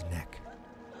 11's neck.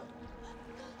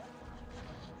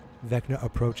 Vecna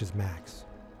approaches Max,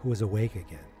 who is awake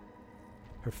again,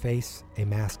 her face a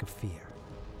mask of fear.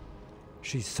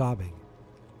 She's sobbing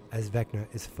as Vecna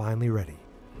is finally ready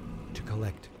to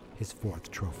collect his 4th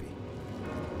trophy.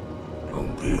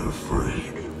 Don't be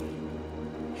afraid.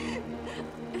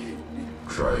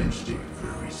 Try and stay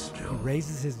very still. He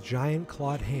raises his giant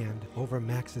clawed hand over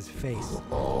Max's face. It'll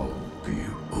all be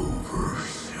over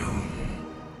soon.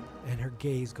 And her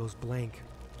gaze goes blank,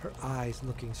 her eyes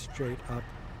looking straight up.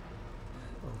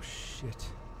 Oh shit.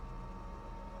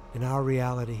 In our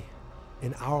reality,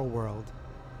 in our world,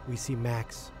 we see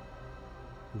Max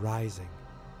rising.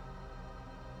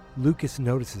 Lucas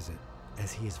notices it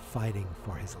as he is fighting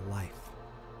for his life.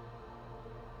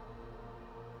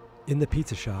 In the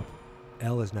pizza shop,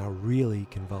 Elle is now really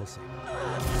convulsing.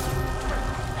 Elle,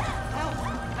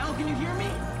 can you hear me?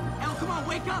 Elle, come on,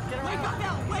 wake up! Wake up,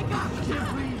 Elle! Wake up! I can't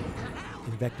breathe.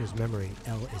 In Vecna's memory,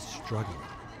 Elle is struggling.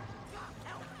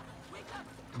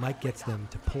 Mike gets them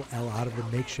to pull Elle out of the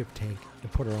makeshift tank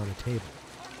and put her on a table.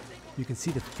 You can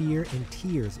see the fear and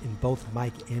tears in both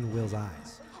Mike and Will's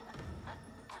eyes.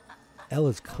 Elle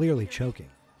is clearly choking.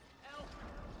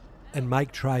 And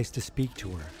Mike tries to speak to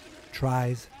her,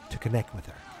 tries to connect with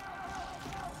her.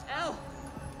 Elle!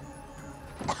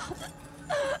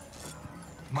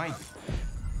 Mike,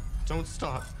 don't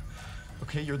stop.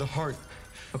 Okay, you're the heart.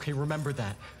 Okay, remember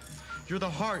that. You're the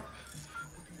heart.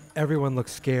 Everyone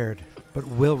looks scared, but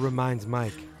Will reminds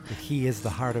Mike that he is the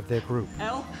heart of their group.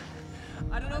 Elle,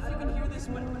 I don't know if you can hear this,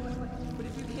 but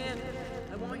if you can,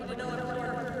 I want you to know I'm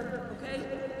here, okay?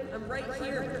 I'm right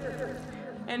here.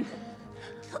 And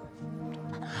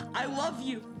I love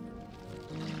you.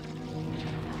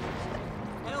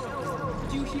 Elle,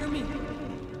 do you hear me?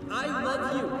 I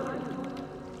love you.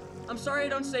 I'm sorry I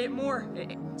don't say it more.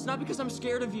 It's not because I'm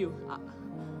scared of you.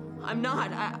 I'm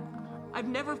not. I've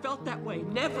never felt that way.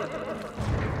 Never.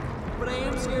 But I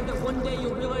am scared that one day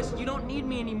you'll realize you don't need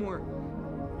me anymore.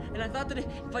 And I thought that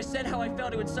if I said how I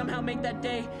felt, it would somehow make that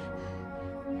day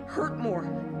hurt more.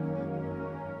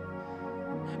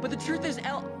 But the truth is,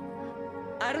 Elle,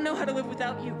 I don't know how to live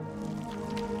without you.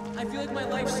 I feel like my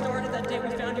life started that day we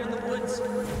found you in the woods.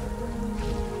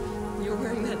 You were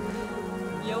wearing that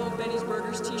yellow Benny's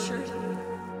Burgers t-shirt,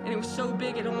 and it was so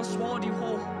big it almost swallowed you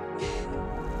whole.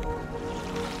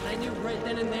 And I knew right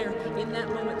then and there, in that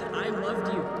moment, that I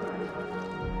loved you.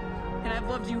 And I've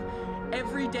loved you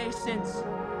every day since.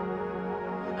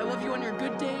 I love you on your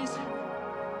good days.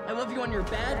 I love you on your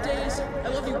bad days. I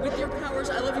love you with your powers.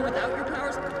 I love you without your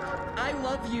powers. I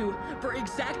love you for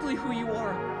exactly who you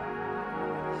are.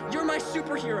 You're my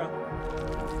superhero.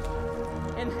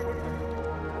 And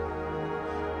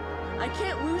I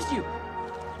can't lose you.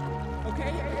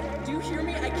 Okay? Do you hear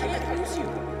me? I can't lose you.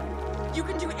 You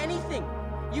can do anything.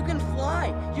 You can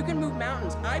fly. You can move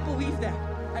mountains. I believe that.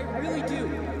 I really do.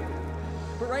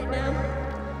 But right now,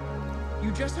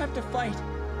 you just have to fight.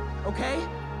 Okay?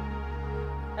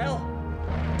 Elle,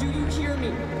 do you hear me?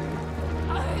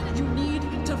 You need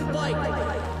to fight.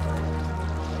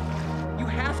 You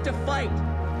have to fight.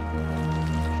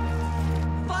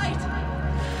 Fight!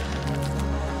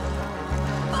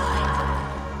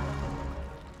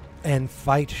 And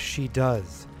fight she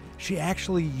does. She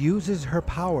actually uses her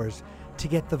powers to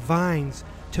get the vines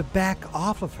to back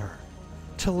off of her,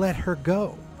 to let her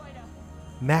go.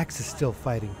 Max is still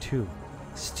fighting too,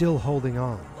 still holding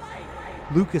on.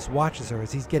 Lucas watches her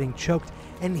as he's getting choked,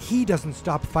 and he doesn't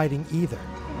stop fighting either.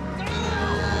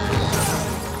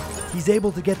 He's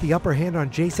able to get the upper hand on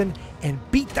Jason and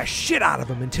beat the shit out of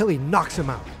him until he knocks him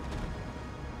out.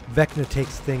 Vecna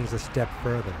takes things a step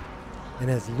further, and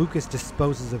as Lucas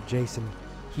disposes of Jason,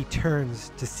 he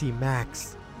turns to see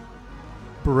Max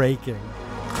breaking.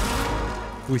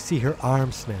 We see her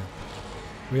arm snap.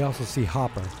 We also see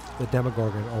Hopper, the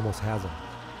Demogorgon, almost has him.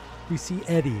 We see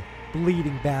Eddie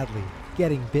bleeding badly,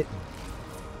 getting bitten.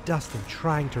 Dustin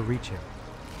trying to reach him.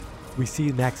 We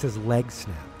see Max's leg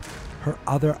snap, her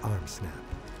other arm snap.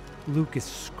 Lucas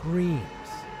screams.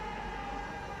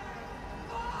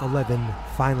 11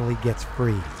 finally gets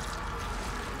free.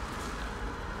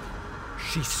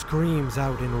 She screams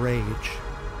out in rage.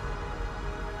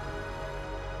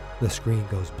 The screen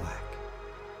goes black.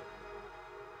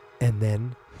 And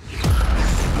then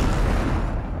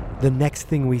the next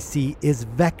thing we see is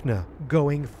Vecna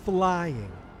going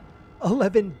flying.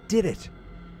 11 did it.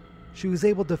 She was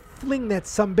able to fling that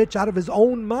sumbitch out of his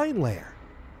own mine lair.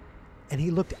 And he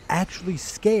looked actually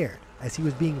scared as he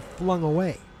was being flung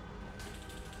away.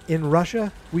 In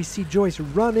Russia, we see Joyce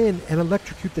run in and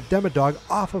electrocute the Demodog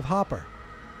off of Hopper.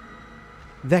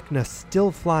 Vecna,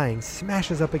 still flying,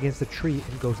 smashes up against a tree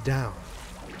and goes down.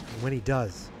 And when he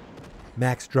does,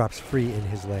 Max drops free in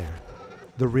his lair.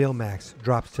 The real Max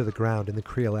drops to the ground in the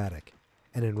Creel attic.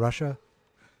 And in Russia,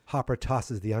 Hopper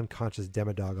tosses the unconscious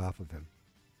Demodog off of him.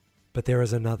 But there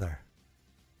is another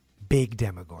big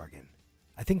Demogorgon.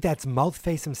 I think that's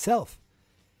Mouthface himself.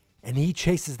 And he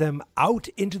chases them out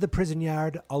into the prison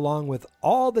yard along with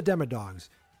all the Demodogs,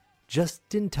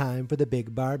 just in time for the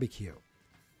big barbecue.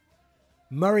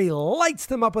 Murray lights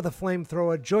them up with a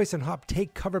flamethrower. Joyce and Hop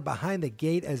take cover behind the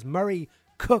gate as Murray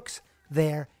cooks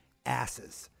their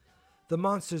asses. The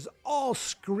monsters all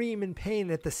scream in pain.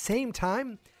 At the same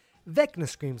time, Vecna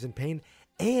screams in pain.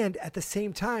 And at the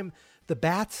same time, the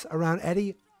bats around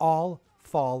Eddie all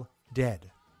fall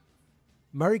dead.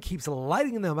 Murray keeps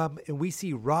lighting them up, and we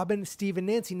see Robin, Steve, and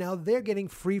Nancy. Now they're getting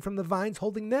free from the vines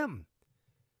holding them.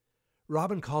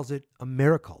 Robin calls it a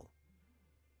miracle.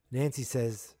 Nancy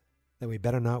says that we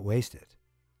better not waste it.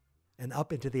 And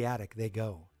up into the attic they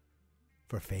go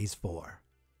for Phase 4.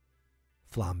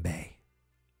 Flambe.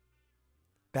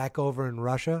 Back over in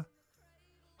Russia,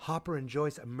 Hopper and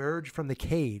Joyce emerge from the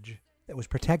cage that was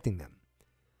protecting them.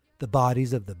 The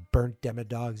bodies of the burnt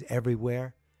Demodogs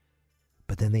everywhere.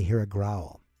 But then they hear a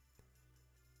growl.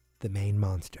 The main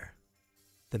monster,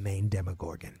 the main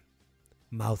Demogorgon,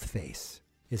 Mouthface,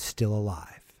 is still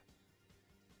alive.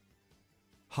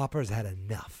 Hopper's had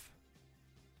enough,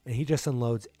 and he just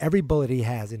unloads every bullet he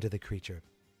has into the creature.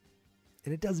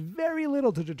 And it does very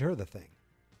little to deter the thing.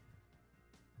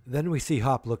 Then we see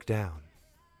Hop look down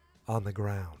on the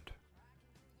ground,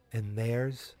 and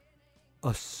there's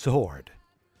a sword.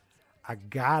 A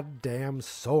goddamn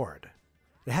sword.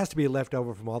 It has to be left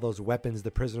over from all those weapons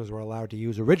the prisoners were allowed to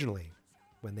use originally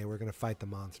when they were going to fight the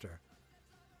monster.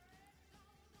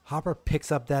 Hopper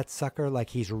picks up that sucker like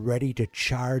he's ready to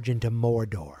charge into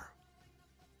Mordor.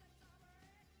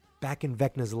 Back in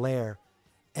Vecna's lair,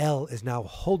 El is now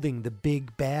holding the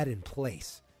big bad in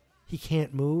place. He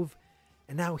can't move,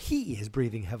 and now he is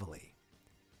breathing heavily.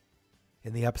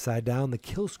 In the Upside Down, the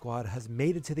kill squad has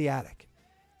made it to the attic,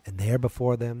 and there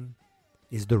before them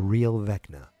is the real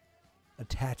Vecna,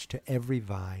 attached to every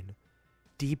vine,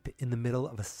 deep in the middle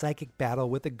of a psychic battle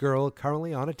with a girl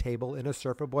currently on a table in a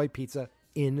Surfer Boy Pizza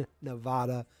in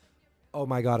Nevada. Oh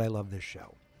my God, I love this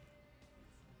show.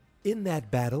 In that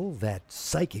battle, that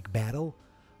psychic battle,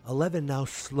 Eleven now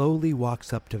slowly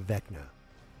walks up to Vecna,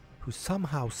 who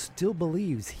somehow still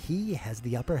believes he has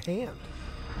the upper hand.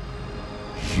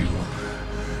 You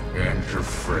and your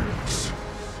friends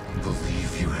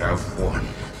believe you have won,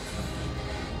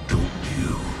 don't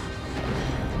you?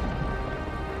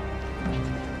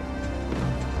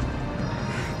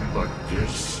 But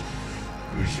this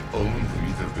is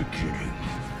only the beginning.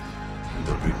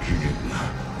 The beginning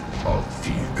of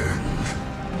the end.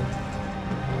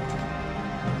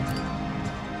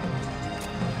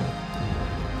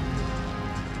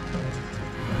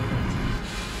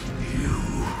 You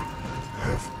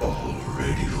have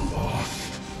already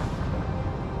lost.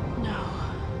 No.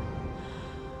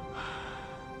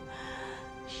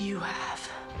 You have.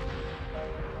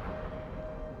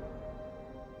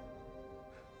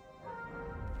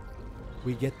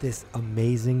 We get this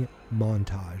amazing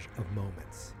montage of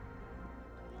moments.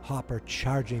 Hopper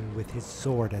charging with his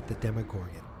sword at the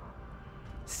Demogorgon.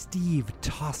 Steve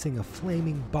tossing a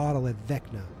flaming bottle at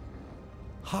Vecna.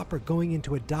 Hopper going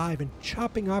into a dive and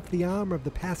chopping off the arm of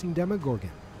the passing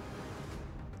Demogorgon.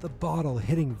 The bottle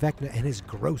hitting Vecna and his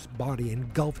gross body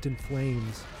engulfed in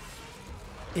flames.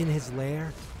 In his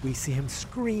lair, we see him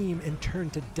scream and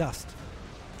turn to dust.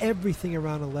 Everything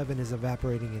around Eleven is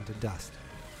evaporating into dust.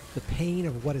 The pain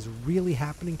of what is really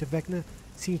happening to Vecna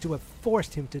seems to have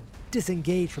forced him to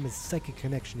disengage from his psychic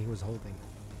connection he was holding.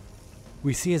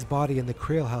 We see his body in the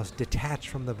Creel house detached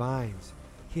from the vines.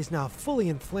 He is now fully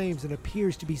in flames and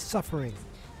appears to be suffering.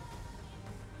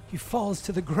 He falls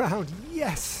to the ground.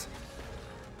 Yes!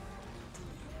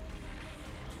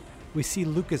 We see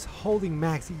Lucas holding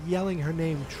Max, yelling her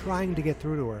name, trying to get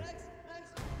through to her.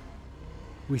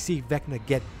 We see Vecna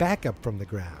get back up from the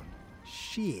ground.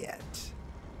 Shit.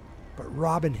 But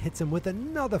Robin hits him with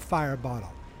another fire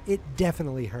bottle. It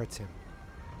definitely hurts him.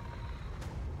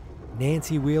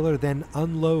 Nancy Wheeler then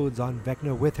unloads on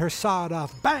Vecna with her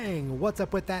sawed-off. Bang! What's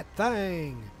up with that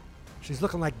thing? She's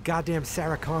looking like goddamn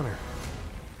Sarah Connor.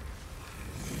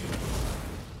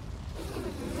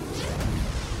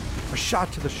 A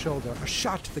shot to the shoulder, a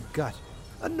shot to the gut,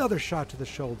 another shot to the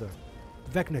shoulder.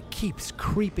 Vecna keeps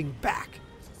creeping back,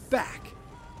 back,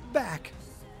 back.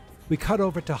 We cut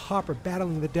over to Hopper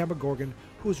battling the Demogorgon,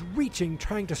 who is reaching,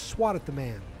 trying to swat at the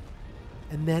man.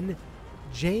 And then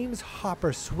James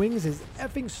Hopper swings his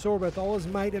effing sword with all his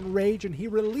might and rage, and he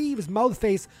relieves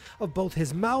Mouthface of both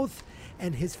his mouth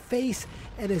and his face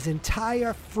and his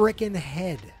entire frickin'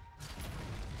 head.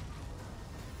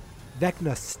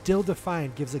 Vecna, still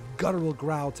defiant, gives a guttural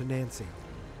growl to Nancy.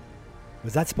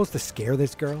 Was that supposed to scare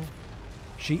this girl?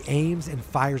 She aims and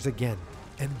fires again,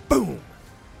 and boom!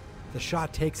 The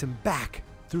shot takes him back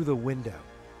through the window.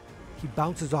 He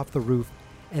bounces off the roof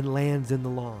and lands in the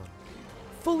lawn,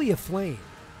 fully aflame,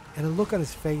 and a look on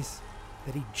his face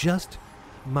that he just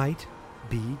might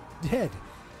be dead.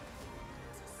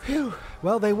 Phew.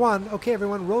 Well, they won. Okay,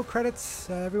 everyone, roll credits.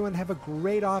 Everyone have a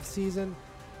great off season.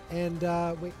 And,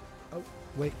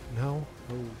 wait, no.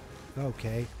 Oh,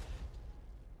 okay.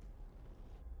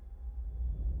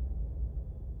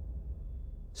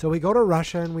 So we go to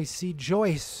Russia and we see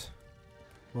Joyce.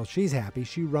 Well, she's happy.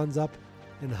 She runs up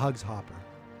and hugs Hopper.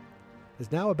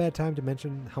 It's now a bad time to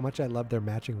mention how much I love their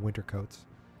matching winter coats.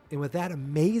 And with that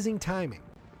amazing timing,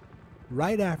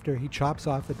 right after he chops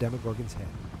off the Demogorgon's head,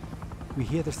 we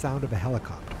hear the sound of a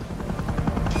helicopter.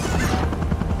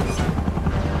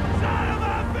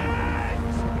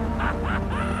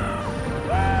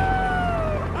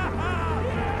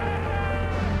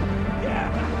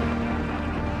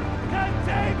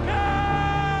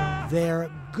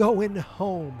 They're going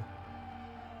home.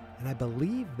 And I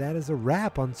believe that is a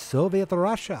wrap on Soviet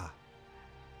Russia.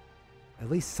 At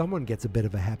least someone gets a bit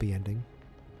of a happy ending.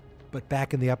 But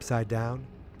back in the Upside Down,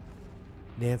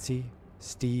 Nancy,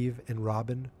 Steve, and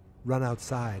Robin run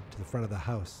outside to the front of the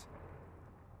house.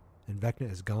 And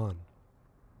Vecna is gone.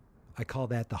 I call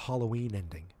that the Halloween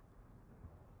ending.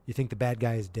 You think the bad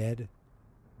guy is dead,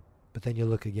 but then you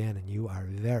look again and you are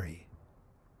very,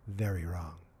 very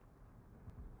wrong.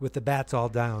 With the bats all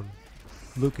down,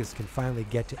 Lucas can finally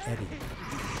get to Eddie.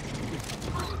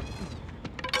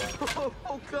 Oh,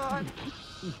 God.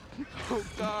 Oh,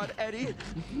 God, Eddie.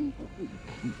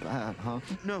 Bad, huh?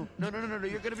 No.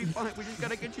 You're gonna be fine. We just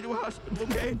gotta get you to a hospital,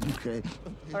 okay? Okay.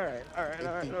 All right.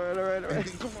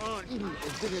 Come on. I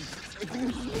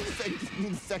think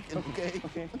need a second, okay?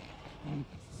 Okay.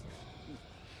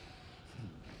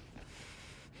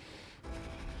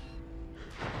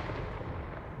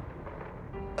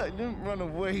 I didn't run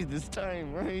away this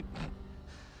time, right?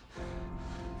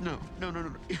 No.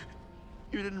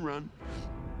 You didn't run.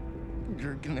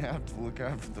 You're gonna have to look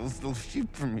after those little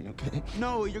sheep for me, okay?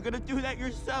 No, you're gonna do that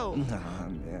yourself. Nah,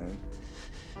 man.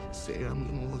 Say I'm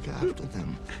gonna look after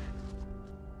them.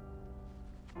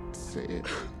 Say it.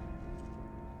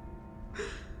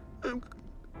 I'm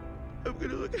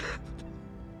gonna look after them.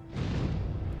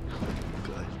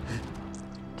 Good.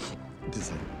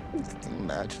 Does it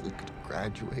magically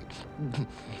graduate?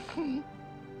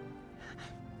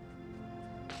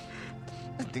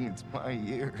 I think it's my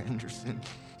year, Henderson.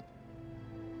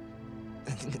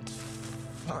 I think it's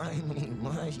finally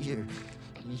my year.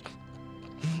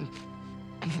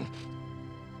 I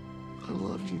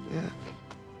love you, Dad.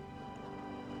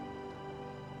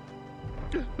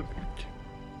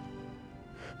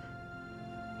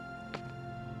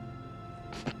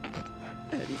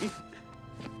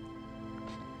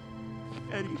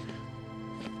 Eddie.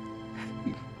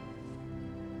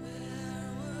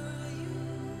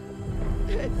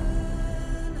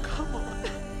 Come on.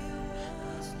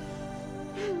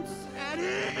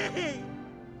 Eddie!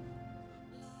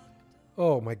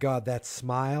 Oh my God, that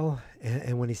smile.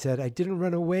 And when he said, I didn't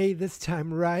run away this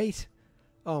time, right?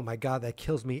 Oh my God, that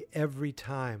kills me every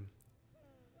time.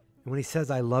 And when he says,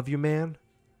 I love you, man,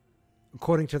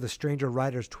 according to the Stranger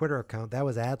Writer's Twitter account, that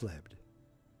was ad-libbed.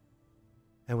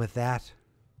 And with that,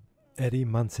 Eddie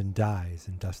Munson dies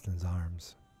in Dustin's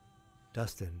arms.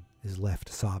 Dustin is left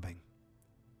sobbing.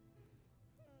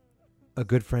 A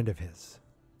good friend of his,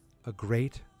 a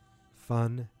great,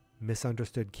 fun,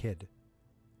 misunderstood kid,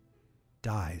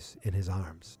 dies in his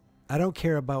arms. I don't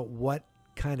care about what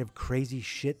kind of crazy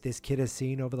shit this kid has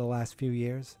seen over the last few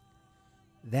years.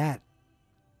 That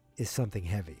is something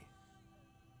heavy.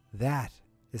 That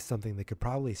is something that could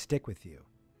probably stick with you,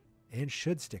 and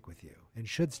should stick with you, and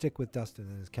should stick with Dustin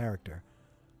and his character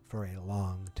for a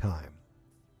long time.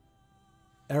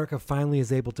 Erica finally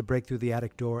is able to break through the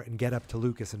attic door and get up to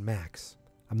Lucas and Max.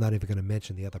 I'm not even going to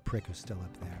mention the other prick who's still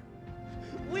up there.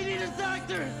 We need a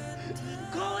doctor!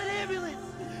 Call an ambulance!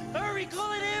 Hurry,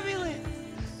 call an ambulance!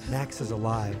 Max is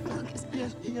alive,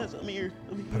 Yes, I'm here.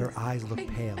 but her eyes look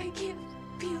pale. I can't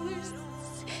feel or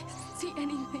see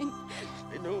anything.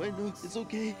 I know, it's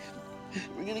okay.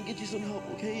 We're gonna get you some help,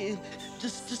 okay? And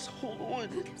just hold on.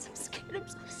 Lucas, I'm scared.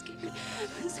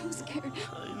 I'm so scared.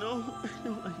 I know.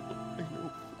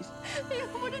 Please. I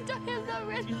don't want to die. I'm not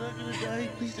ready. You're not gonna die.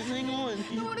 Please, just hang on. I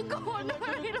don't want to go. I'm not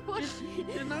ready. I don't want to.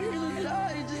 You're not gonna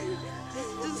die.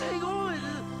 Just hang on.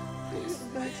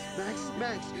 Max,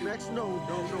 no,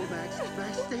 Max.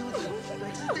 Max, stay with me.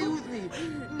 Max, stay with me.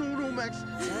 No, Max,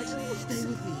 stay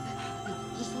with me.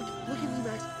 Just look at me,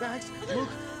 Max. Max, look.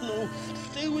 No,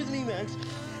 stay with me, Max.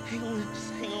 Hang on,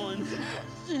 just hang on.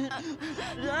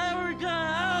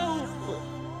 Erica, help!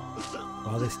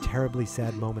 While this terribly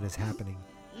sad moment is happening,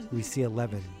 we see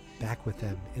Eleven back with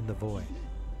them in the void.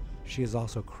 She is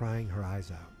also crying her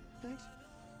eyes out.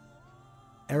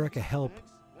 Erica help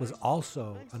was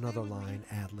also another line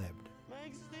ad-libbed.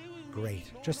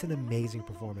 Great. Just an amazing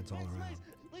performance all around.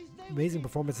 Amazing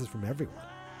performances from everyone.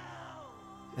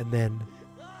 And then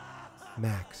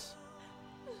Max.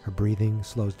 Her breathing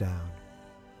slows down.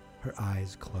 Her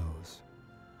eyes close.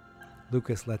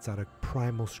 Lucas lets out a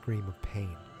primal scream of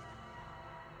pain.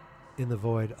 In the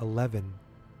void, 11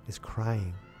 is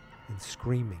crying and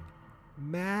screaming,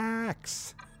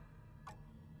 Max!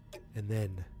 And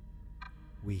then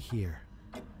we hear,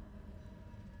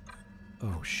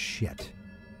 oh shit.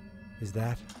 Is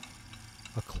that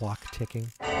a clock ticking?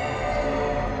 4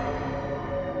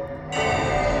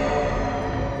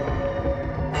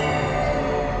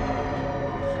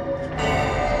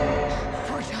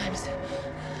 times.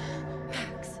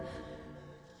 Max.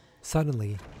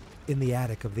 Suddenly, in the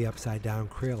attic of the upside-down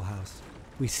Creel house,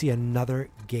 we see another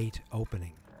gate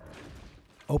opening.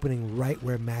 Opening right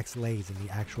where Max lays in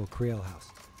the actual Creel house.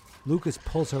 Lucas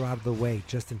pulls her out of the way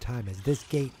just in time as this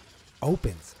gate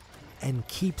opens and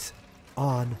keeps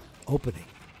on opening.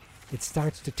 It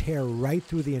starts to tear right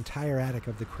through the entire attic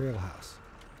of the Creel house.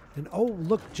 And oh,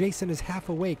 look, Jason is half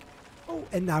awake. Oh,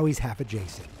 and now he's half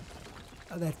adjacent.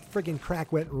 That friggin'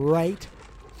 crack went right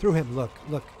Through him, look.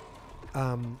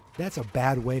 That's a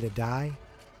bad way to die.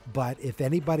 But if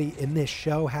anybody in this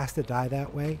show has to die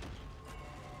that way,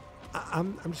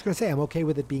 I'm just going to say I'm okay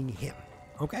with it being him.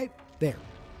 Okay? There.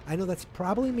 I know that's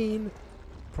probably mean,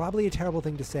 probably a terrible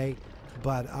thing to say,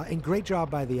 but and great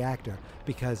job by the actor,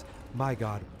 because, my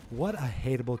God, what a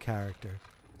hateable character.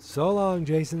 So long,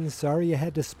 Jason. Sorry you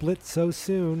had to split so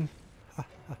soon.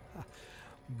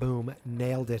 Boom.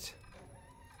 Nailed it.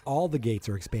 All the gates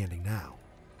are expanding now.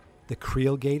 The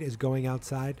Creel Gate is going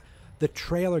outside. The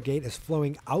Trailer Gate is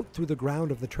flowing out through the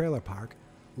ground of the trailer park.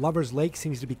 Lover's Lake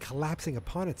seems to be collapsing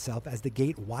upon itself as the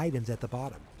gate widens at the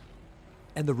bottom.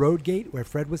 And the Road Gate, where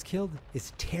Fred was killed,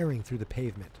 is tearing through the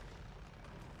pavement.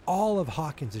 All of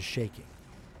Hawkins is shaking.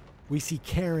 We see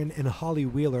Karen and Holly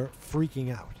Wheeler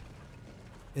freaking out.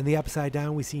 In the Upside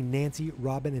Down, we see Nancy,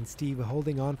 Robin, and Steve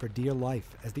holding on for dear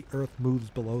life as the earth moves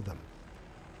below them.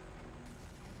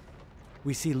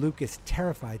 We see Lucas,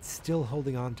 terrified, still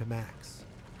holding on to Max.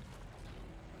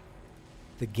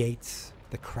 The gates,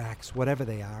 the cracks, whatever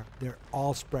they are, they're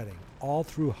all spreading, all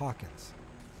through Hawkins,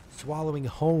 swallowing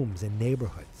homes and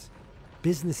neighborhoods.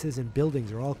 Businesses and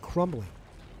buildings are all crumbling,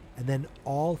 and then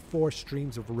all 4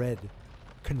 streams of red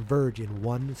converge in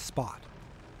one spot.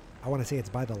 I want to say it's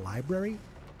by the library,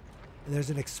 and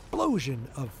there's an explosion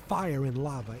of fire and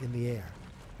lava in the air,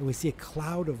 and we see a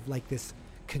cloud of like this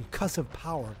concussive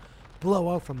power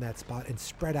blow out from that spot and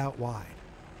spread out wide.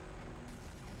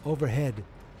 Overhead,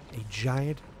 a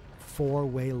giant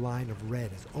 4-way line of red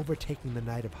is overtaking the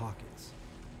night of Hawkins.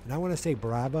 And I want to say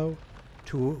bravo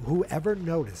to whoever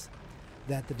noticed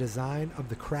that the design of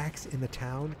the cracks in the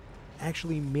town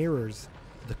actually mirrors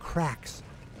the cracks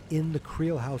in the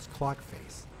Creel House clock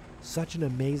face. Such an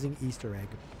amazing Easter egg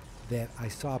that I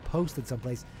saw posted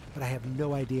someplace, but I have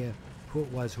no idea who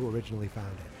it was who originally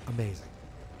found it. Amazing.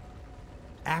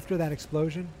 After that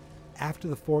explosion, after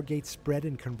the 4 gates spread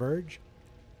and converge,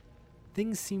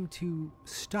 things seem to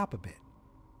stop a bit.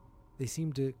 They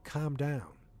seem to calm down.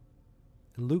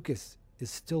 And Lucas is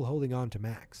still holding on to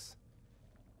Max.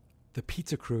 The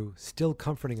pizza crew still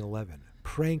comforting Eleven,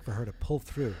 praying for her to pull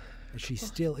through, as she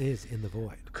still is in the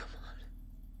void. Come on.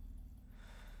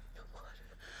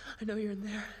 I know you're in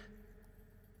there.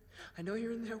 I know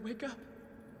you're in there. Wake up.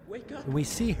 Wake up. And we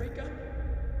see her. Wake up.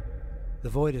 The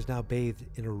void is now bathed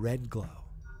in a red glow.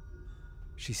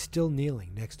 She's still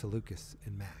kneeling next to Lucas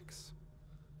and Max.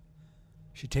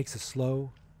 She takes a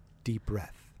slow, deep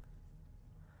breath.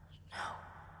 No.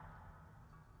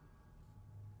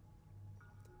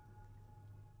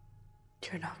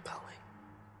 You're not going.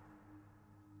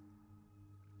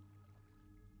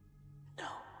 No.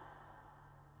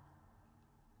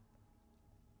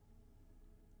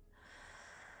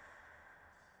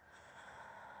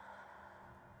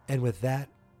 And with that,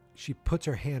 she puts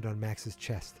her hand on Max's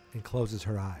chest and closes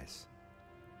her eyes.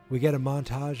 We get a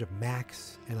montage of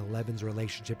Max and Eleven's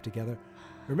relationship together.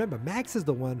 Remember, Max is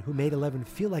the one who made Eleven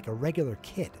feel like a regular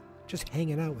kid, just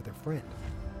hanging out with her friend.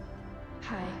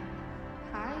 Hi.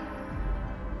 Hi.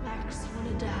 Max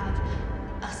wanted to have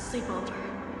a sleepover.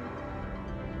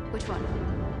 Which one?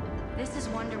 This is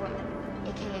Wonder Woman,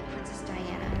 aka Princess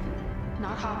Diana.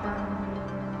 Not Hopper.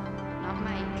 Not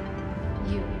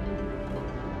Mike. You.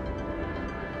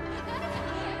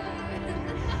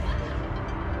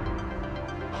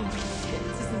 Holy shit,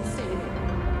 this is insane.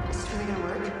 Is it really gonna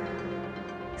work?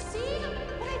 See?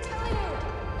 What I tell you?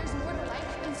 There's more to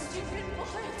life than stupid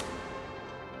bullets.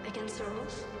 Against the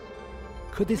rules?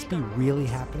 Could this be really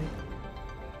happening?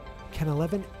 Can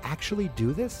Eleven actually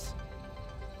do this?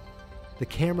 The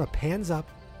camera pans up,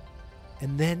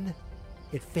 and then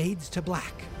it fades to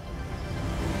black.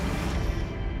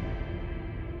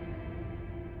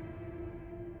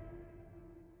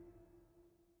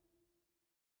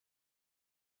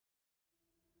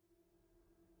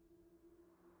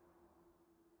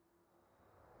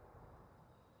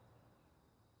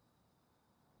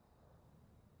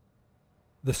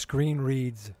 The screen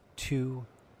reads 2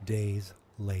 days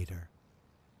later.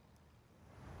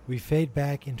 We fade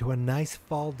back into a nice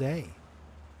fall day.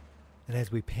 And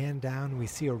as we pan down, we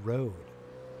see a road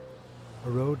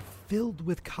filled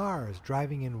with cars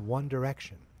driving in one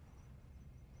direction.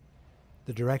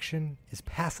 The direction is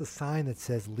past a sign that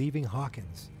says leaving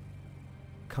Hawkins.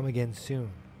 Come again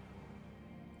soon.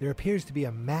 There appears to be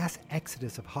a mass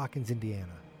exodus of Hawkins,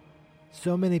 Indiana.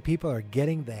 So many people are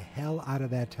getting the hell out of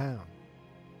that town.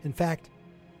 In fact,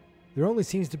 there only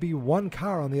seems to be one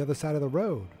car on the other side of the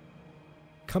road,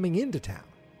 coming into town.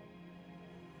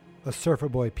 A Surfer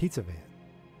Boy pizza van.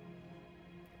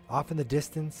 Off in the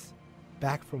distance,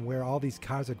 back from where all these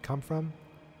cars had come from,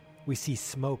 we see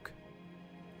smoke.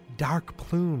 Dark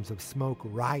plumes of smoke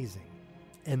rising,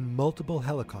 and multiple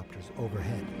helicopters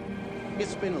overhead.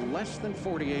 It's been less than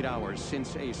 48 hours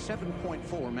since a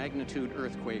 7.4 magnitude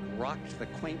earthquake rocked the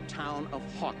quaint town of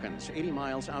Hawkins, 80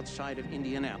 miles outside of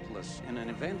Indianapolis, in an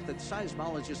event that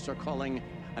seismologists are calling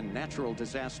a natural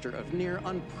disaster of near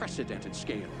unprecedented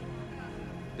scale.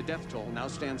 The death toll now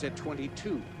stands at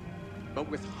 22, but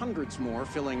with hundreds more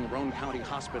filling Roane County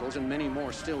hospitals and many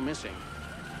more still missing,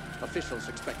 officials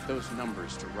expect those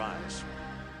numbers to rise.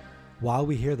 While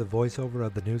we hear the voiceover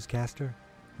of the newscaster,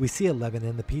 we see Eleven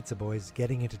and the Pizza Boys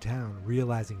getting into town,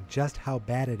 realizing just how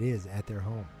bad it is at their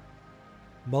home.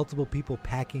 Multiple people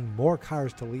packing more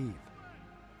cars to leave.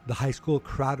 The high school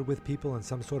crowded with people in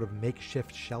some sort of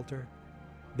makeshift shelter.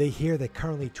 They hear that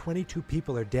currently 22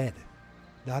 people are dead,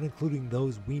 not including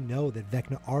those we know that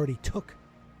Vecna already took.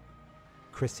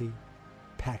 Chrissy,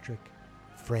 Patrick,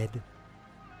 Fred,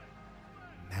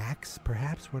 Max,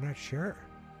 perhaps? We're not sure.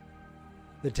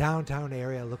 The downtown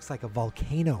area looks like a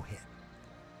volcano hit.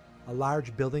 A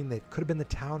large building that could have been the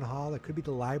town hall, it could be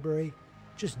the library,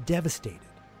 just devastated.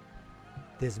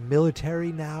 There's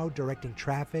military now directing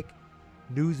traffic,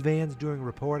 news vans doing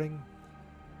reporting.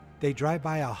 They drive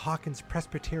by a Hawkins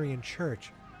Presbyterian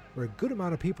church where a good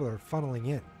amount of people are funneling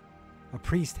in. A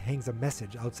priest hangs a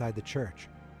message outside the church,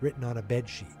 written on a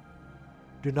bedsheet.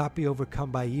 Do not be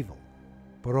overcome by evil,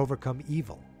 but overcome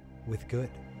evil with good.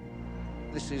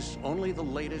 This is only the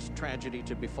latest tragedy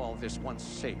to befall this once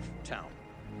safe town.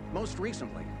 Most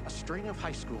recently, a string of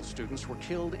high school students were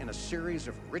killed in a series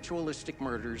of ritualistic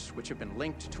murders which have been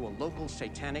linked to a local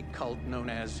satanic cult known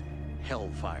as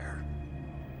Hellfire.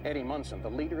 Eddie Munson, the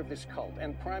leader of this cult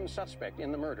and prime suspect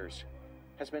in the murders,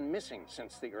 has been missing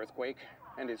since the earthquake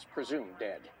and is presumed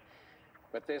dead.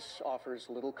 But this offers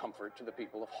little comfort to the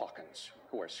people of Hawkins,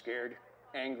 who are scared,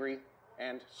 angry,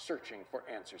 and searching for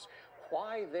answers.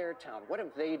 Why their town? What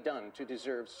have they done to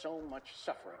deserve so much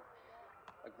suffering?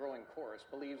 A growing chorus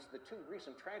believes the two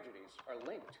recent tragedies are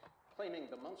linked, claiming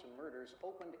the Munson murders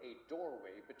opened a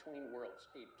doorway between worlds.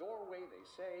 A doorway, they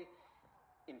say,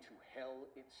 into hell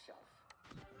itself.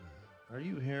 Are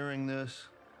you hearing this?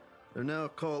 They're now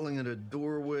calling it a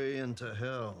doorway into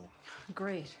hell.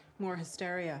 Great. More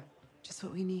hysteria. Just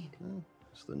what we need.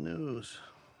 It's the news.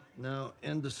 Now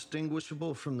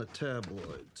indistinguishable from the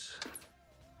tabloids.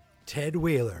 Ted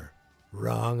Wheeler,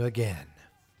 wrong again.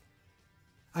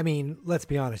 I mean, let's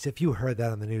be honest. If you heard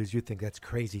that on the news, you'd think that's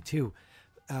crazy too.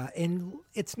 And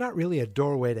it's not really a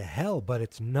doorway to hell, but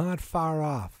it's not far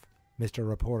off, Mr.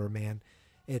 Reporter Man.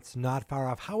 It's not far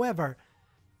off. However,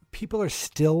 people are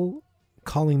still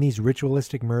calling these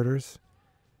ritualistic murders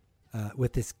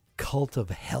with this cult of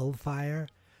hellfire.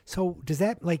 So does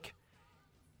that, like,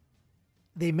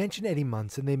 they mention Eddie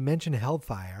Munson, they mention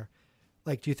hellfire.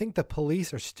 Like, do you think the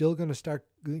police are still going to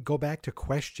go back to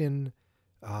question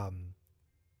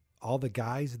all the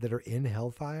guys that are in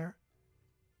hellfire?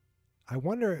 I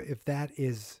wonder if that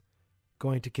is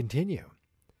going to continue.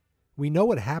 We know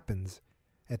what happens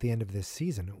at the end of this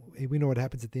season. We know what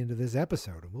happens at the end of this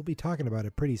episode, and we'll be talking about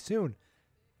it pretty soon.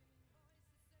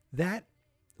 That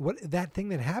thing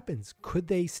that happens, could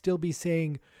they still be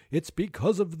saying it's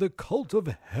because of the cult of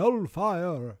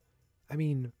hellfire? I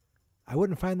mean, I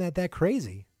wouldn't find that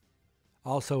crazy.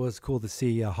 Also, it was cool to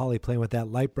see Holly playing with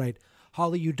that light bright.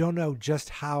 Holly, you don't know just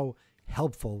how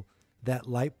helpful that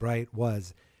light bright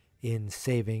was in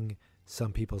saving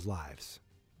some people's lives.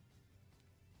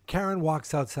 Karen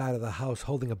walks outside of the house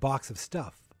holding a box of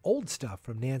stuff, old stuff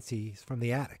from Nancy's from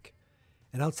the attic.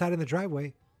 And outside in the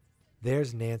driveway,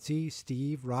 there's Nancy,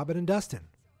 Steve, Robin, and Dustin.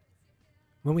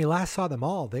 When we last saw them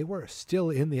all, they were still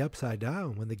in the Upside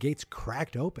Down when the gates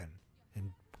cracked open,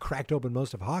 and cracked open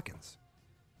most of Hawkins.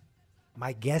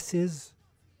 My guess is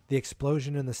the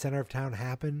explosion in the center of town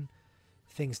happened,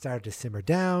 things started to simmer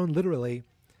down, literally,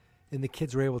 and the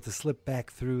kids were able to slip back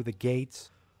through the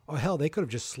gates. Or hell, they could have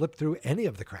just slipped through any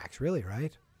of the cracks, really,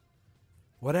 right?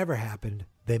 Whatever happened,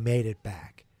 they made it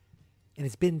back. And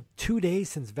it's been 2 days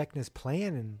since Vecna's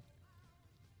plan, and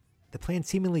the plan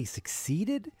seemingly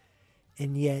succeeded.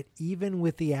 And yet, even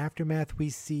with the aftermath we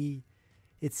see,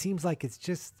 it seems like it's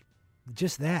just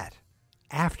that,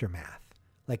 aftermath.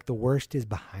 Like the worst is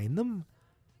behind them.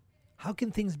 How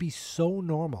can things be so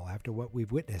normal after what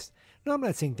we've witnessed? No, I'm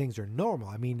not saying things are normal.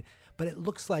 I mean, but it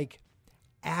looks like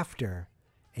after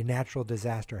a natural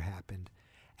disaster happened,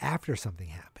 after something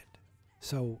happened.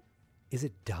 So, is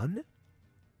it done?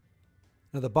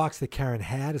 Now, the box that Karen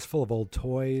had is full of old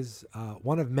toys,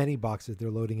 one of many boxes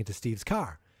they're loading into Steve's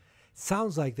car.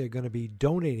 Sounds like they're going to be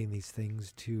donating these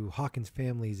things to Hawkins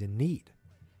families in need.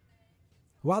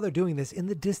 While they're doing this, in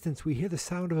the distance, we hear the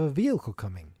sound of a vehicle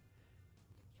coming.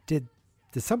 Did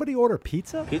somebody order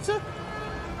pizza? Pizza?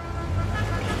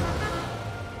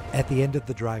 At the end of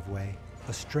the driveway,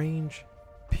 a strange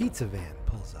pizza van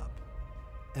pulls up,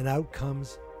 and out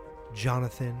comes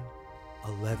Jonathan,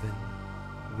 11,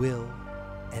 Will,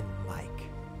 and Mike.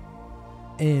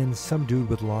 And some dude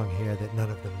with long hair that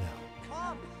none of them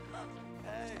know.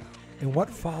 And what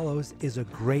follows is a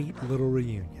great little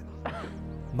reunion.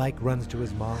 Mike runs to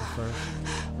his mom first.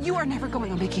 You are never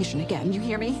going on vacation again, you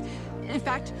hear me? In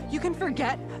fact, you can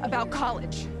forget about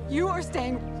college. You are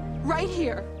staying right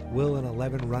here. Will and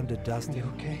 11 run to Dustin. You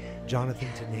okay? Jonathan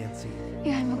to Nancy.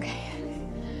 Yeah, I'm okay.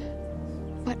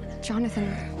 But,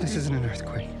 Jonathan... This isn't an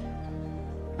earthquake.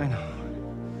 I know.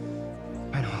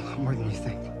 I know a lot more than you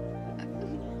think.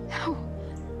 How?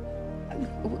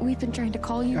 We've been trying to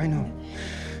call you. I know,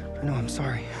 I'm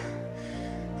sorry.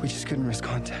 We just couldn't risk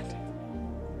contact.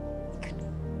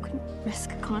 Couldn't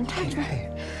risk contact? Hey,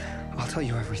 I'll tell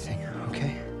you everything,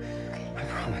 okay? I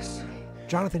promise.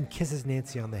 Jonathan kisses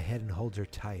Nancy on the head and holds her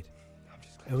tight.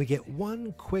 And we get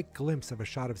one quick glimpse of a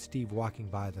shot of Steve walking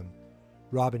by them,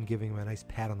 Robin giving him a nice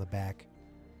pat on the back.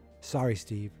 Sorry,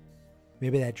 Steve.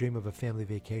 Maybe that dream of a family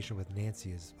vacation with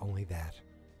Nancy is only that.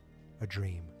 A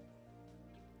dream.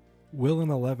 Will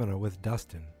and 11 are with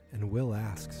Dustin, and Will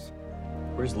asks,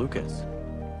 Where's Lucas?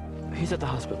 He's at the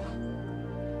hospital.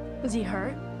 Was he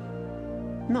hurt?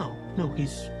 No,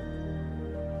 he's...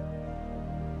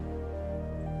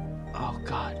 Oh,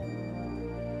 God.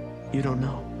 You don't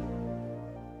know?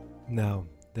 No,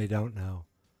 they don't know.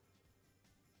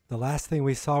 The last thing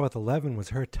we saw with 11 was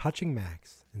her touching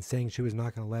Max and saying she was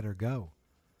not going to let her go.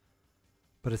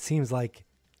 But it seems like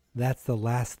that's the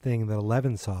last thing that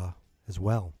 11 saw as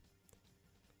well.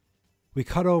 We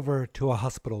cut over to a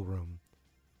hospital room.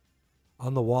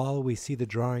 On the wall, we see the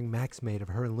drawing Max made of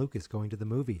her and Lucas going to the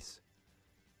movies.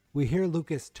 We hear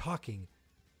Lucas talking,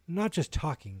 not just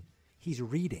talking, he's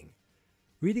reading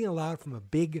aloud from a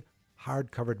big,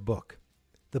 hard-covered book.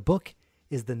 The book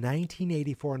is the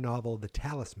 1984 novel The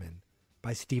Talisman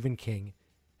by Stephen King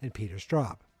and Peter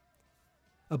Straub.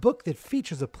 A book that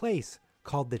features a place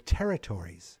called the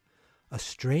Territories, a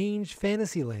strange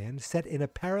fantasy land set in a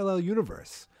parallel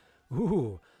universe.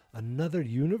 Ooh, another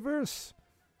universe?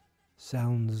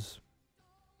 Sounds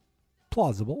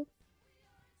plausible.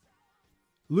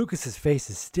 Lucas's face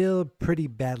is still pretty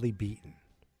badly beaten,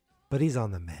 but he's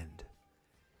on the mend.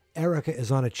 Erica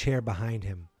is on a chair behind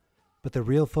him, but the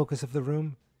real focus of the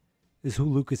room is who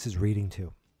Lucas is reading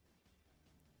to.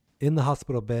 In the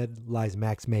hospital bed lies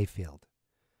Max Mayfield.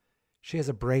 She has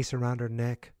a brace around her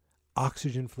neck,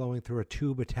 oxygen flowing through a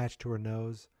tube attached to her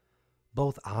nose.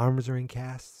 Both arms are in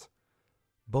casts,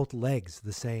 both legs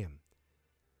the same.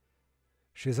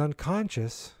 She's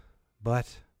unconscious,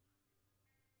 but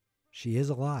she is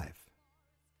alive.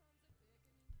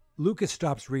 Lucas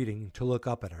stops reading to look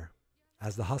up at her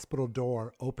as the hospital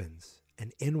door opens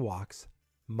and in walks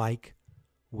Mike,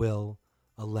 Will,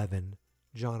 11,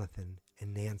 Jonathan,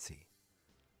 and Nancy.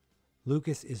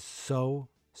 Lucas is so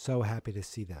happy to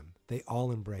see them. They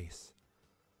all embrace.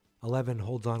 11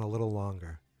 holds on a little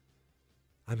longer.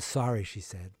 I'm sorry, she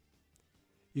said.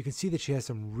 You can see that she has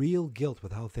some real guilt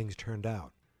with how things turned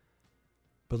out.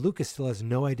 But Lucas still has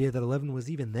no idea that 11 was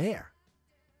even there,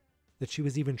 that she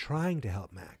was even trying to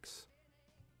help Max.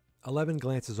 11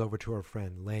 glances over to her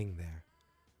friend laying there.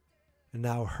 And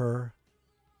now her,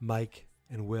 Mike,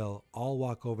 and Will all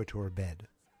walk over to her bed.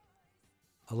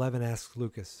 11 asks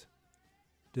Lucas,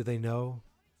 do they know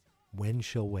when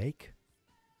she'll wake?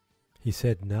 He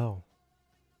said no.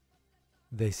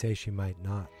 They say she might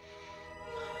not.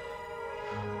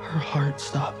 Her heart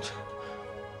stopped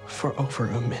for over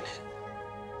a minute.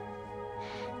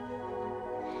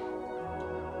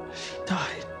 She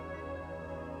died.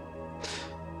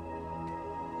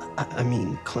 I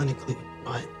mean, clinically,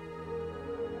 but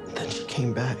then she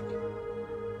came back.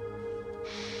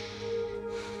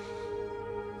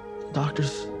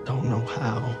 Doctors don't know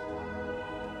how.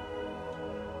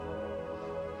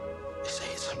 They say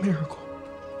it's a miracle.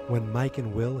 When Mike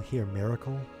and Will hear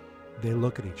miracle, they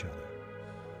look at each other,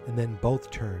 and then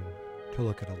both turn to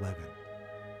look at 11.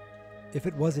 If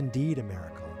it was indeed a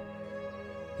miracle,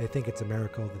 they think it's a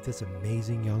miracle that this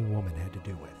amazing young woman had to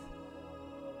do with.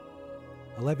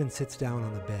 11 sits down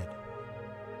on the bed,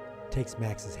 takes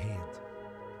Max's hand,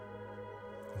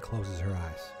 and closes her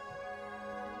eyes.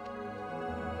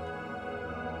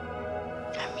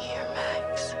 I'm here,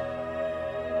 Max.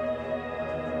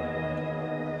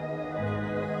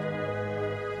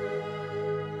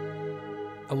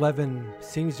 11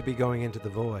 seems to be going into the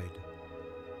void,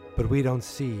 but we don't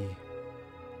see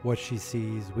what she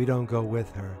sees. We don't go with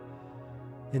her.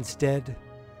 Instead,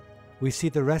 we see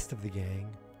the rest of the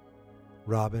gang,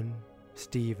 Robin,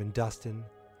 Steve, and Dustin,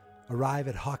 arrive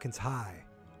at Hawkins High,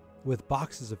 with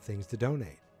boxes of things to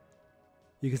donate.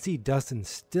 You can see Dustin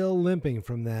still limping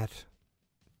from that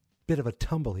bit of a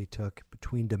tumble he took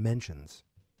between dimensions.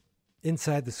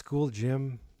 Inside the school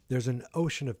gym, there's an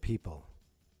ocean of people.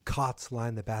 Cots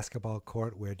line the basketball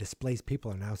court where displaced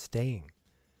people are now staying.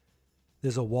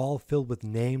 There's a wall filled with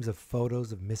names of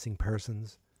photos of missing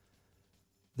persons.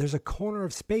 There's a corner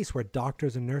of space where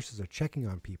doctors and nurses are checking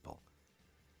on people.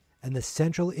 And the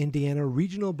Central Indiana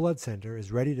Regional Blood Center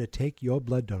is ready to take your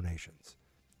blood donations.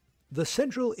 The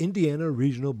Central Indiana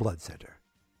Regional Blood Center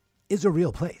is a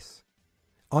real place.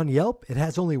 On Yelp, it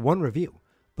has only one review,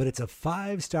 but it's a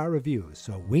 5-star review,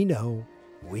 so we know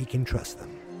we can trust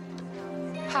them.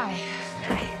 Hi.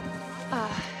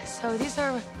 So these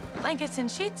are blankets and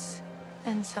sheets,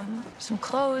 and some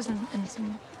clothes and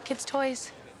some kids'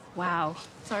 toys. Wow,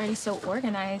 it's already so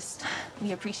organized.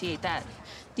 We appreciate that.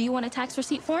 Do you want a tax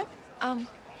receipt form?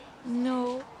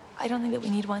 No, I don't think that we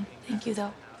need one. Thank you,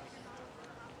 though.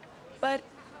 But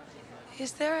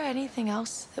is there anything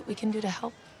else that we can do to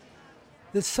help?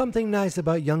 There's something nice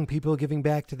about young people giving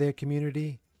back to their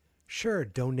community. Sure,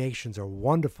 donations are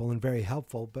wonderful and very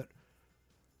helpful, but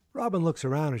Robin looks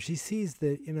around and she sees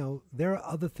that, there are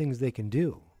other things they can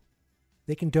do.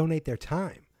 They can donate their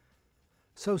time.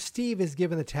 So Steve is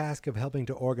given the task of helping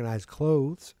to organize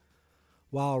clothes,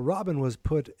 while Robin was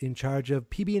put in charge of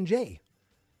PB&J.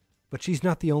 But she's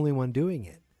not the only one doing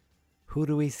it. Who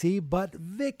do we see but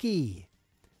Vicky?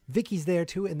 Vicky's there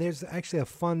too, and there's actually a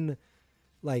fun,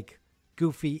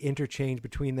 goofy interchange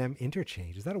between them.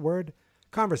 Interchange, is that a word?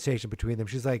 Conversation between them.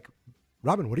 She's like,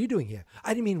 Robin, what are you doing here?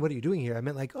 I didn't mean what are you doing here. I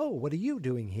meant what are you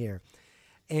doing here?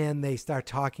 And they start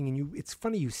talking, and it's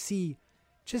funny, you see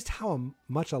just how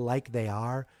much alike they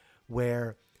are,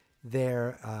 where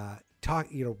they're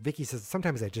Vicky says,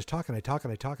 sometimes I just talk and I talk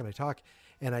and I talk and I talk,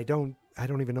 and I don't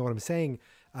even know what I'm saying.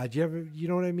 Do you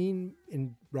know what I mean?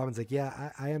 And Robin's like,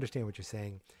 yeah, I understand what you're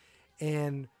saying.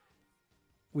 And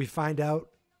we find out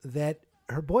that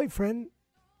her boyfriend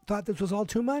thought this was all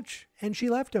too much, and she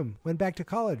left him, went back to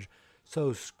college.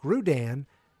 So screw Dan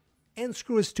and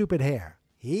screw his stupid hair.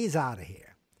 He's out of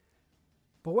here.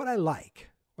 But what I like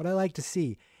to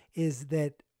see is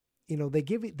that, they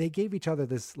gave each other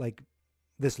this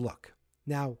look.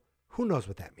 Now, who knows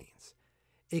what that means?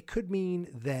 It could mean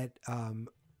that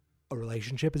a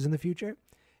relationship is in the future.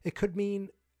 It could mean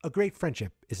a great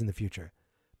friendship is in the future.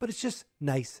 But it's just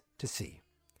nice to see.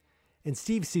 And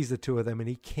Steve sees the two of them and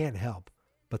he can't help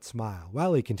but smile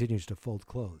while he continues to fold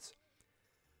clothes.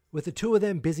 With the two of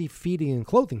them busy feeding and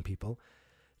clothing people,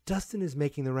 Dustin is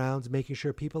making the rounds, making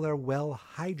sure people are well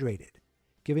hydrated,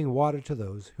 giving water to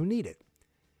those who need it.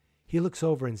 He looks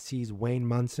over and sees Wayne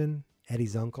Munson,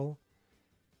 Eddie's uncle.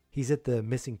 He's at the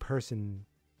missing person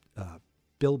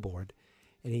billboard,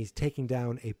 and he's taking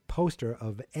down a poster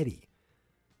of Eddie.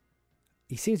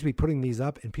 He seems to be putting these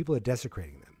up, and people are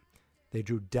desecrating them. They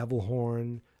drew devil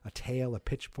horn, a tail, a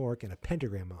pitchfork, and a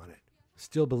pentagram on it,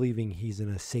 still believing he's in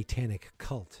a satanic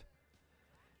cult.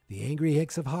 The angry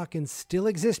Hicks of Hawkins still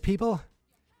exist, people.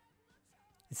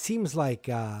 It seems like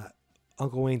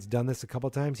Uncle Wayne's done this a couple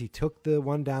times. He took the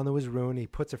one down that was ruined. He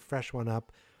puts a fresh one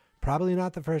up. Probably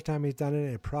not the first time he's done it,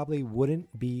 and it probably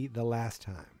wouldn't be the last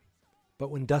time. But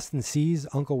when Dustin sees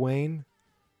Uncle Wayne,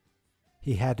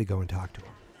 he had to go and talk to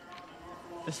him.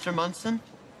 Mr. Munson?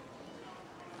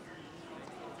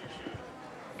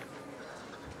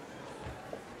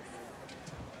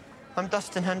 I'm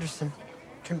Dustin Henderson.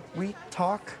 Can we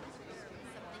talk?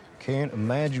 Can't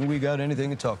imagine we got anything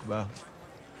to talk about.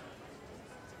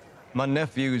 My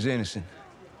nephew is innocent.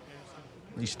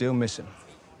 He's still missing.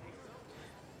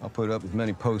 I'll put up as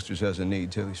many posters as I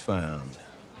need till he's found.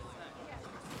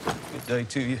 Good day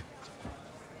to you.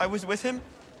 I was with him.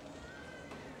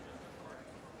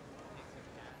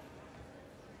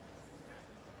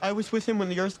 I was with him when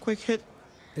the earthquake hit.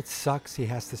 It sucks he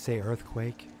has to say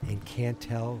earthquake and can't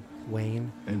tell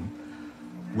Wayne. And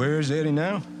where is Eddie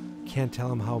now? Can't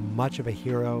tell him how much of a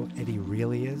hero Eddie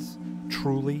really is,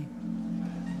 truly.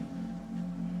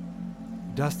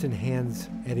 Dustin hands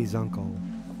Eddie's uncle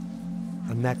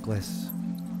a necklace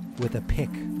with a pick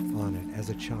on it as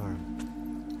a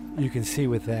charm. You can see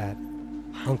with that,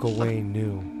 Uncle Wayne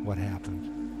knew what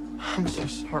happened. I'm so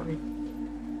sorry.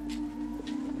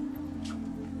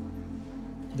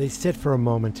 They sit for a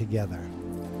moment together.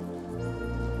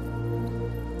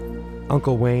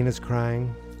 Uncle Wayne is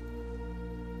crying.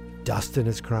 Dustin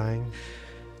is crying.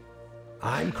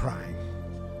 I'm crying.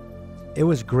 It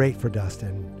was great for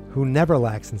Dustin, who never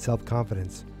lacks in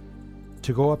self-confidence,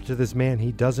 to go up to this man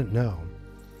he doesn't know,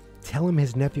 tell him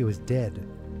his nephew is dead,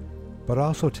 but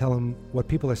also tell him what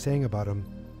people are saying about him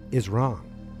is wrong.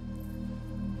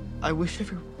 I wish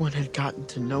everyone had gotten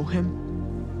to know him.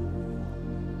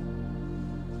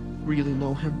 Really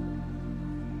know him.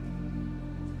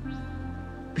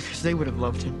 Because they would have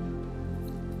loved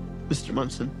him. Mr.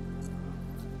 Munson.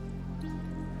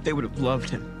 They would have loved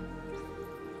him.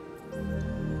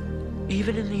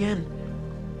 Even in the end,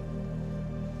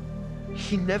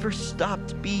 he never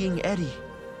stopped being Eddie.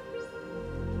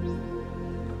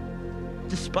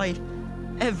 Despite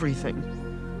everything.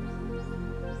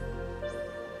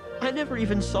 I never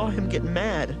even saw him get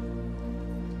mad.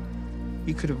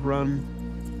 He could have run.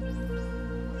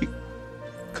 He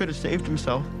could have saved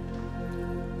himself.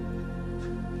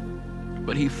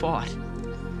 But he fought.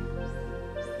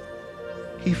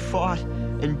 He fought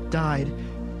and died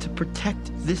to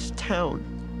protect this town.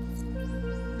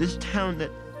 This town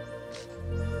that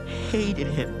hated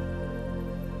him.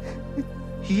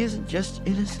 He isn't just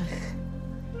innocent.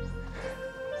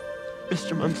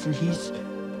 Mr. Munson, he's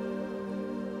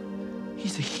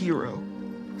a hero.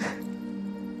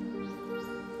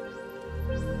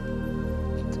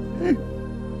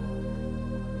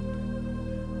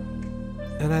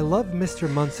 And I love Mr.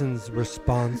 Munson's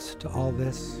response to all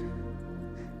this.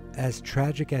 As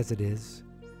tragic as it is,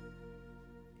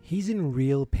 he's in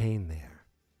real pain there.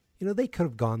 You know, they could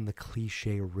have gone the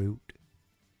cliche route.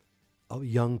 A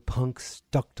young punk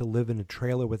stuck to live in a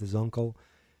trailer with his uncle.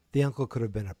 The uncle could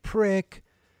have been a prick.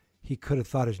 He could have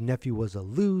thought his nephew was a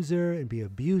loser and be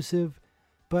abusive.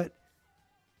 But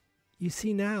you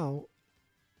see now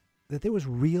that there was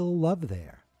real love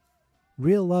there.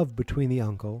 Real love between the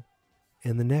uncle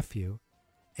and the nephew.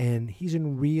 And he's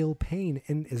in real pain.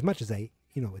 And as much as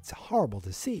it's horrible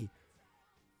to see,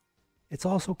 it's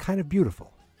also kind of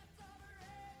beautiful.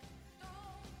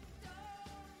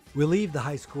 We leave the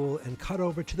high school and cut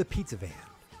over to the pizza van.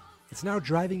 It's now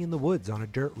driving in the woods on a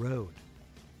dirt road.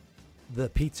 The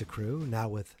pizza crew, now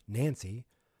with Nancy,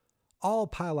 all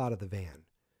pile out of the van.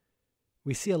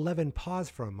 We see Eleven pause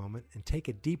for a moment and take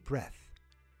a deep breath.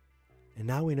 And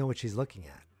now we know what she's looking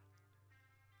at.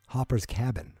 Hopper's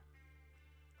cabin.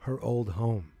 Her old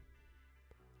home.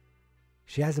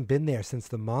 She hasn't been there since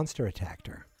the monster attacked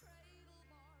her.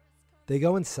 They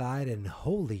go inside and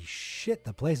holy shit,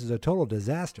 the place is a total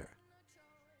disaster.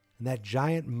 And that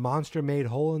giant monster-made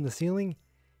hole in the ceiling?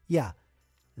 Yeah,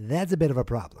 that's a bit of a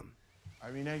problem.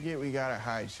 I mean, I get we gotta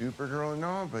hide Supergirl and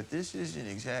all, but this isn't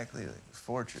exactly like a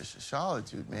fortress of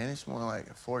solitude, man. It's more like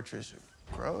a fortress of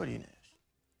growiness.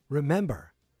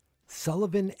 Remember,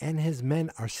 Sullivan and his men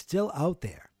are still out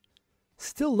there,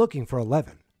 still looking for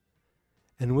Eleven.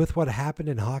 And with what happened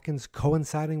in Hawkins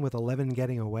coinciding with Eleven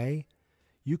getting away,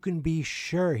 you can be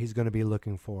sure he's going to be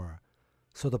looking for her.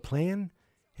 So the plan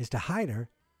is to hide her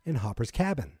in Hopper's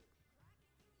cabin.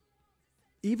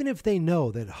 Even if they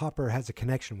know that Hopper has a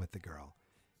connection with the girl,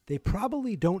 they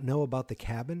probably don't know about the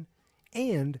cabin,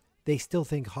 and they still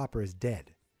think Hopper is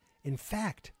dead. In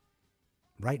fact,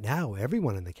 right now,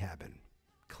 everyone in the cabin,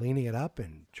 cleaning it up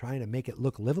and trying to make it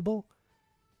look livable,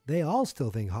 they all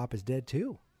still think Hop is dead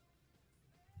too.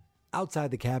 Outside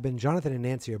the cabin, Jonathan and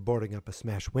Nancy are boarding up a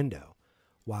smashed window,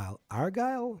 while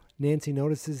Argyle, Nancy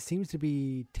notices, seems to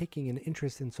be taking an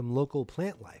interest in some local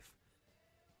plant life.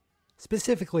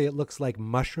 Specifically, it looks like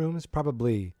mushrooms,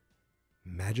 probably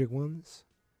magic ones.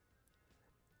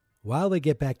 While they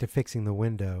get back to fixing the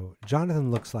window,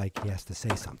 Jonathan looks like he has to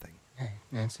say something. Hey,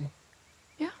 Nancy?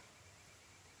 Yeah?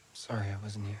 Sorry I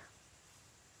wasn't here.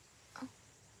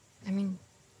 I mean,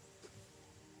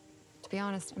 to be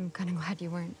honest, I'm kind of glad you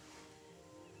weren't.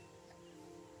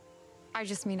 I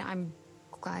just mean I'm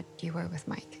glad you were with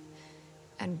Mike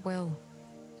and Will.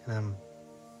 And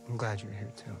I'm glad you're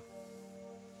here too.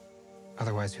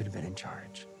 Otherwise, who'd have been in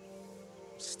charge?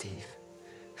 Steve.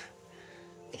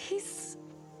 He's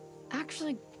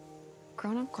actually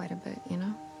grown up quite a bit, you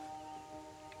know?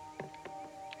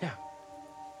 Yeah,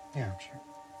 I'm sure.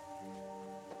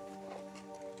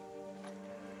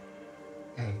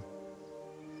 Hey.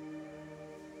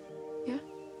 Yeah?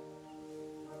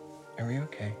 Are we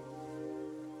okay?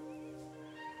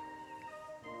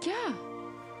 Yeah.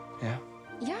 Yeah?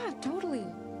 Yeah, totally.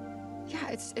 Yeah,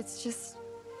 it's just,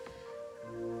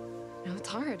 it's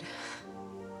hard.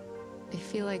 I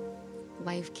feel like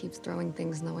life keeps throwing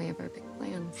things in the way of our big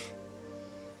plans.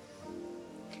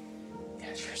 Yeah,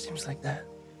 it sure seems like that.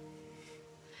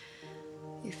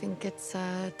 You think it's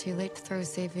too late to throw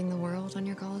saving the world on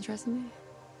your college resume?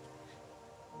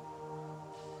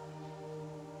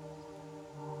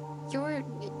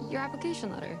 Your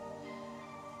application letter.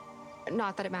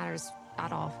 Not that it matters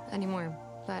at all anymore,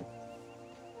 but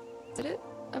did it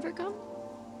ever come?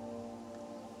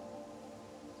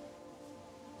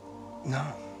 No,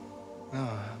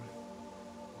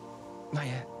 not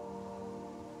yet.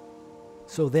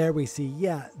 So there we see,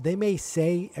 yeah, they may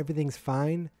say everything's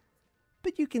fine,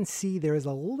 but you can see there is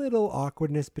a little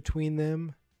awkwardness between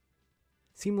them.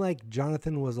 Seemed like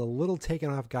Jonathan was a little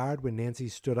taken off guard when Nancy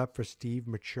stood up for Steve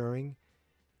maturing.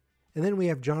 And then we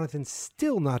have Jonathan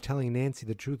still not telling Nancy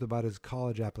the truth about his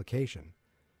college application.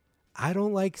 I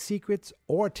don't like secrets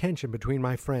or tension between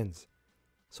my friends,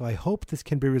 so I hope this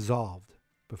can be resolved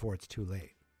before it's too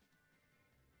late.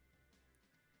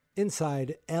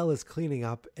 Inside, Elle is cleaning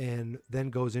up and then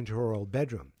goes into her old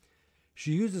bedroom.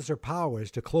 She uses her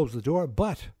powers to close the door,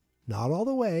 but not all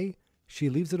the way. She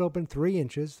leaves it open 3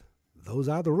 inches. Those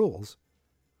are the rules.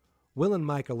 Will and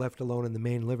Mike are left alone in the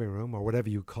main living room, or whatever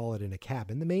you call it in a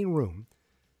cabin, the main room.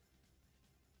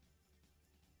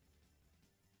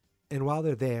 And while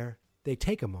they're there, they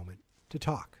take a moment to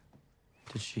talk.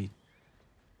 Did she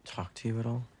talk to you at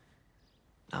all?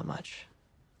 Not much.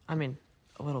 I mean,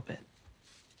 a little bit.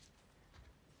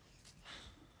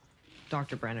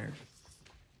 Dr. Brenner,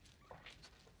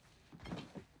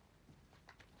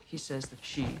 he says that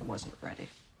she wasn't ready.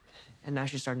 And now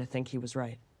she's starting to think he was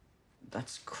right.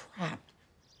 That's crap.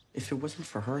 If it wasn't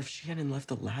for her, if she hadn't left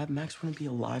the lab, Max wouldn't be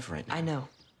alive right now. I know.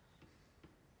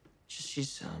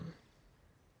 She's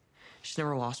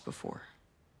never lost before.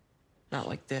 Not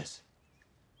like this.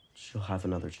 She'll have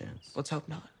another chance. Let's hope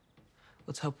not.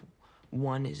 Let's hope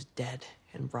one is dead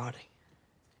and rotting.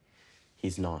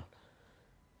 He's not.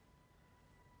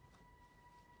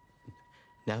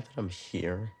 Now that I'm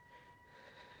here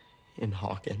in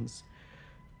Hawkins,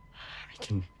 I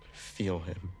can feel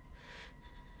him.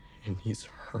 And he's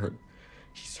hurt.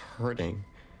 He's hurting.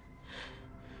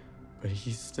 But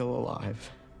he's still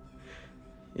alive.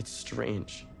 It's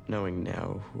strange knowing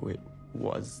now who it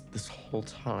was this whole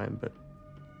time, but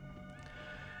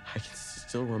I can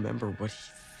still remember what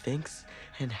he thinks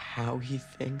and how he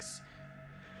thinks.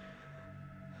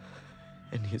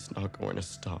 And he's not going to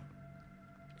stop.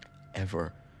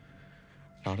 Ever.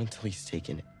 Not until he's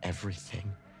taken everything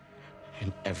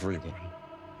and everyone.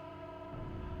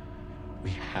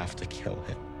 We have to kill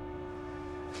him.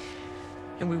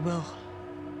 And we will.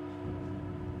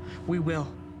 We will.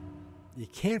 You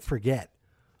can't forget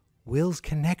Will's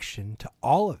connection to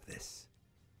all of this.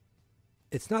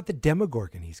 It's not the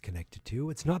Demogorgon he's connected to.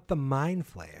 It's not the Mind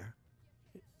Flayer,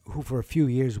 who for a few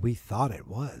years we thought it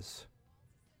was.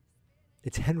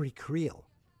 It's Henry Creel.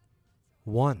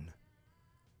 One.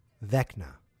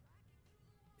 Vecna.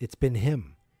 It's been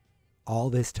him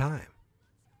all this time.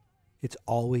 It's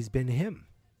always been him.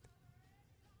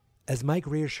 As Mike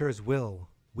reassures Will,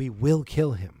 we will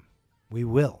kill him. We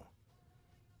will.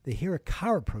 They hear a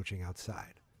car approaching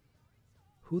outside.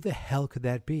 Who the hell could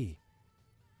that be?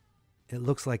 It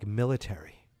looks like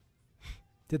military.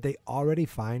 Did they already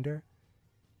find her?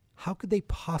 How could they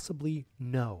possibly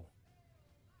know?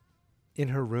 In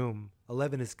her room,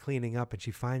 Eleven is cleaning up and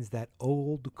she finds that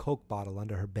old Coke bottle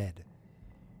under her bed.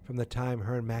 From the time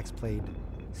her and Max played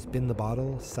Spin the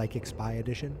Bottle, Psychic Spy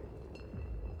Edition.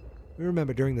 You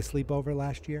remember during the sleepover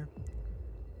last year?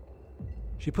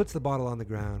 She puts the bottle on the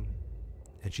ground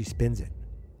and she spins it,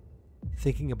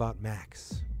 thinking about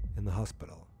Max in the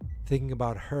hospital, thinking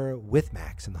about her with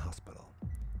Max in the hospital,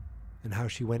 and how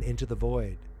she went into the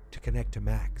void to connect to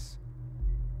Max.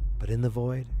 But in the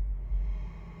void,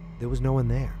 there was no one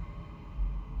there.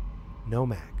 No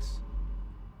Max.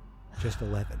 Just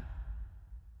 11.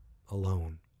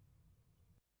 Alone.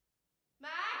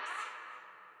 Max?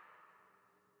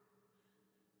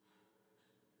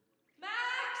 Max?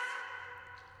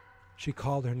 She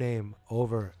called her name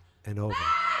over and over,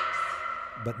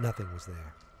 but nothing was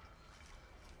there.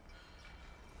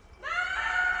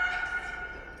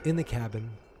 In the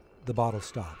cabin, the bottle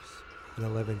stops, and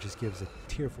Eleven just gives a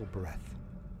tearful breath.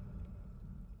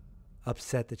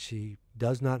 Upset that she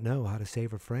does not know how to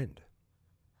save her friend.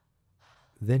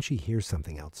 Then she hears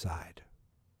something outside,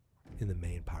 in the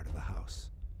main part of the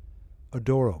house. A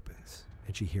door opens,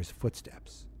 and she hears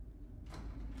footsteps.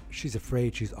 She's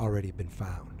afraid she's already been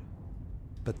found.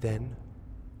 But then,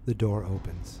 the door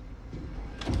opens.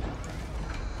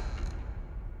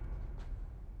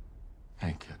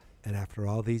 Hey, kid. And after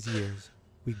all these years,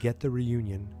 we get the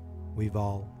reunion we've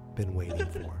all been waiting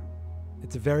for.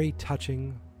 It's a very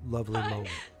touching, lovely moment.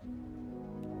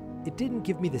 It didn't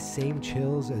give me the same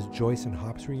chills as Joyce and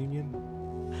Hop's reunion,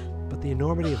 but the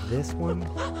enormity of this one,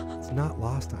 it's not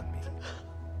lost on me.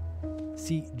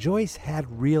 See, Joyce had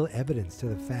real evidence to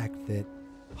the fact that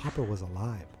Hopper was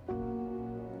alive.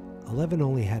 11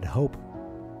 only had hope.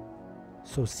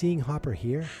 So seeing Hopper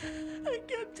here, I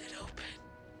kept it open.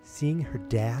 seeing her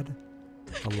dad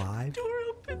alive, Door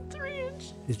open 3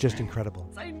 inches. is just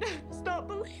incredible. I never stopped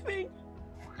believing.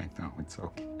 I know, it's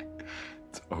okay.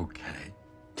 It's okay.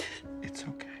 It's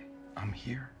okay. I'm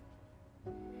here.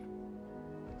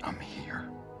 I'm here.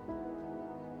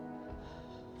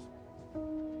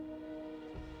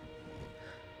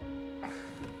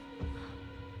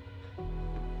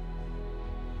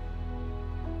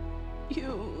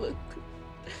 You look...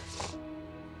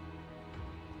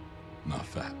 Not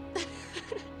fat.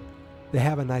 They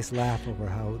have a nice laugh over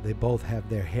how they both have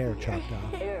their hair chopped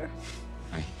off. Hair.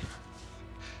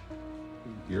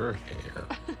 Your hair.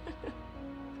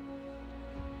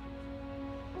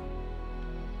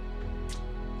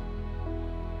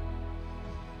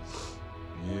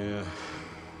 Yeah.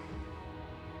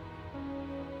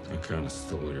 I kind of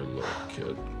stole your look,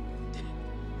 kid.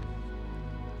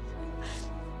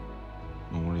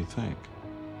 Well, what do you think?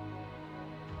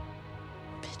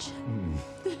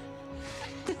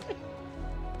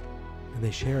 And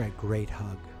they share a great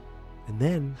hug. And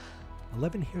then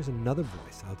 11 hears another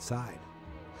voice outside.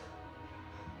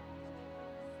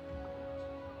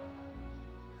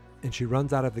 And she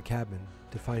runs out of the cabin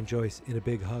to find Joyce in a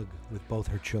big hug with both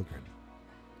her children.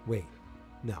 Wait,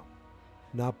 no,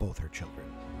 not both her children.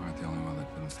 You aren't the only one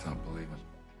that didn't stop believing.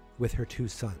 With her 2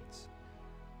 sons.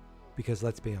 Because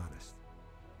let's be honest,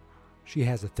 she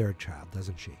has a 3rd child,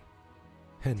 doesn't she?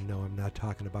 And no, I'm not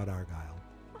talking about Argyle.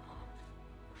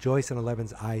 Joyce and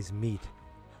 11's eyes meet,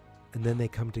 and then they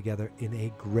come together in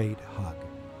a great hug.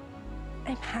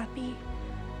 I'm happy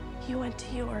you went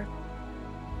to your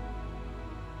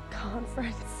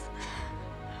conference.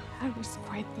 That was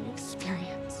quite the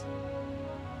experience.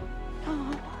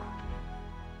 Oh.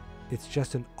 It's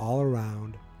just an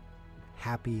all-around,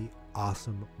 happy,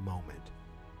 awesome moment.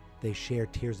 They share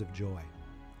tears of joy.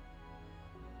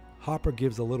 Hopper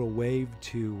gives a little wave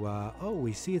to, oh,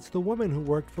 we see it's the woman who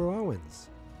worked for Owens.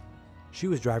 She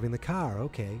was driving the car,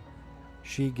 okay.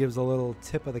 She gives a little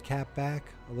tip of the cap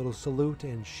back, a little salute,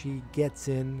 and she gets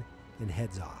in and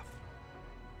heads off.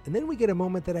 And then we get a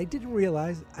moment that I didn't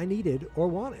realize I needed or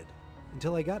wanted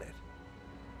until I got it.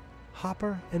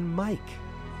 Hopper and Mike.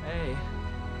 Hey.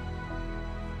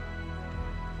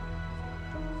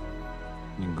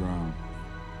 You've grown.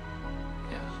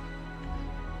 Yeah.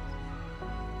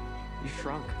 You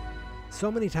shrunk.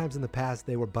 So many times in the past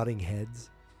they were butting heads.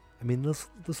 I mean, this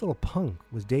little punk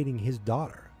was dating his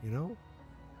daughter, you know?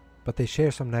 But they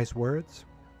share some nice words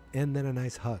and then a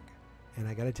nice hug. And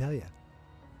I gotta tell you,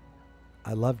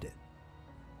 I loved it.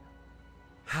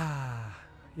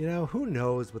 You know, who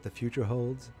knows what the future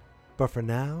holds? But for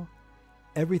now,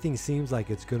 everything seems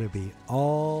like it's gonna be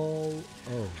all...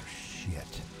 oh,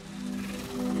 shit.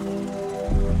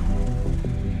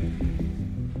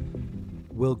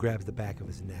 Will grabs the back of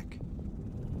his neck.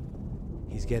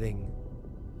 He's getting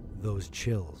those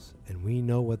chills, and we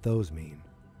know what those mean.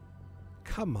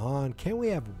 Come on, can't we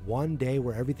have one day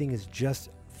where everything is just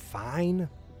fine?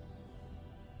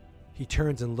 He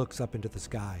turns and looks up into the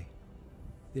sky.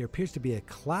 There appears to be a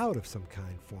cloud of some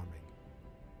kind forming.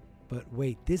 But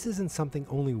wait, this isn't something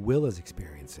only Will is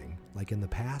experiencing, like in the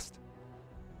past.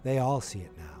 They all see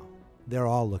it now. They're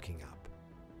all looking up.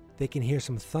 They can hear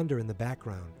some thunder in the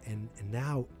background, and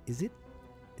now, is it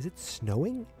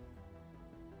snowing?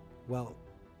 Well,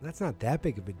 that's not that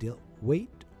big of a deal.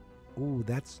 Wait, ooh,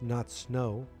 that's not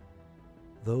snow.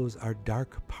 Those are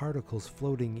dark particles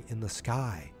floating in the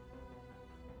sky.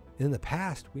 In the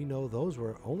past, we know those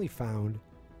were only found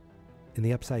in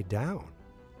the Upside Down.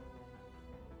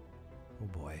 Oh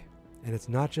boy. And it's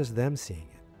not just them seeing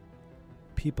it.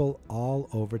 People all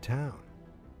over town.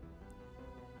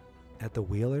 At the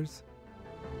Wheelers.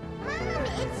 Mom,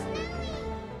 it's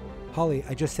snowing! Holly,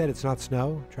 I just said it's not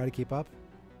snow. Try to keep up.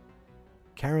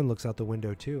 Karen looks out the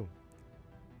window too.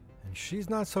 And she's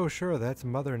not so sure that's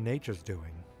Mother Nature's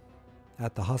doing.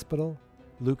 At the hospital,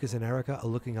 Lucas and Erica are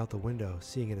looking out the window,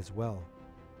 seeing it as well.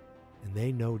 And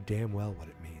they know damn well what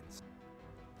it means.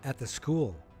 At the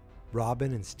school,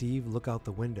 Robin and Steve look out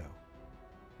the window.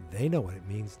 They know what it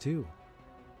means too.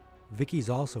 Vicky's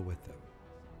also with them.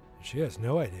 She has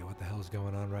no idea what the hell's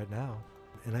going on right now.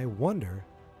 And I wonder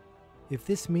if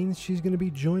this means she's going to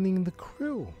be joining the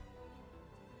crew.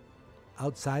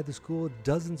 Outside the school,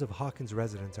 dozens of Hawkins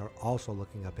residents are also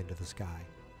looking up into the sky,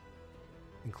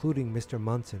 including Mr.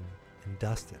 Munson and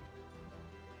Dustin.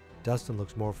 Dustin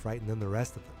looks more frightened than the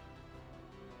rest of them,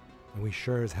 and we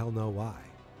sure as hell know why.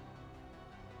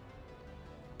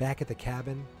 Back at the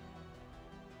cabin,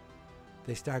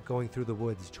 they start going through the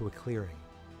woods to a clearing,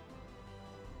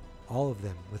 all of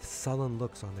them with sullen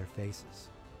looks on their faces.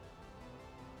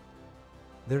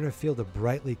 They're in a field of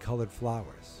brightly colored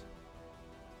flowers.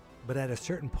 But at a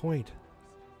certain point,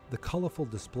 the colorful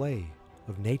display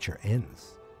of nature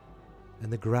ends,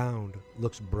 and the ground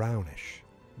looks brownish,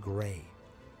 gray.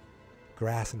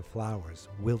 grass and flowers,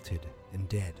 wilted and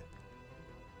dead.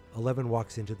 11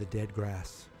 walks into the dead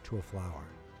grass to a flower.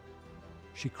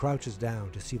 She crouches down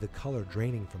to see the color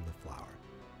draining from the flower,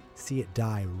 see it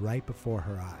die right before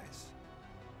her eyes.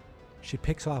 She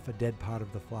picks off a dead part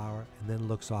of the flower and then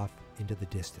looks off into the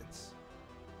distance.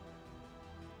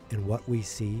 And what we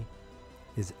see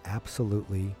is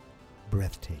absolutely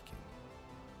breathtaking.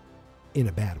 In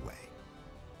a bad way.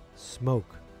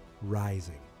 Smoke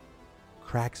rising,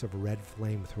 cracks of red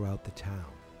flame throughout the town,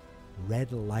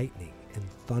 red lightning and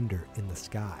thunder in the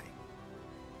sky.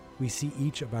 We see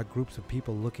each of our groups of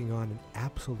people looking on in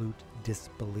absolute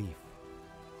disbelief.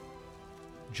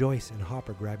 Joyce and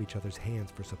Hopper grab each other's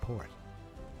hands for support.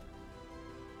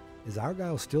 Is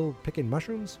Argyle still picking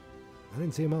mushrooms? I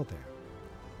didn't see him out there.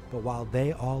 But while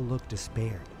they all look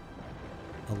despaired,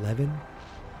 11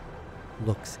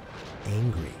 looks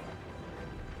angry,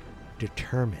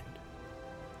 determined,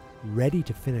 ready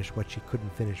to finish what she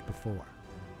couldn't finish before.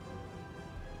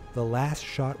 The last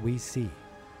shot we see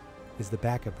is the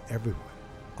back of everyone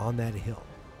on that hill,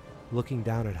 looking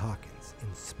down at Hawkins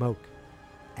in smoke,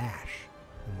 ash,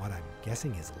 and what I'm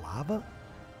guessing is lava?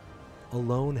 A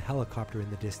lone helicopter in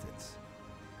the distance.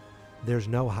 There's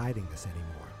no hiding this anymore.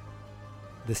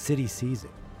 The city sees it,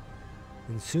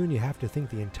 and soon you have to think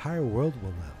the entire world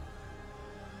will know.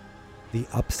 The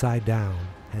upside down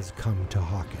has come to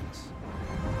Hawkins.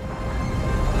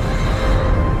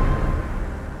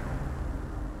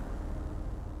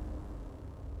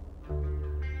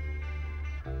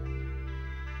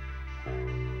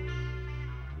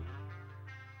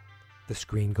 The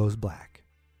screen goes black.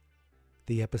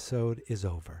 The episode is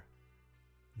over.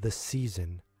 The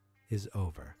season is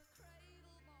over.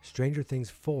 Stranger Things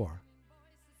 4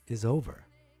 is over.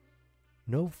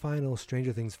 No final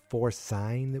Stranger Things 4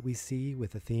 sign that we see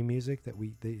with the theme music that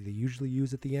they usually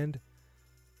use at the end.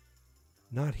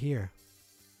 Not here.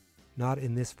 Not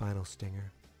in this final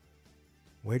stinger.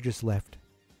 We're just left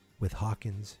with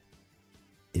Hawkins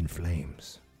in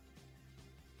flames.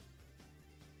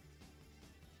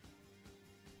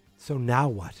 So now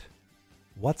what?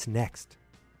 What's next?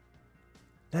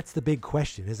 That's the big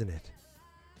question, isn't it?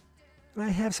 And I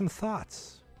have some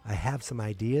thoughts. I have some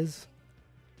ideas.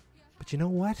 But you know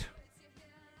what?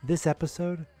 This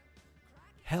episode,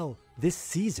 hell, this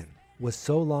season was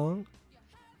so long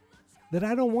that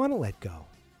I don't want to let go.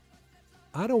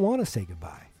 I don't want to say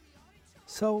goodbye.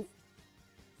 So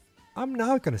I'm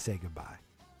not going to say goodbye.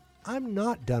 I'm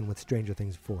not done with Stranger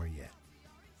Things 4 yet.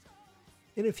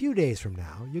 In a few days from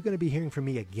now, you're going to be hearing from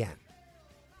me again.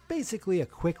 Basically a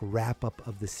quick wrap-up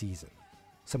of the season.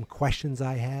 Some questions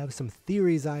I have, some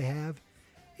theories I have,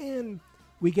 and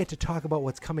we get to talk about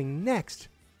what's coming next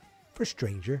for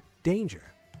Stranger Danger.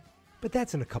 But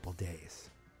that's in a couple days.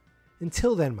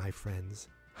 Until then, my friends,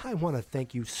 I want to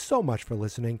thank you so much for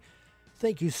listening.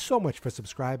 Thank you so much for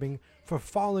subscribing, for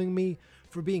following me,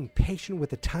 for being patient with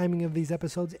the timing of these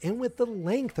episodes and with the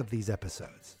length of these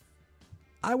episodes.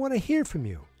 I want to hear from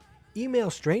you. Email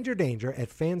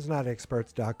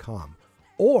strangerdanger@fansnotexperts.com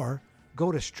or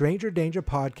go to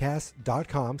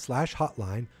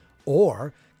strangerdangerpodcast.com/hotline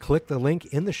or click the link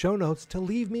in the show notes to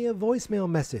leave me a voicemail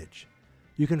message.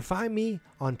 You can find me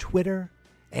on Twitter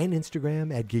and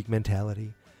Instagram at Geek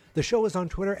Mentality. The show is on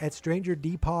Twitter at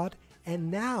StrangerDPod and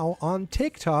now on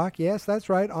TikTok, yes, that's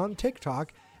right, on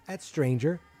TikTok at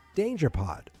Stranger Danger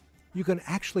Pod. You can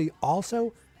actually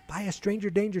also buy a Stranger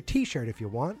Danger t-shirt if you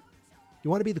want. You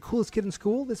want to be the coolest kid in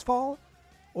school this fall?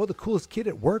 Or the coolest kid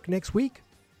at work next week?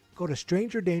 Go to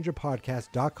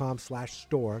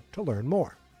strangerdangerpodcast.com/store to learn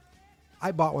more.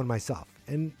 I bought one myself,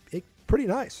 and it's pretty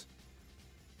nice.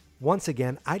 Once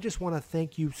again, I just want to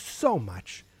thank you so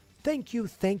much. Thank you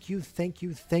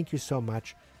so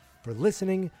much for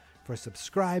listening, for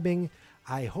subscribing.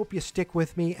 I hope you stick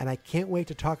with me, and I can't wait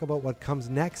to talk about what comes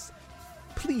next.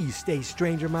 Please stay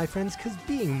stranger, my friends, because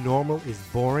being normal is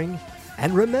boring.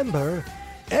 And remember,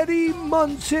 Eddie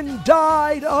Munson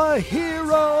died a hero!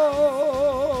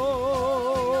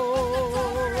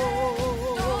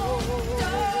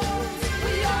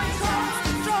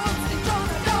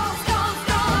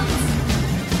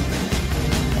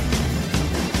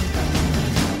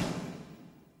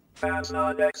 Fans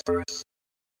Not Experts.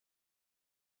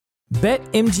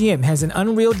 BetMGM has an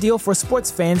unreal deal for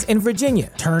sports fans in Virginia.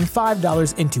 Turn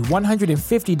 $5 into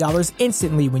 $150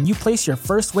 instantly when you place your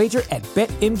first wager at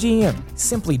BetMGM.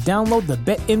 Simply download the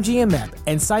BetMGM app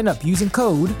and sign up using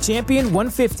code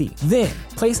Champion150. Then,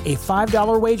 place a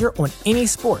 $5 wager on any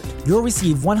sport, you'll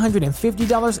receive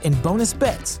 $150 in bonus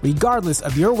bets, regardless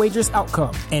of your wager's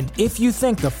outcome. And if you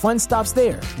think the fun stops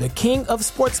there, the King of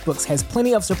Sportsbooks has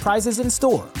plenty of surprises in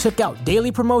store. Check out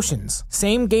daily promotions,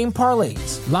 same-game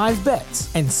parlays, live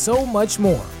bets, and so much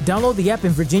more. Download the app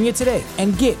in Virginia today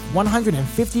and get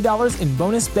 $150 in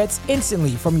bonus bets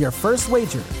instantly from your first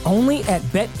wager, only at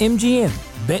BetMGM.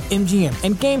 BetMGM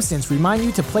and GameSense remind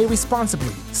you to play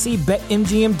responsibly. See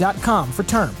BetMGM.com for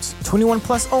terms. 21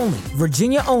 plus only.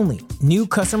 Virginia only. New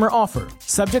customer offer.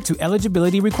 Subject to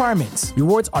eligibility requirements.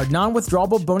 Rewards are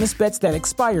non-withdrawable bonus bets that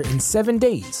expire in 7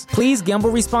 days. Please gamble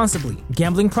responsibly.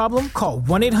 Gambling problem? Call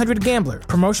 1-800-GAMBLER.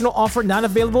 Promotional offer not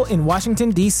available in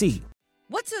Washington, D.C.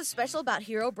 What's so special about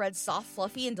Hero Bread's soft,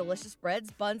 fluffy, and delicious breads,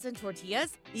 buns, and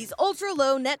tortillas? These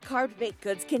ultra-low net-carb baked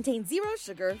goods contain 0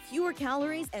 sugar, fewer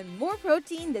calories, and more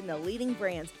protein than the leading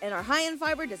brands, and are high in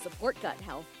fiber to support gut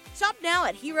health. Shop now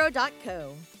at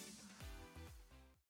Hero.co.